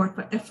support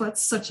for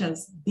efforts such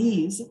as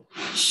these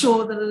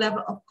show the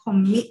level of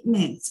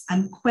commitment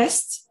and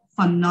quest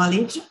for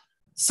knowledge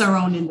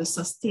surrounding the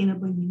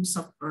sustainable use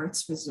of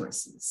Earth's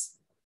resources,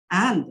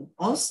 and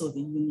also the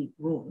unique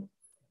role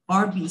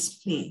our bees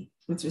play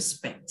with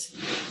respect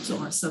to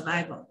our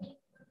survival.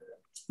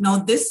 Now,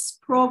 this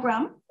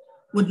program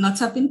would not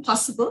have been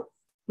possible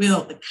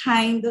without the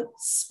kind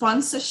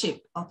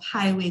sponsorship of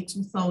Highway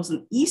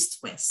 2000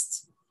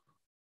 East-West,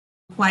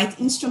 quite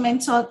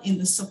instrumental in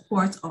the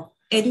support of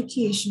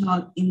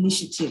educational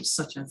initiatives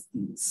such as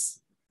these.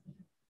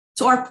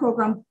 To our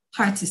program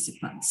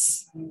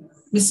participants,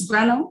 Ms.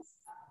 Branham,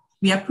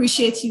 we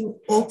appreciate you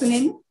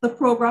opening the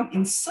program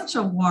in such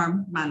a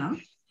warm manner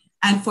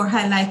and for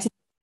highlighting the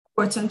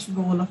important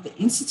role of the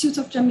Institute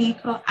of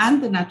Jamaica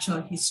and the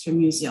Natural History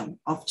Museum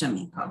of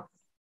Jamaica.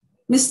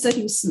 Mr.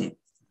 Hugh Smith,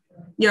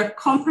 your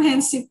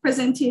comprehensive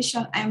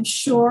presentation, I'm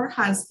sure,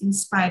 has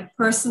inspired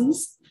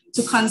persons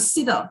to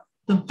consider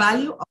the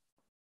value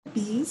of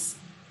bees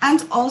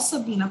and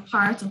also being a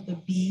part of the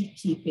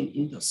beekeeping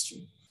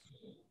industry.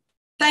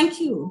 Thank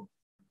you,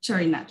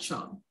 Cherry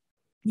Natural.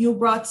 You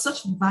brought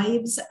such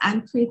vibes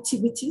and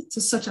creativity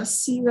to such a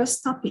serious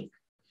topic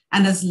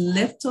and has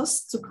left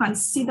us to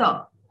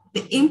consider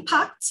the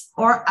impact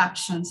our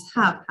actions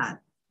have had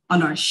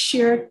on our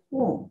shared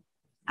home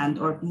and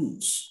our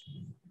bees.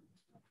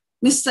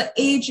 Mr.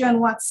 Adrian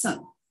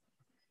Watson,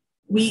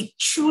 we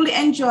truly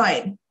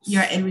enjoyed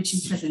your enriching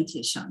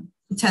presentation.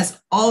 It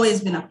has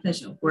always been a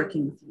pleasure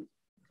working with you.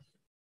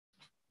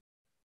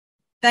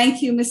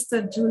 Thank you,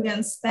 Mr.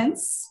 Julian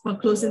Spence, for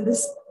closing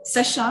this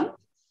session.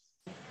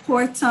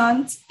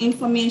 Important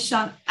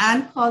information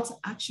and call to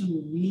action.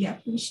 We really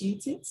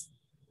appreciate it.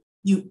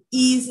 You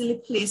easily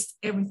placed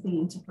everything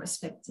into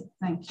perspective.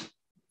 Thank you.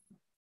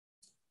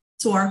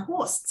 To our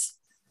host,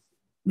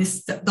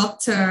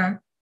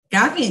 Dr.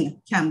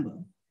 Gavin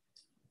Campbell,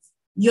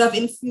 you have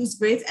infused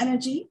great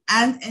energy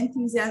and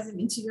enthusiasm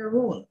into your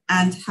role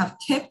and have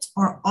kept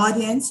our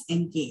audience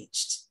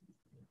engaged.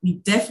 We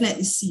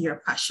definitely see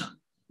your passion.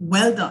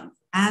 Well done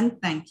and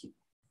thank you.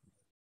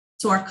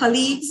 To our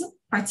colleagues,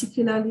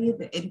 particularly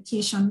the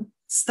education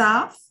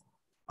staff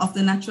of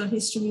the Natural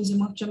History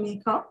Museum of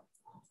Jamaica,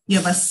 you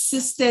have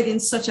assisted in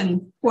such an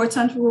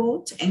important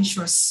role to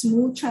ensure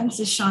smooth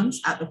transitions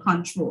at the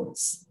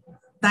controls.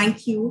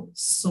 Thank you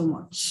so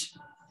much.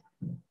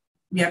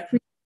 We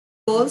appreciate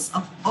those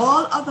of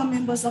all other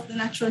members of the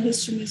Natural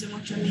History Museum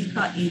of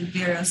Jamaica in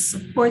various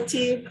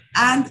supportive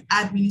and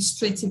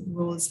administrative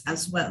roles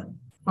as well.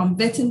 From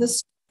vetting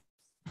the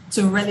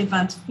to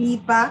relevant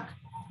feedback,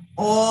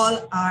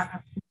 all are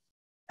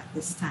appreciated at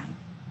this time.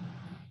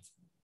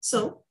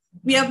 So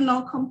we have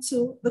now come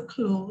to the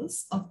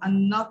close of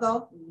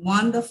another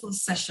wonderful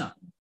session.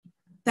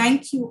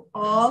 Thank you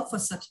all for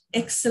such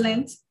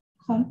excellent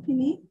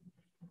company.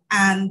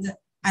 And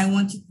I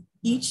want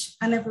each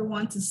and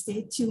everyone to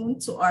stay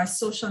tuned to our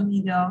social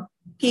media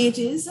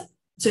pages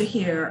to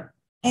hear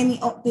any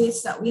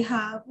updates that we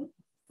have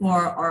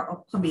for our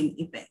upcoming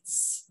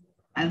events.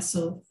 And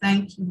so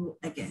thank you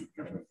again,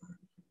 everyone.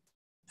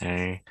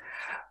 Hey.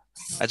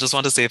 I just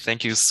want to say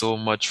thank you so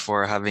much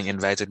for having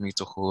invited me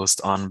to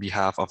host on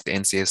behalf of the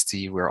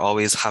NCST. We're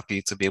always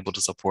happy to be able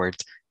to support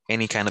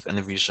any kind of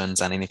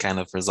innovations and any kind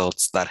of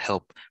results that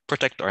help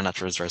protect our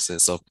natural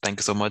resources. So thank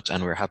you so much,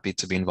 and we're happy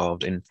to be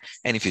involved in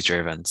any future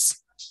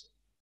events.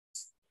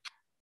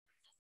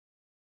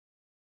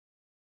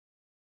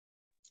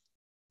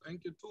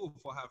 Thank you too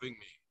for having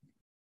me.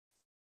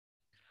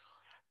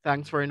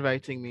 Thanks for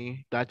inviting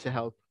me. Glad to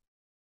help.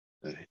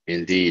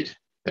 Indeed.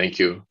 Thank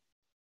you.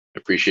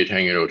 Appreciate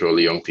hanging out with all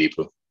the young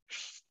people.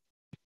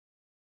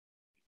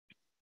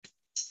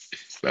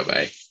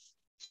 Bye-bye.